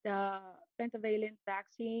 the pentavalent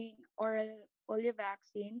vaccine, oral polio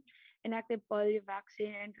vaccine, inactive polio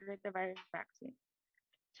vaccine, and rotavirus vaccine.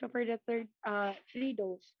 So for the 3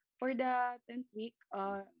 dose, for the 10th week,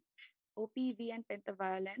 OPV and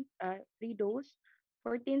pentavalent, 3 dose.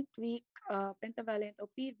 14th week, pentavalent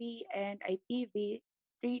OPV and IPV,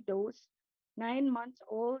 3 dose. 9 months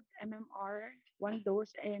old MMR, 1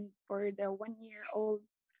 dose, and for the 1 year old,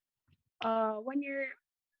 1 year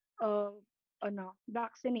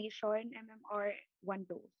vaccination MMR, 1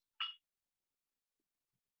 dose.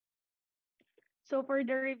 So for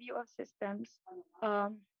the review of systems,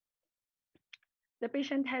 um, the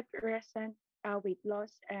patient had recent weight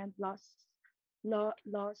loss and loss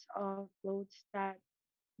of clothes that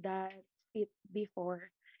fit before,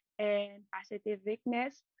 and positive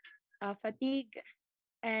weakness, fatigue,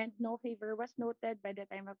 and no fever was noted by the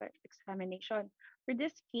time of examination. For the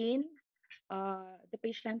skin, the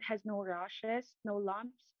patient has no rashes, no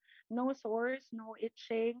lumps, no sores, no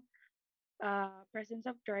itching, presence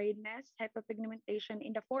of dryness, hyperpigmentation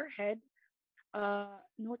in the forehead,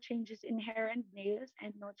 no changes in hair and nails,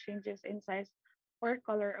 and no changes in size or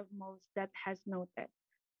color of moles that has noted.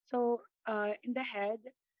 So in the head,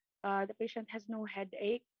 the patient has no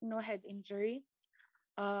headache, no head injury,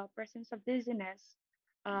 presence of dizziness,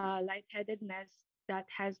 lightheadedness that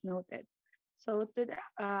has noted. So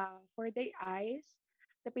for the eyes,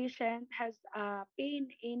 the patient has pain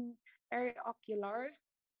in periocular.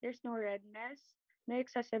 There's no redness, no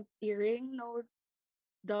excessive tearing, no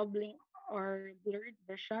doubling or blurred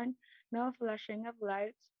vision, no flashing of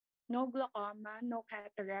lights, no glaucoma, no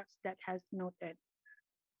cataracts that has noted.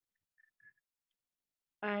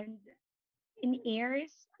 And in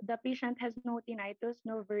ears, the patient has no tinnitus,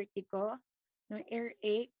 no vertigo, no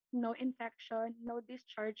earache, no infection, no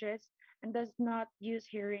discharges, and does not use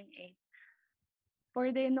hearing aid.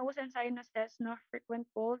 For the nose and sinuses, no frequent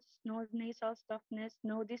colds, no nasal stuffness,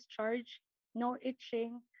 no discharge, no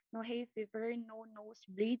itching, no hay fever, no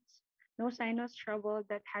nosebleeds, no sinus trouble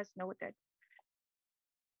that has noted.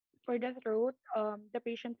 For the throat, the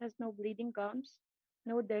patient has no bleeding gums,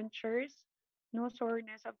 no dentures, no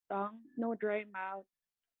soreness of tongue, no dry mouth,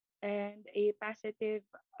 and a positive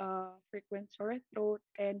frequent sore throat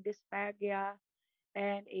and dysphagia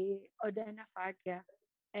and a odenophagia,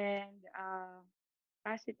 and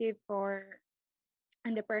positive for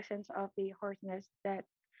and the presence of the hoarseness that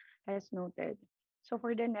has noted. So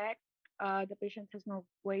for the neck, the patient has no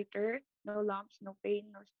goiter, no lumps, no pain,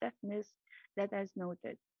 no stiffness that has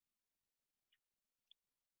noted.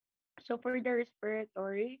 So for the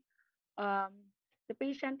respiratory, the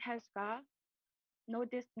patient has cough, no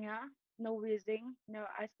dyspnea, no wheezing, no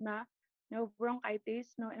asthma, no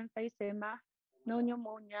bronchitis, no emphysema, no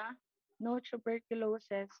pneumonia, no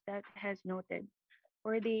tuberculosis that has noted.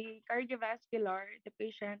 For the cardiovascular, the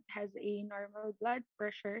patient has a normal blood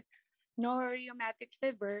pressure, no rheumatic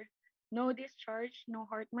fever, no discharge, no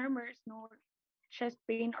heart murmurs, no chest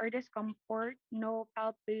pain or discomfort, no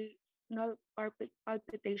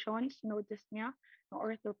palpitations, no dyspnea, no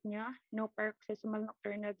orthopnea, no paroxysmal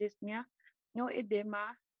nocturnal dyspnea, no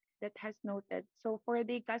edema that has noted. So for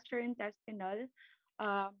the gastrointestinal,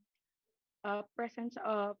 um, presence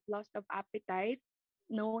of loss of appetite,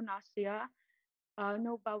 no nausea,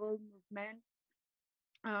 no bowel movement,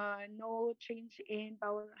 no change in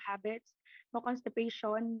bowel habits, no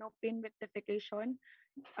constipation, no pain with defecation,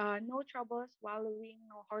 no trouble swallowing,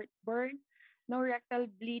 no heartburn, no rectal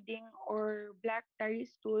bleeding or black tarry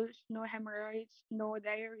stools, no hemorrhoids, no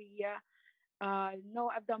diarrhea,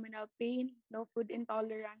 no abdominal pain, no food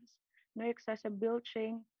intolerance, no excessive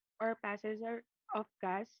belching or passage of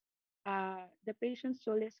gas. The patient's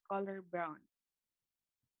stool is color brown.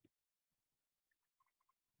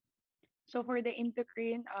 So for the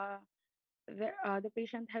endocrine, the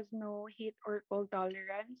patient has no heat or cold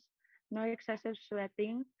tolerance, no excessive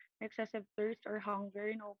sweating, no excessive thirst or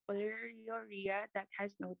hunger, no polyuria that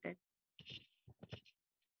has noted.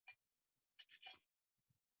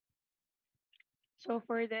 So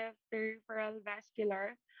for the peripheral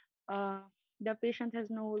vascular, uh, the patient has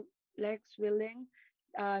no leg swelling,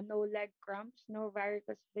 no leg cramps, no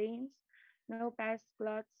varicose veins, no past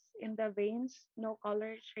clots in the veins, no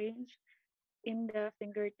color change in the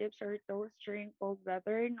fingertips or toes during cold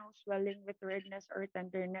weather, no swelling with redness or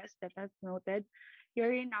tenderness that has noted.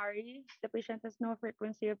 Urinary, the patient has no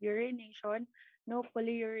frequency of urination, no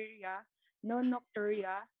polyuria, no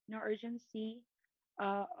nocturia, no urgency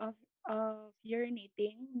of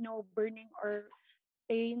urinating, no burning or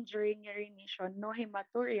pain during urination, no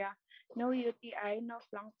hematuria, no UTI, no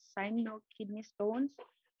flank sign, no kidney stones,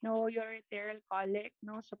 no ureteral colic,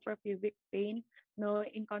 no suprapubic pain, no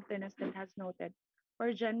incontinence that has noted.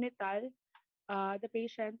 For genital, the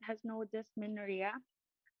patient has no dysmenorrhea,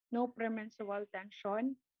 no premenstrual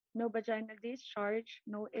tension, no vaginal discharge,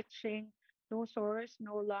 no itching, no sores,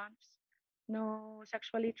 no lumps, no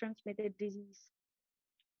sexually transmitted disease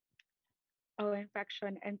or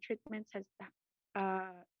infection, and treatments has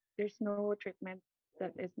uh, there's no treatment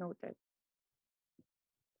that is noted.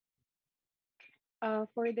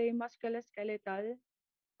 For the musculoskeletal,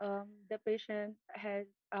 the patient has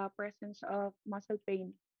presence of muscle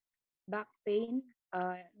pain, back pain,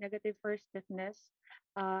 negative for stiffness.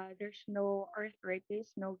 There's no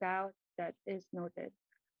arthritis, no gout that is noted.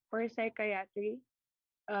 For psychiatric,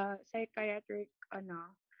 the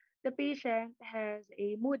patient has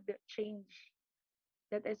a mood change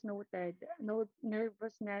that is noted. No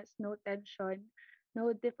nervousness, no tension,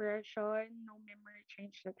 no depression, no memory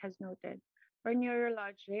change that has noted. For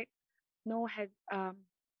neurologic, no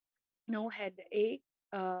no headache,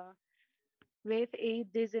 with a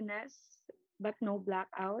dizziness but no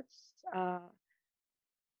blackouts,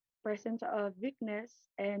 presence of weakness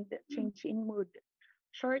and change in mood.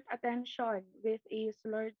 Short attention with a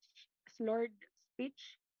slurred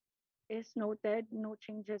speech is noted, no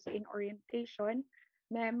changes in orientation,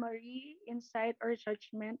 memory, insight or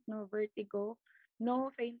judgment, no vertigo,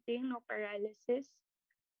 no fainting, no paralysis,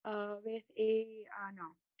 with a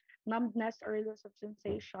numbness or loss of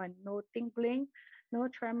sensation, no tingling, no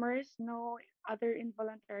tremors, no other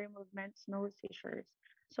involuntary movements, no seizures.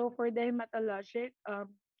 So for the hematologic,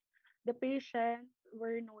 the patient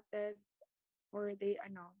were noted for the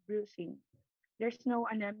bruising. There's no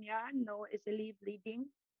anemia, no easily bleeding,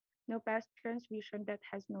 no past transfusion that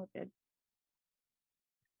has noted.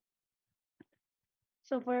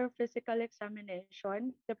 So for physical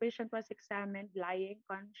examination, the patient was examined lying,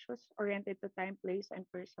 conscious, oriented to time, place, and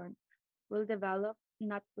person. Will develop,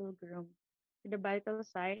 not will groom. The vital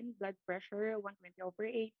sign, blood pressure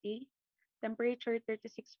 120/80, temperature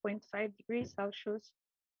 36.5 degrees Celsius,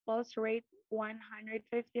 pulse rate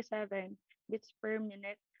 157 beats per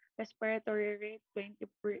minute, respiratory rate 20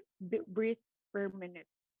 breath per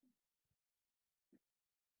minute.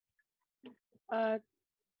 Uh,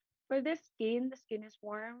 For the skin is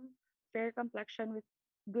warm, fair complexion with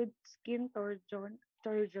good skin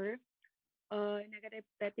turgor, negative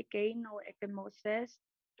peticane, no ecchymosis,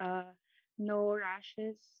 uh, no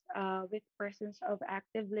rashes with presence of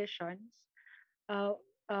active lesions, uh,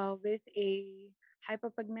 with a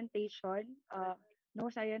hypopigmentation, no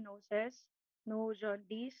cyanosis, no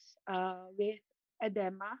jaundice with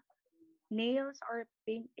edema. Nails are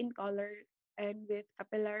pink in color and with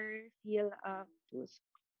capillary feel fusc,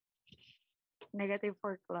 negative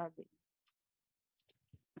for clogging.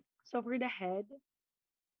 So for the head,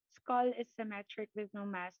 skull is symmetric with no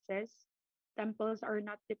masses. Temples are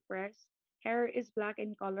not depressed. Hair is black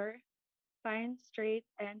in color, fine, straight,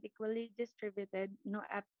 and equally distributed. No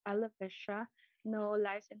alopecia, no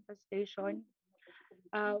lice infestation,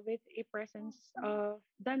 with a presence of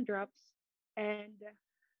dandruffs and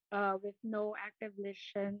with no active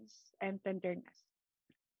lesions and tenderness.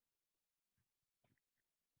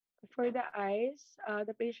 For the eyes,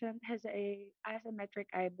 the patient has a asymmetric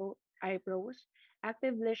eyebrows,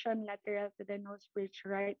 active lesion lateral to the nose bridge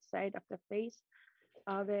right side of the face,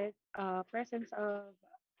 with presence of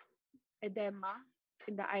edema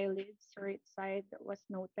in the eyelids right side was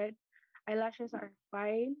noted. Eyelashes are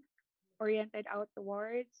fine, oriented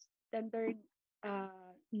outwards,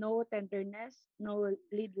 no tenderness, no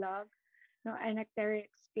lid log, no anacteric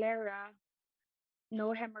sclera,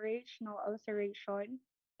 no hemorrhage, no ulceration,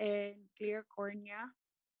 and clear cornea.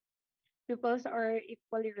 Pupils are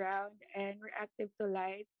equally round and reactive to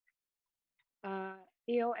light.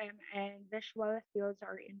 EOM and visual fields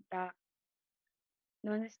are intact.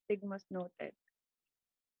 No nystagmus noted.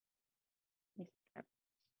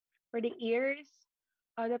 For the ears,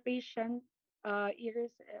 the patient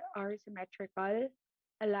ears are symmetrical,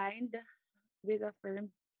 aligned with a firm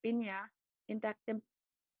pinna, intact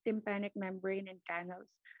tympanic membrane and canals,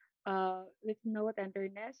 with no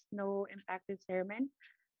tenderness, no impacted cerumen,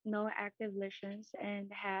 no active lesions, and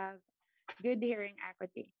have good hearing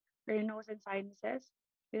acuity. For the nose and sinuses,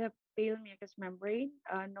 with a pale mucous membrane,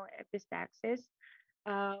 no epistaxis,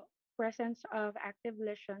 uh, presence of active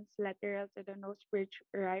lesions lateral to the nose bridge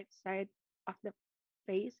right side of the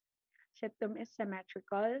face. Septum is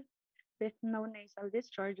symmetrical with no nasal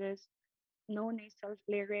discharges, no nasal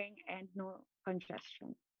flaring, and no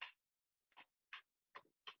congestion.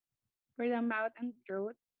 For the mouth and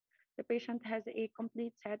throat, the patient has a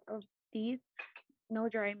complete set of teeth, no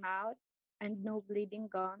dry mouth, and no bleeding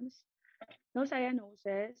gums, no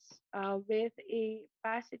cyanosis, with a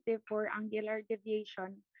positive for angular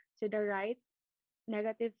deviation to the right,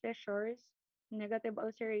 negative fissures, negative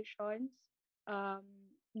ulcerations, um,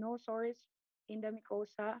 no sores in the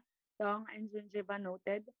mucosa, tongue, and gingiva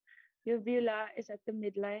noted. Uvula is at the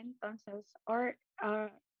midline. Tonsils are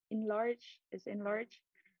enlarged,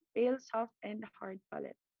 pale, soft, and hard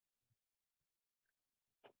palate.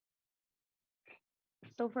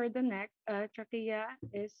 So for the neck, trachea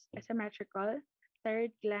is asymmetrical.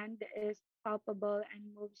 Thyroid gland is palpable and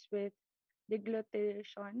moves with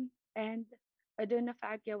deglutition, and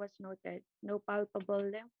adrenophagia was noted. No palpable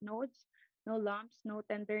lymph nodes, no lumps, no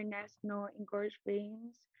tenderness, no engorged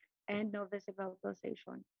veins, and no visible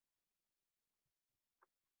pulsation.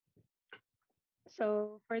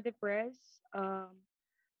 So for the breast,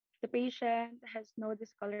 the patient has no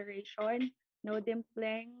discoloration, no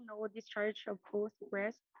dimpling, no discharge of both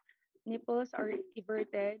breasts. Nipples are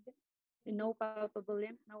everted, no palpable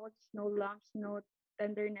lymph nodes, no lumps, no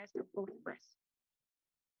tenderness of both breasts.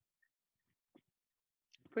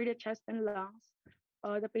 For the chest and lungs,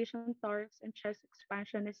 the patient thorax and chest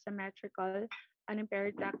expansion is symmetrical,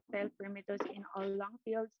 unimpaired tactile primitus in all lung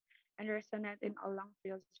fields, and resonant in all lung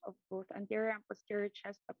fields of both anterior and posterior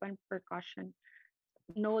chest upon percussion.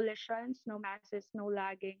 No lesions, no masses, no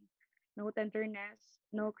lagging, no tenderness,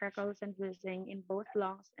 no crackles and whizzing in both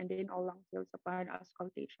lungs and in all lung fields upon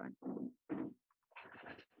auscultation.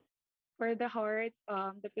 For the heart,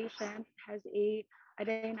 the patient has a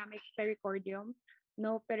dynamic pericardium,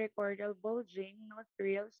 no pericardial bulging, no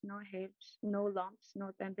thrills, no hips, no lumps,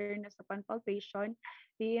 no tenderness upon palpation,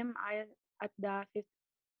 BMI at the fifth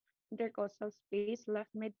intercostal space, left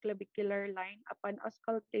mid-clavicular line upon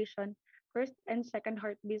auscultation, first and second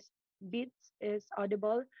beats is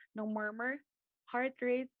audible, no murmur. Heart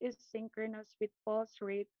rate is synchronous with pulse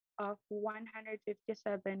rate of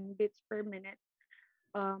 157 beats per minute.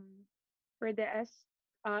 Um, for the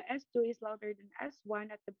S2 is louder than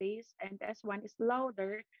S1 at the base, and S1 is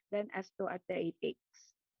louder than S2 at the apex.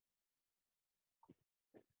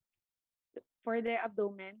 For the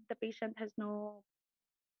abdomen, the patient has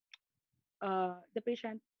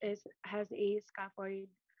a scaphoid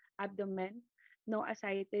abdomen, no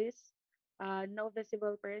ascites, no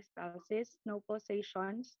visible peristalsis, no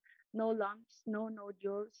pulsations, no lumps, no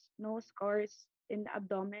nodules, no scars in the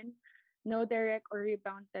abdomen, no direct or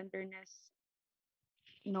rebound tenderness,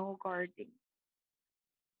 no guarding.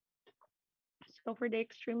 So for the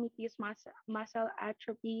extremities, muscle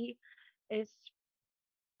atrophy is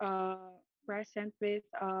uh, present with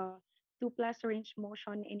 2 plus range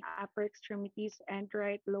motion in upper extremities and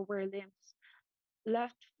right lower limbs.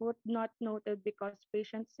 Left foot not noted because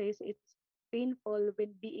patient says it's painful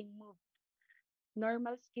when being moved.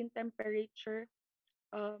 Normal skin temperature,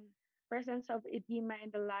 um, presence of edema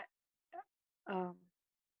in the um,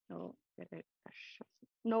 no,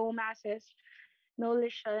 no masses, no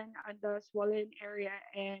lesion on the swollen area,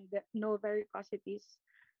 and no varicosities.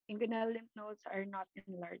 Inguinal lymph nodes are not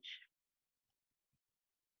enlarged.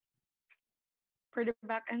 For the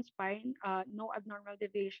back and spine, no abnormal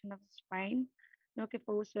deviation of the spine, no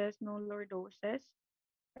kyphosis, no lordosis,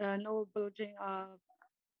 no bulging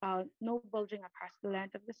across the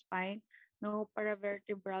length of the spine, no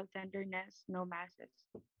paravertebral tenderness, no masses.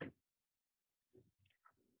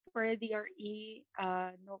 For DRE,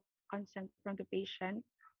 no consent from the patient,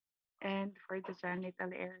 and for the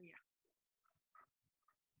genital area.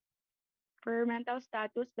 For mental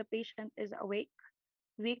status, the patient is awake,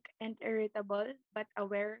 weak, and irritable, but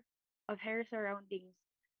aware of her surroundings.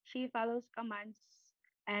 She follows commands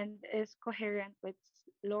and is coherent with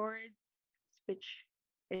slurred speech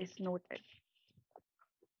is noted.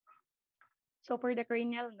 So for the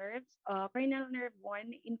cranial nerve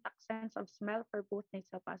 1, intact sense of smell for both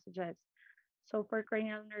nasal passages. So for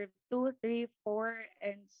cranial nerve 2, 3, 4,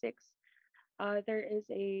 and 6, there is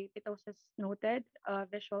a pitosis noted.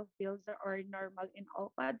 Visual fields are normal in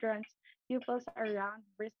all quadrants. Pupils are round,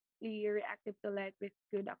 briskly reactive to light with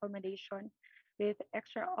good accommodation, with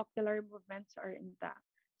extraocular movements are intact.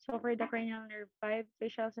 So for the cranial nerve 5,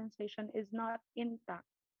 facial sensation is not intact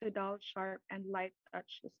to dull, sharp, and light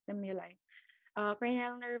touch stimuli.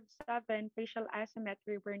 Cranial nerve 7, facial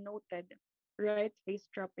asymmetry were noted, right face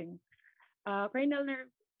dropping. Cranial nerve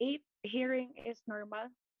 8, hearing is normal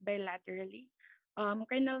bilaterally.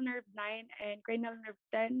 Cranial nerve 9 and cranial nerve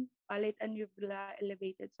 10, palate and uvula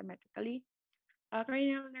elevated symmetrically.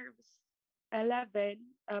 Cranial nerves 11,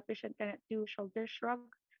 patient cannot do shoulder shrug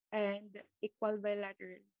and equal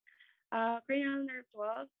bilateral. Cranial nerve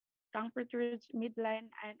 12, tongue protrudes midline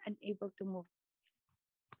and unable to move.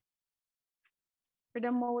 For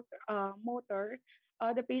the motor,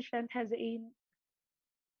 the patient has a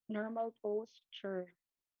normal posture,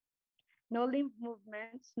 no limb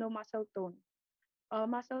movements, no muscle tone.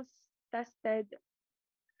 Muscles tested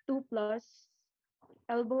 2 plus,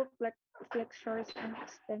 elbow flexors and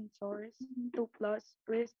extensors 2 plus,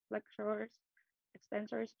 wrist flexors,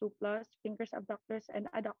 extensors 2 plus, fingers abductors and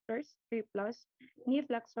adductors 3 plus, knee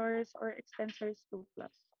flexors or extensors 2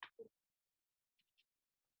 plus.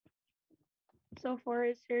 So for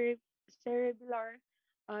cerebellar,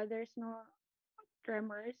 there's no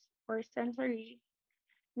tremors. For sensory,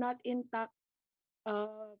 not intact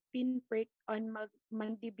pinprick on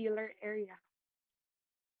mandibular area.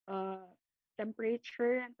 Uh,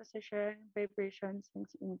 Temperature and position, vibration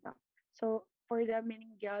seems intact. So for the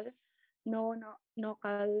meningeal, no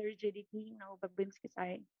rigidity, no Babinski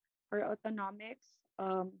sign. For autonomics,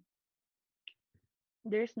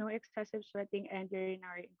 there's no excessive sweating and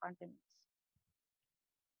urinary incontinence.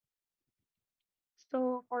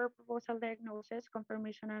 So for proposal diagnosis,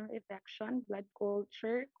 confirmation of infection, blood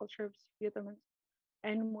culture of sputum,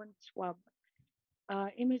 and wound swab.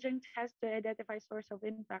 Imaging test to identify source of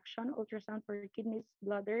infection, ultrasound for kidneys,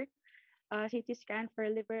 bladder, CT scan for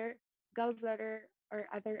liver, gallbladder, or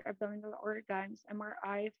other abdominal organs,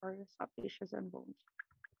 MRI for soft tissues and bones.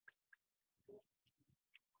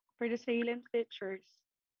 For the salient features,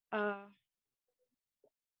 uh,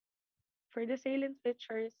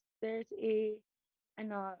 there's a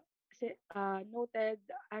ano, noted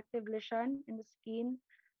active lesion in the skin,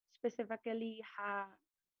 specifically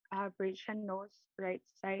bridge and nose, right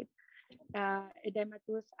side,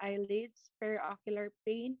 edematous eyelids, periocular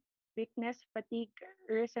pain, weakness, fatigue,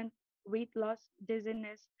 recent weight loss,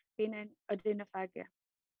 dizziness, pain, and adenophagia.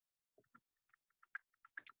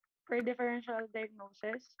 For differential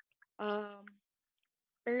diagnosis, um,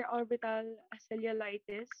 periorbital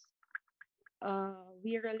cellulitis,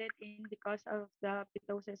 we rule it in because of the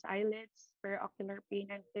ptosis eyelids, periocular pain,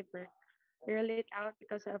 and fever. We rule it out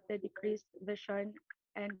because of the decreased vision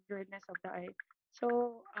and redness of the eye.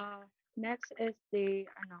 So next is the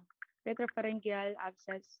retropharyngeal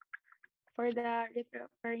abscess. For the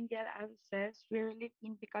retropharyngeal abscess, we rule it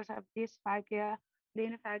in because of dysphagia,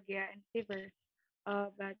 plenophagia, and fever.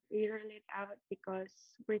 But we rule it out because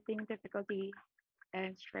breathing difficulty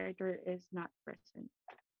and stridor is not present.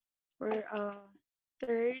 For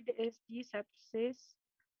third is the sepsis.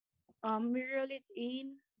 We rule it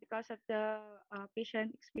in because of the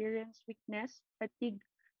patient experience weakness, fatigue,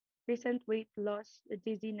 recent weight loss,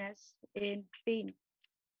 dizziness, and pain.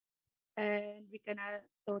 And we cannot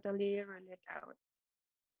totally rule it out.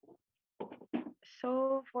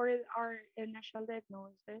 So for our initial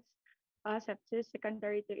diagnosis, sepsis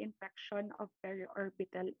secondary to infection of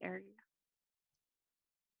periorbital area.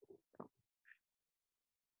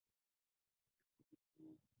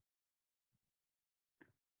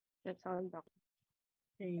 That's all, Doc.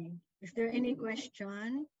 Okay. Is there any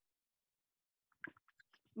question?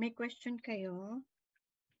 May question kayo?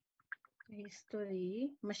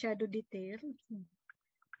 History? Masyado detailed?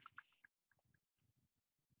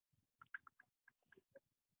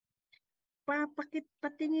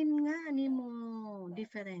 Patingin nga ani mo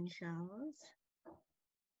differentials.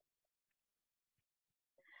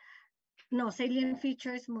 No, salient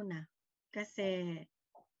features muna. Kasi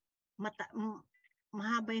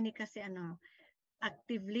mahaba ni kasi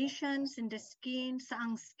active lesions in the skin,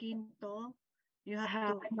 saang skin to? You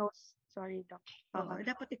have to nose. Sorry, Doc.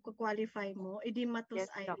 dapat i-qualify mo. Edematous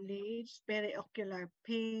Yes, Doc. eyelids, periocular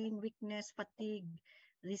pain, weakness, fatigue,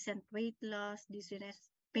 recent weight loss,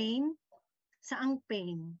 dizziness, pain. Saang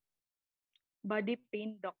pain? Body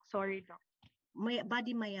pain, Doc. Sorry, Doc.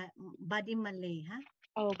 Body malay, ha?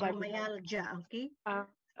 Oh, Or body. myalgia, okay?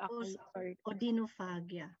 Okay, sorry.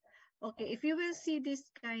 Odinophagia. Okay, if you will see this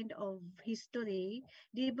kind of history,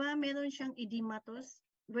 di ba meron siyang edematous?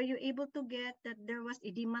 Were you able to get that there was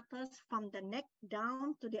edematous from the neck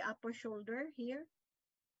down to the upper shoulder here?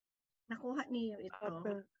 Nakuha niyo ito.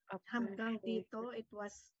 Upper Hanggang shoulder. dito, it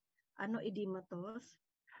was edematous?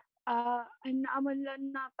 Ang naaman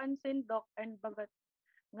lang napansin, Doc, and bagat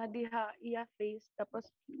nga diha iya face, tapos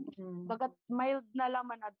bagat mild na lang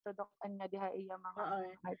man adto, Doc, and nga diha iya mga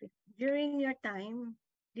during your time,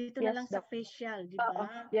 dito na lang sa facial, di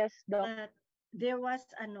ba? Yes, Doc. But there was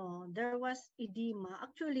edema.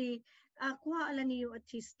 Actually, kuha ala niyo at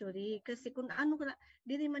history kasi kung ano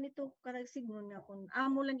dili man ito karagsignon nga kung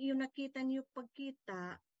amo lang iyo nakita niyo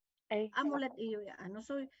pagkita, amo lang iyo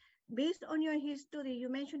so based on your history, you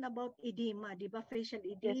mentioned about edema, di ba? Facial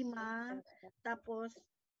edema, yes. tapos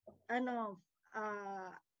and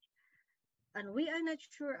we are not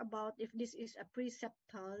sure about if this is a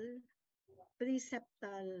preseptal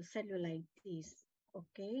cellulitis.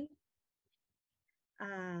 Okay?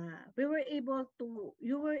 You were able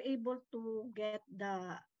to get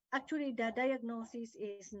actually the diagnosis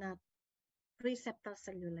is not preseptal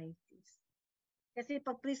cellulitis. Kasi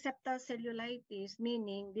pag preseptal cellulitis,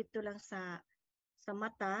 meaning dito lang sa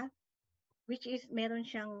mata, which is meron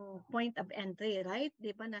siyang point of entry, right?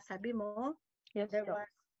 Di ba nasabi mo? Yes, there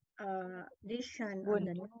was lesion on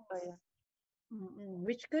the nose.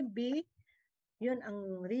 Which could be yun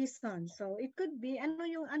ang reason. So it could be ano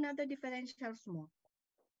yung another differentials mo?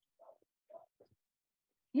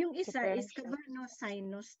 Yung isa is cavernous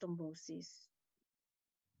sinus thrombosis.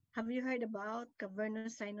 Have you heard about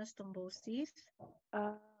cavernous sinus thrombosis?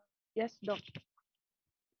 Yes, Doc.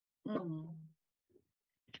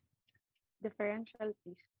 Differential,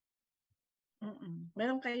 please.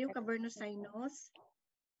 Meron kayo cavernous sinus?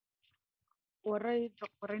 Waray,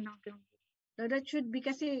 Doc. Waray natin. So that should be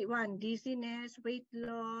kasi one, dizziness, weight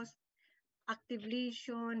loss, active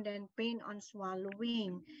lesion, then pain on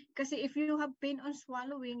swallowing. Kasi if you have pain on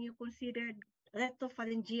swallowing, you considered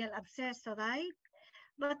rectopharyngeal abscess, right?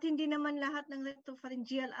 But hindi naman lahat ng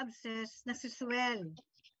rectopharyngeal abscess nagsiswell.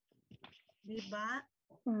 Diba?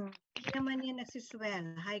 Hindi naman yan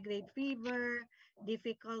nagsiswell. High-grade fever,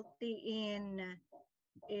 difficulty in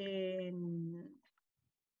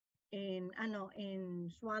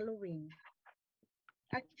swallowing.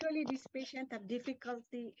 Actually, this patient have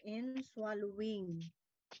difficulty in swallowing.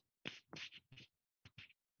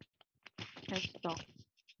 Yes, Doc.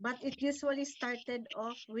 But it usually started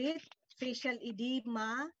off with facial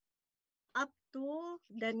edema up to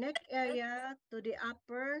the neck area to the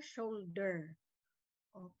upper shoulder.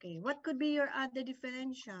 Okay, what could be your other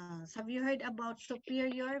differentials? Have you heard about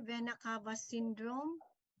superior vena cava syndrome?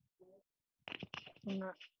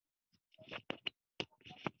 No.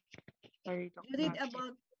 Sorry, Doc. You read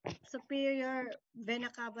about superior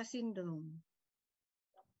vena cava syndrome,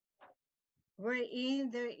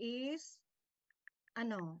 wherein there is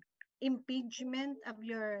impingement of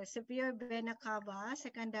your superior vena cava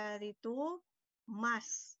secondary to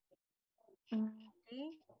mass.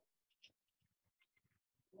 Okay?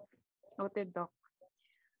 Noted, Doc.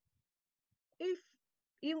 If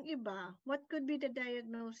yung iba, what could be the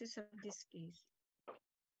diagnosis of this case?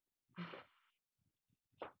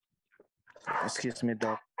 Excuse me,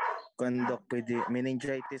 Doc. Kung Doc, pwede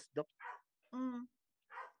meningitis, Doc?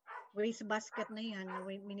 Waste basket na yan,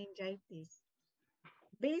 meningitis.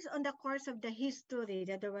 based on the course of the history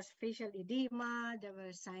that there was facial edema, there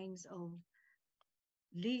were signs of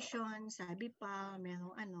lesion, sabi pa,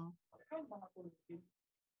 merong ano.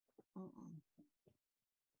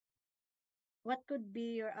 What could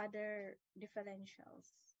be your other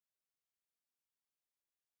differentials?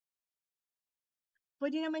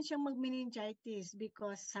 Pwede naman siyang mag-meningitis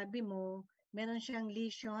because sabi mo, meron siyang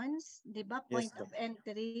lesions, di ba? Point Yes, of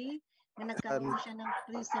entry, na nagkaroon siya ng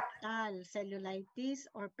preseptal cellulitis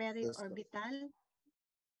or periorbital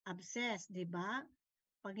abscess, di ba?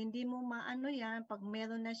 Pag hindi mo maano yan, pag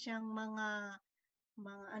meron na siyang mga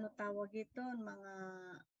ano tawag ito, mga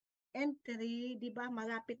entry, di ba?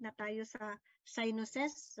 Malapit na tayo sa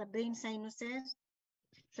sinuses, sa brain sinuses.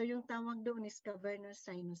 So yung tawag doon is cavernous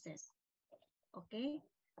sinuses. Okay?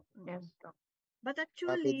 Yes, Doc. But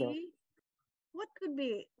actually, what could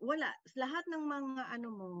be? Wala. Lahat ng mga ano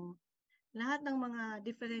mo, lahat ng mga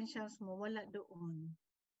differentials mo, wala doon.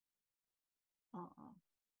 Oo.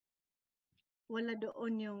 Wala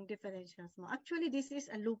doon yung differentials mo. Actually, this is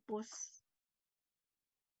a lupus.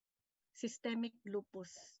 Systemic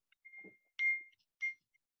lupus.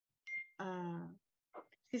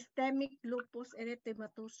 Systemic lupus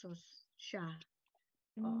erythematosus siya.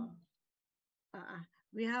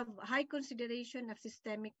 We have high consideration of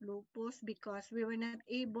systemic lupus because we were not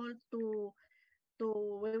able to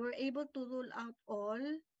rule out all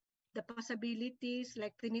the possibilities,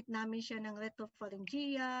 like trinit namin siya ng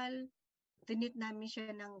retropharyngeal, trinit namin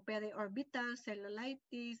siya ng periorbital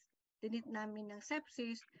cellulitis, trinit namin ng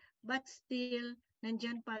sepsis, but still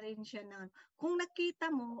nandyan pa rin siya na. Kung nakita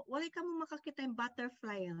mo, wala ka mo makakita yung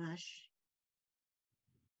butterfly rash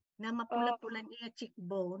na mapula-pula niya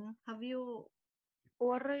cheekbone. Have you?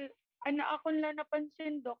 Waray, ano akong lang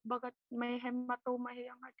napansin, Doc, bagat may hematoma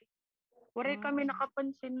hiyang ati. Waray kami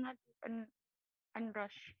nakapansin nga an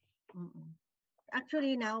rush.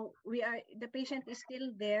 Actually now, the patient is still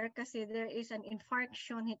there kasi there is an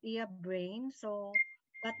infarction hit iya brain. So,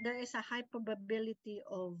 but there is a high probability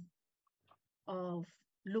of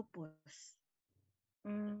lupus.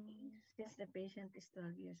 Since the patient is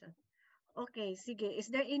 12 years old. Okay, sige. Is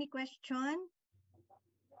there any question?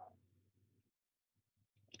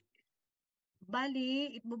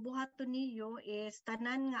 Bali, itbubuhaton niyo is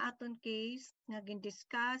tanan nga aton case nga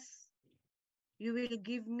gin-discuss. You will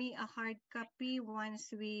give me a hard copy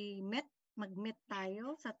once we mag-meet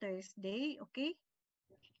tayo sa Thursday, okay?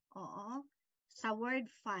 Oo. Sa Word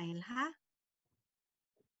file, ha?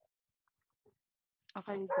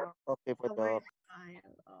 Okay, Doc. Okay po, Sa Word Doc.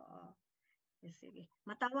 file, oo. Sige.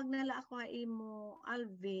 Matawag na lang ako imo,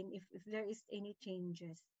 Alvin, if there is any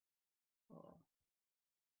changes. Oo.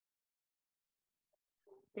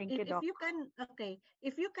 Thank you, Doc.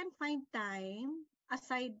 If you can find time,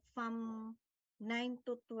 aside from 9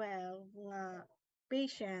 to 12 nga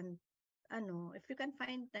patient, if you can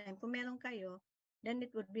find time, kung meron kayo, then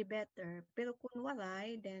it would be better. Pero kung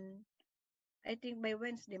walay, then I think by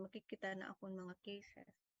Wednesday, makikita na ako ng mga cases.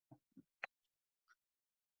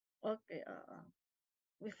 Okay,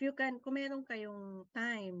 if you can, kung meron kayong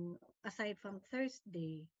time, aside from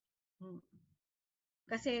Thursday,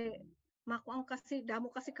 kasi, makuang kasi,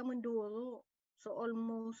 damo kasi kamunduro. So,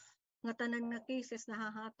 almost, nga tanan nga cases,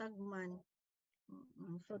 nahahatag man.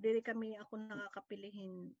 So, dili kami, ako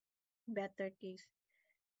nakakapilihin better case.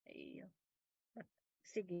 But,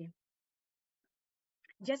 sige.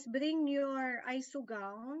 Just bring your ISO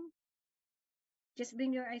gown. Just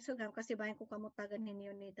bring your ISO gown kasi bayan ko kamutagan ni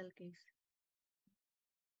neonatal case.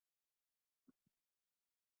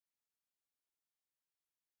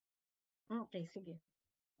 Okay, sige.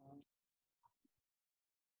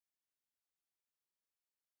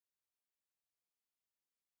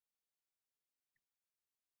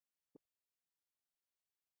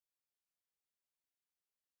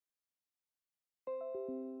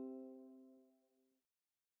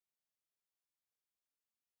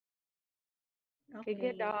 Okay. Sige,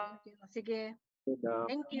 Doc. Sige. Thank you.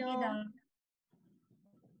 Thank you, Doc.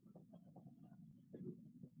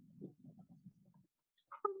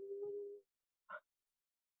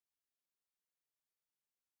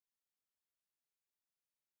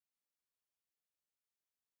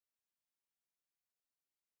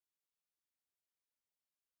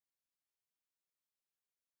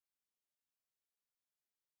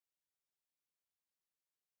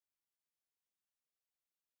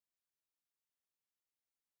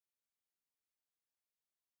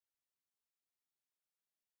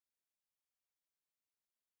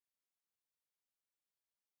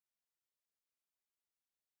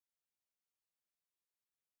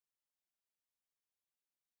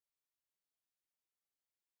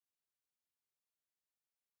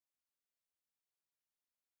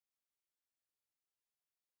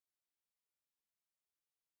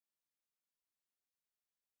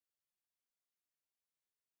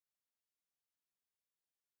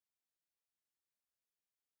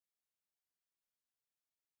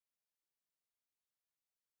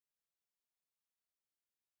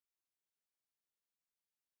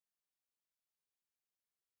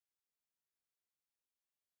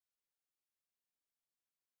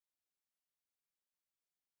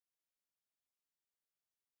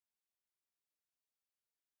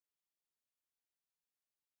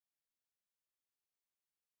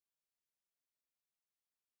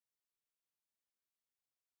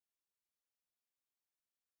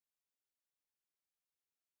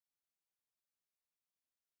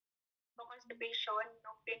 constipation,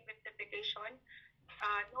 no pain with defecation,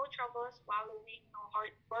 no trouble swallowing, no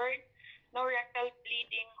heartburn, no rectal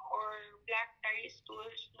bleeding or black tarry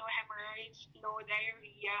stools, no hemorrhoids, no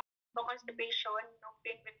diarrhea, no constipation, no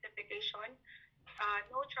pain with defecation,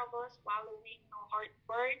 no trouble swallowing, no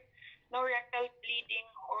heartburn, no rectal bleeding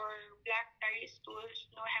or black tarry stools,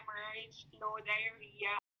 no hemorrhoids, no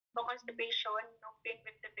diarrhea, no constipation, no pain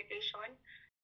with defecation,